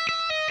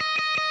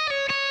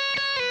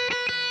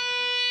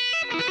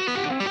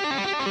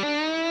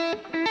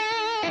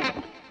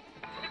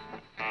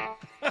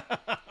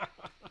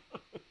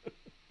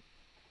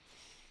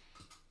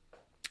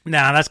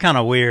 Nah, that's kind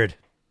of weird.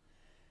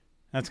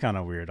 That's kind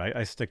of weird.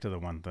 I stick to the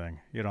one thing.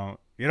 You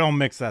don't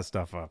mix that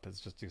stuff up.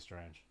 It's just too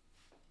strange.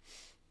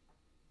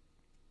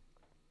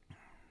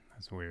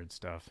 That's weird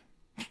stuff.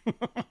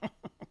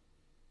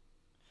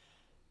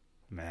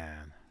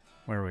 Man,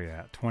 where are we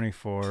at?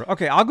 24.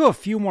 Okay, I'll go a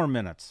few more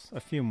minutes. A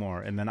few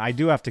more. And then I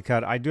do have to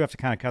kind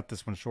of cut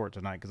this one short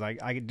tonight because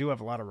I do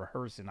have a lot of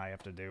rehearsing I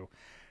have to do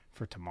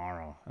for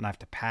tomorrow. And I have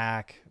to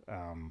pack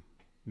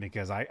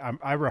because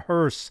I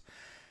rehearse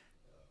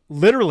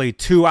literally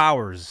 2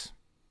 hours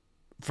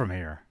from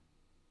here.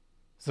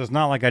 So it's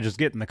not like I just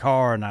get in the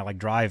car and I like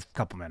drive a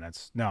couple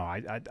minutes. No,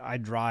 I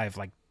drive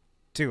like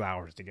 2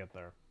 hours to get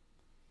there.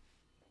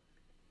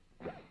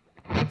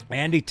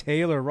 Andy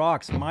Taylor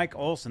rocks. Mike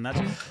Olson.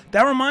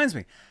 That reminds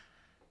me.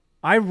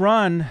 I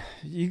run.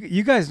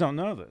 You guys don't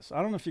know this.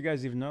 I don't know if you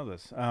guys even know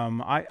this.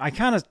 I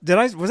kind of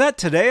was that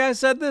today I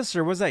said this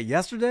or was that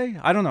yesterday?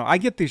 I don't know. I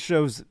get these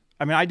shows.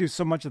 I mean, I do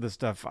so much of this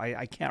stuff.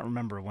 I can't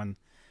remember one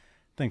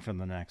thing from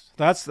the next.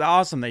 That's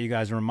awesome that you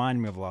guys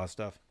remind me of a lot of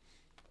stuff.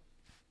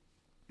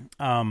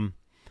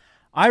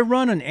 I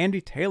run an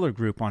Andy Taylor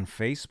group on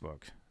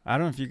Facebook. I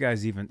don't know if you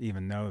guys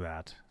even know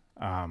that.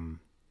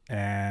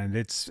 And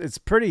it's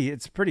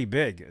pretty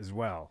big as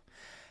well.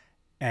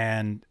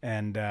 And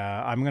I'm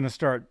going to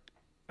start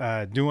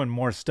doing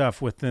more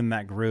stuff within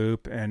that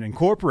group and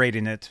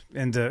incorporating it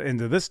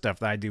into this stuff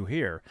that I do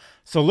here.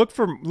 So look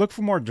for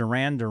more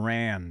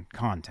Duran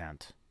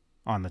content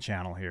on the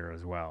channel here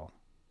as well,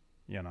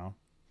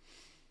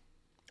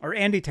 or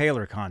Andy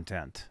Taylor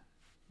content,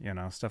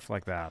 stuff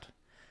like that.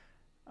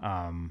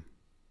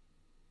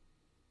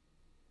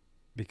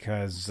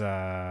 Because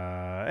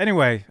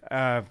anyway,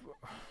 I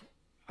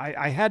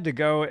had to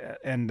go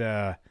and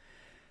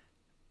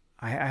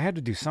I had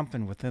to do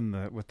something within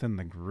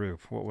the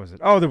group. What was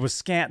it? Oh, there was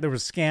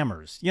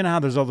scammers. You know how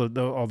there's all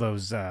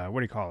those what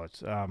do you call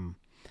it?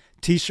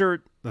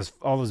 T-shirt,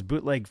 all those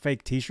bootleg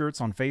fake T-shirts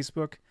on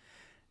Facebook.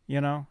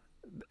 You know,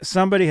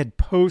 somebody had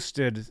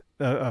posted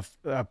a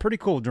pretty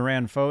cool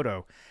Duran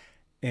photo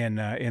in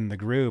the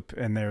group,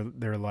 and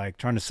they're like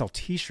trying to sell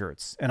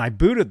T-shirts, and I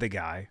booted the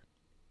guy.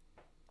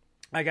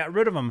 I got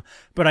rid of him,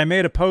 but I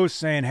made a post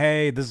saying,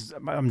 "Hey,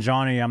 I'm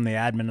Johnny. I'm the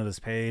admin of this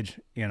page."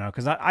 You know,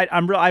 because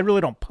I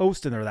really don't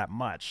post in there that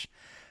much.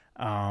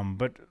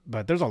 But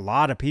there's a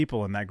lot of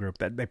people in that group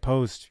that they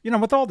post. You know,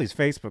 with all these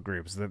Facebook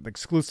groups, the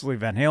exclusively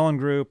Van Halen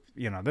group.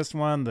 You know, this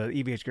one, the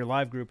EVH Gear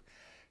Live group.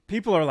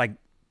 People are like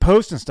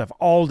posting stuff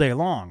all day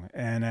long,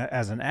 and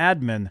as an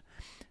admin,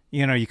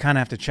 you know, you kind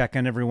of have to check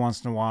in every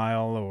once in a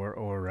while,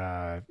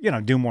 or you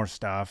know, do more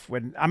stuff.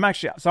 What I'm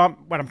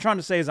trying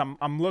to say is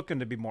I'm looking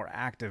to be more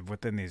active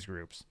within these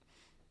groups.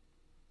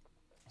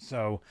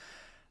 So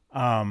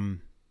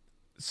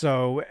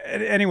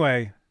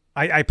anyway,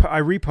 I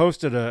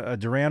reposted a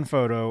Duran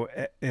photo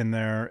in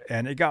there,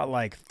 and it got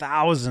like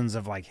thousands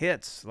of like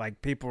hits.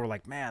 Like people were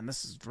like, "Man,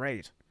 this is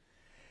great."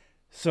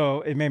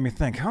 So it made me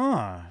think,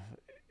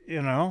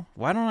 you know,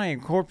 why don't I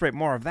incorporate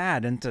more of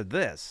that into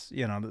this,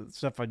 you know, the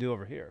stuff I do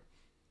over here?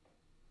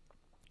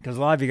 Because a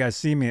lot of you guys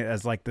see me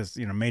as like this,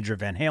 you know, major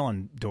Van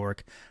Halen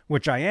dork,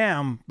 which I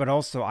am, but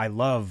also I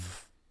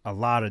love a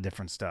lot of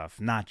different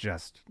stuff, not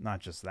just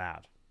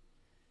that.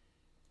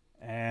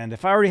 And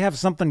if I already have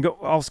something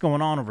else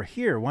going on over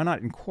here, why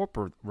not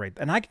incorporate?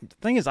 And the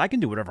thing is, I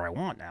can do whatever I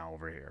want now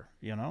over here,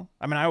 you know?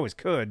 I mean, I always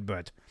could,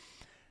 but,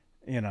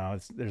 you know,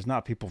 there's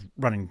not people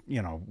running,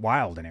 you know,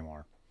 wild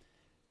anymore.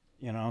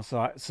 You know,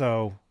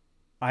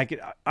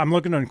 I'm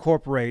looking to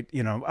incorporate,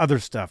 you know, other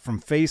stuff from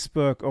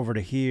Facebook over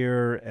to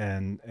here,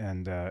 and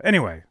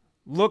anyway,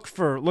 look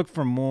for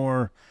a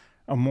more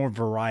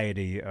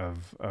variety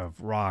of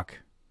rock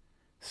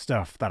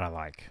stuff that I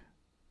like.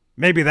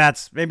 Maybe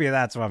that's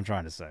what I'm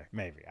trying to say.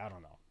 Maybe I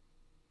don't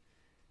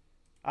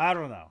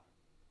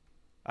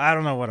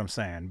know what I'm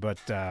saying,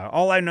 but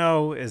all I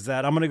know is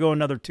that I'm gonna go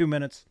another 2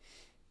 minutes.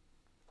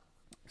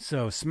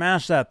 So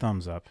smash that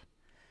thumbs up.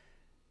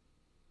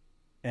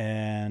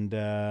 And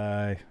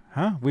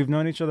we've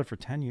known each other for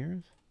 10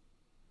 years.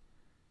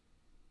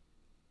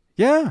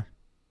 Yeah.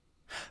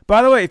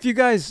 By the way, if you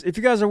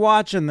guys are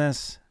watching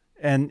this,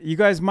 and you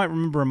guys might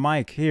remember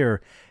Mike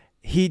here,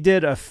 he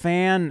did a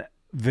fan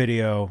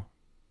video.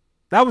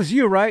 That was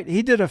you, right?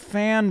 He did a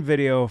fan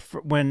video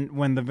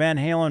when the Van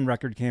Halen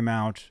record came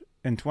out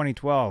in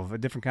 2012, A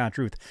Different Kind of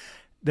Truth.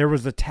 There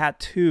was a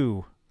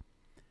tattoo.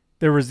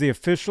 There was the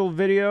official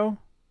video.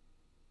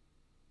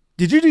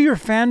 Did you do your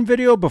fan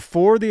video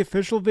before the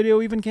official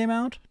video even came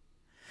out?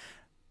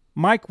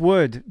 Mike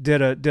Wood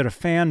did a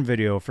fan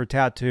video for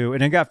Tattoo,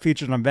 and it got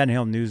featured on Van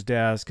Halen News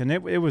Desk, and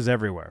it was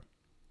everywhere.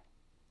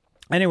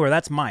 Anyway,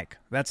 that's Mike.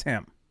 That's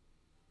him.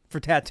 For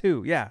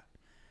Tattoo, yeah.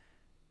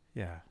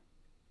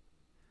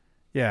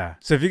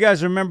 So if you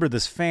guys remember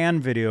this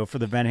fan video for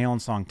the Van Halen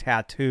song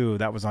Tattoo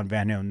that was on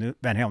Van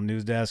Halen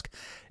News Desk,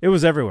 it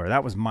was everywhere.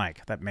 That was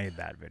Mike that made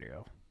that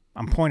video.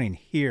 I'm pointing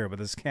here, but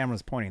this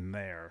camera's pointing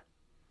there.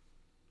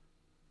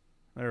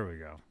 There we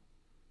go.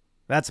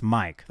 That's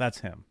Mike. That's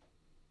him.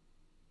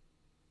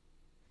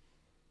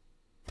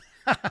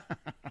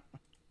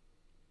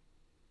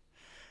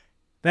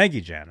 Thank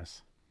you,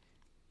 Janice.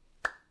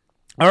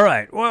 All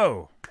right.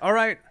 Whoa. All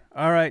right,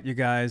 you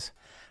guys.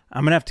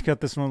 I'm going to have to cut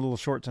this one a little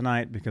short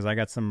tonight because I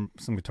got some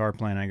guitar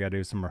playing. I got to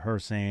do some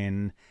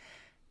rehearsing.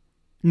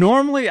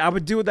 Normally, I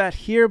would do that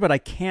here, but I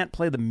can't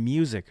play the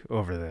music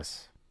over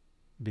this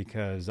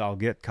because I'll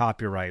get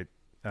copyright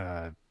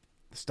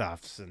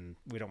stuffs, and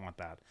we don't want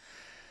that.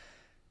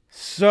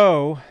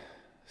 So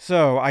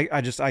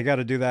I got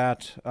to do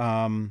that.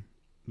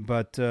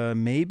 But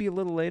maybe a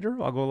little later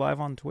I'll go live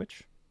on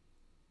Twitch,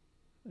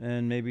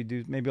 and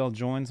maybe I'll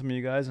join some of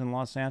you guys in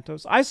Los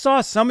Santos. I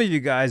saw some of you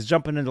guys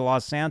jumping into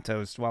Los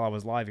Santos while I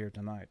was live here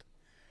tonight.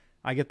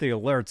 I get the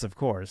alerts, of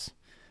course.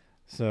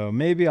 So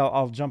maybe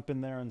I'll jump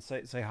in there and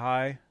say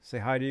hi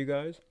to you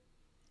guys.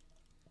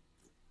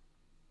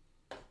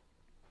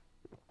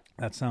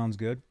 That sounds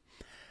good.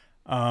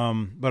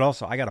 But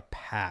also, I got to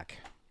pack.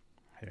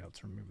 Hey,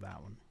 let's remove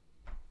that one.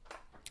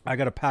 I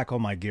got to pack all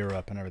my gear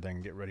up and everything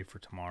and get ready for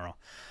tomorrow.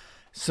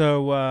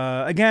 So,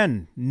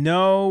 again,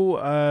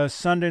 no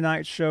Sunday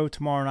night show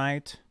tomorrow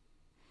night.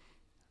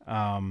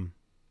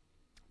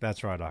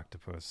 That's right,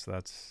 Octopus.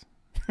 That's...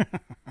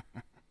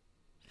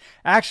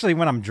 Actually,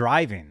 when I'm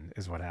driving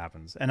is what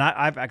happens. And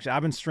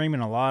I've been streaming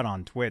a lot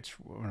on Twitch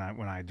when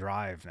I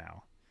drive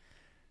now.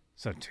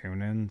 So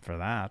tune in for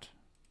that.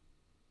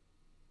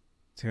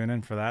 Tune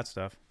in for that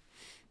stuff.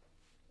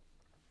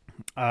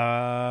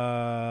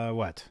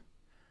 What?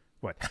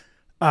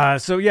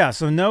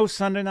 So no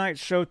Sunday night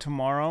show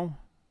tomorrow.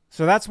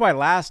 So that's why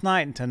last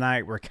night and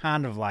tonight were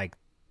kind of like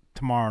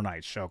tomorrow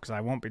night's show, because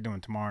I won't be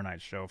doing tomorrow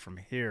night's show from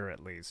here,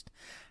 at least.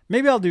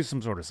 Maybe I'll do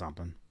some sort of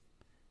something.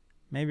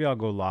 Maybe I'll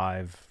go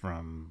live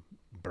from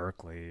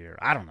Berkeley, or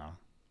I don't know.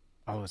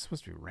 Oh, it's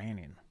supposed to be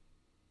raining.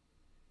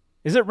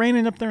 Is it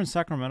raining up there in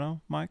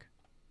Sacramento, Mike?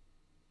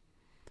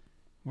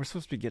 We're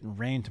supposed to be getting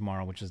rain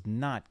tomorrow, which is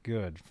not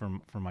good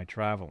for my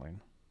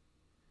traveling.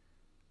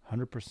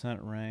 100%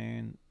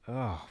 rain.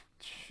 Oh,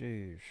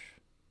 sheesh.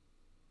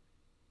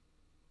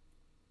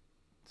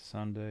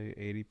 Sunday,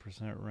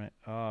 80% rain.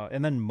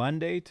 And then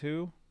Monday,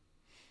 too?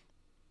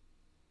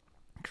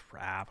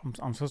 Crap.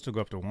 I'm supposed to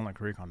go up to Walnut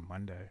Creek on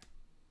Monday.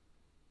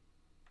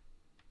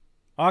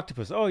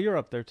 Octopus. Oh, you're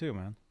up there, too,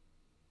 man.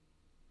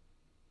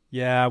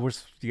 Yeah, we're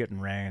supposed to be getting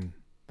rain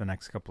the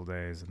next couple of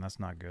days, and that's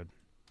not good.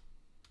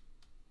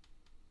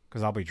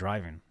 Because I'll be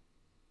driving.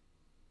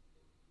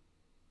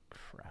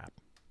 Crap.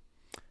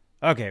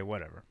 Okay,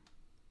 whatever.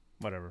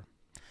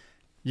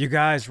 You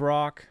guys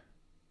rock.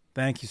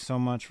 Thank you so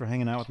much for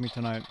hanging out with me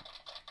tonight.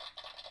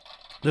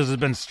 This has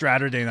been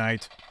Straturday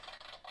night.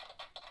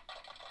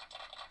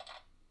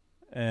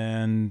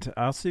 And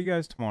I'll see you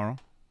guys tomorrow.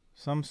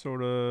 Some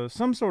sort of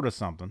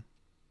something.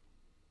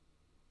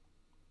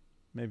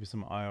 Maybe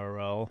some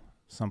IRL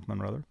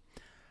something or other.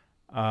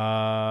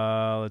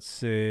 Let's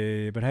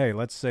see. But hey,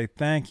 let's say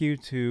thank you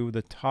to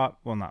the top,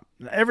 well, not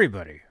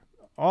everybody,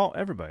 all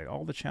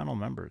the channel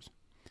members.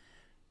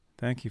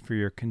 Thank you for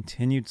your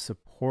continued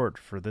support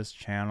for this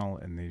channel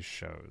and these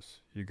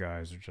shows. You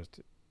guys are just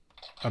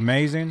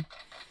amazing.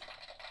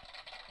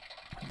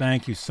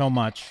 Thank you so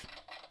much.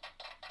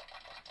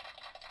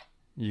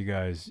 You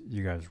guys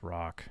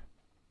rock.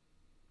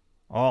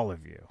 All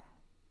of you.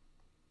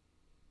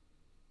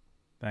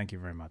 Thank you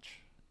very much.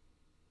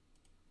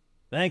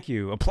 Thank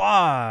you.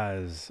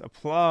 Applause.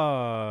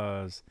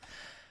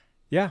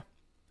 Yeah.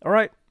 All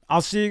right.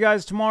 I'll see you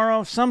guys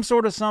tomorrow. Some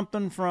sort of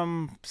something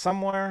from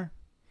somewhere.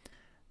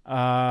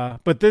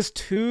 But this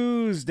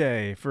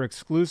Tuesday for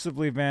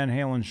exclusively Van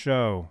Halen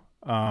show,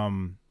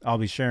 I'll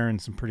be sharing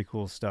some pretty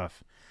cool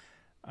stuff.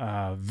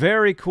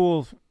 Very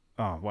cool.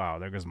 Oh, wow.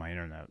 There goes my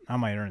internet. Now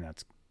my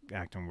internet's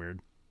acting weird.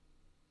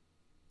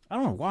 I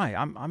don't know why.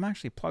 I'm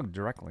actually plugged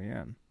directly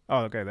in.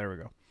 Oh, okay. There we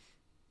go.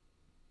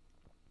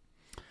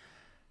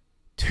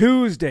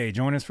 Tuesday,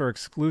 join us for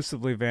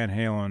exclusively Van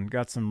Halen.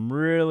 Got some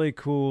really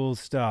cool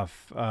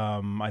stuff.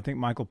 I think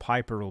Michael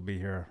Piper will be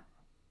here.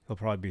 He'll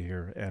probably be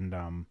here.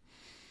 And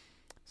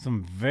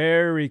some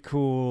very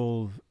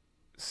cool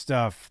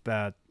stuff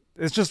that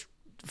it's just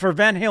for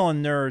Van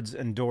Halen nerds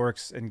and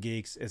dorks and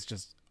geeks. It's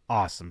just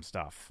awesome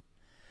stuff.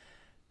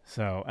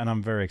 So, and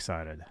I'm very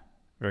excited.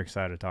 Very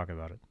excited to talk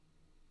about it.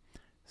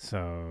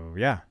 So,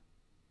 yeah.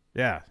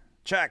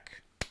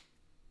 Check.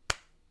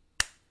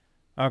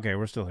 Okay,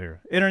 we're still here.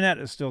 Internet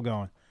is still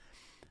going.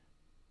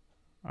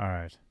 All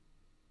right.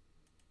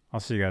 I'll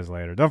see you guys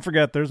later. Don't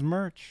forget, there's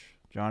merch.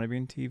 Johnny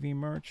Bean TV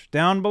merch.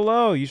 Down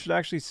below. You should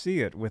actually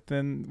see it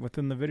within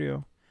the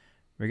video.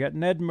 We got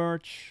Ned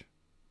merch.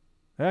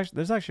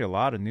 There's actually a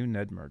lot of new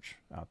Ned merch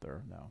out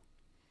there now.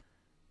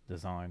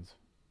 Designs.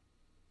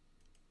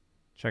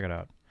 Check it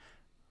out.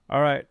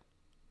 All right.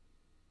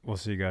 We'll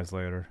see you guys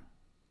later.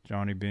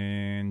 Johnny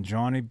Bean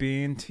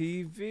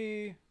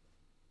TV.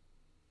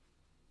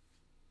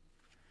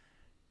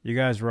 You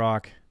guys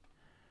rock.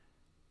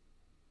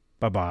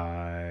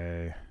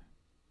 Bye-bye.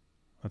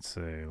 Let's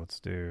see. Let's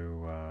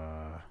do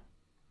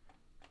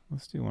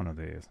one of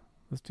these.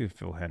 Let's do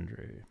Phil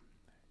Hendry.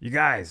 You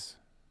guys.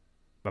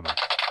 Bye-bye.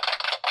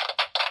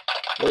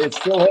 Hey, it's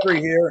Phil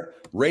Hendry here,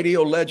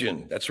 radio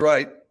legend. That's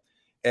right.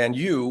 And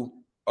you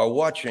are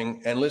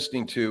watching and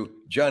listening to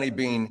Johnny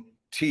Bean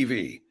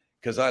TV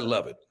because I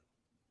love it.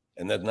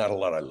 And there's not a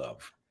lot I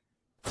love.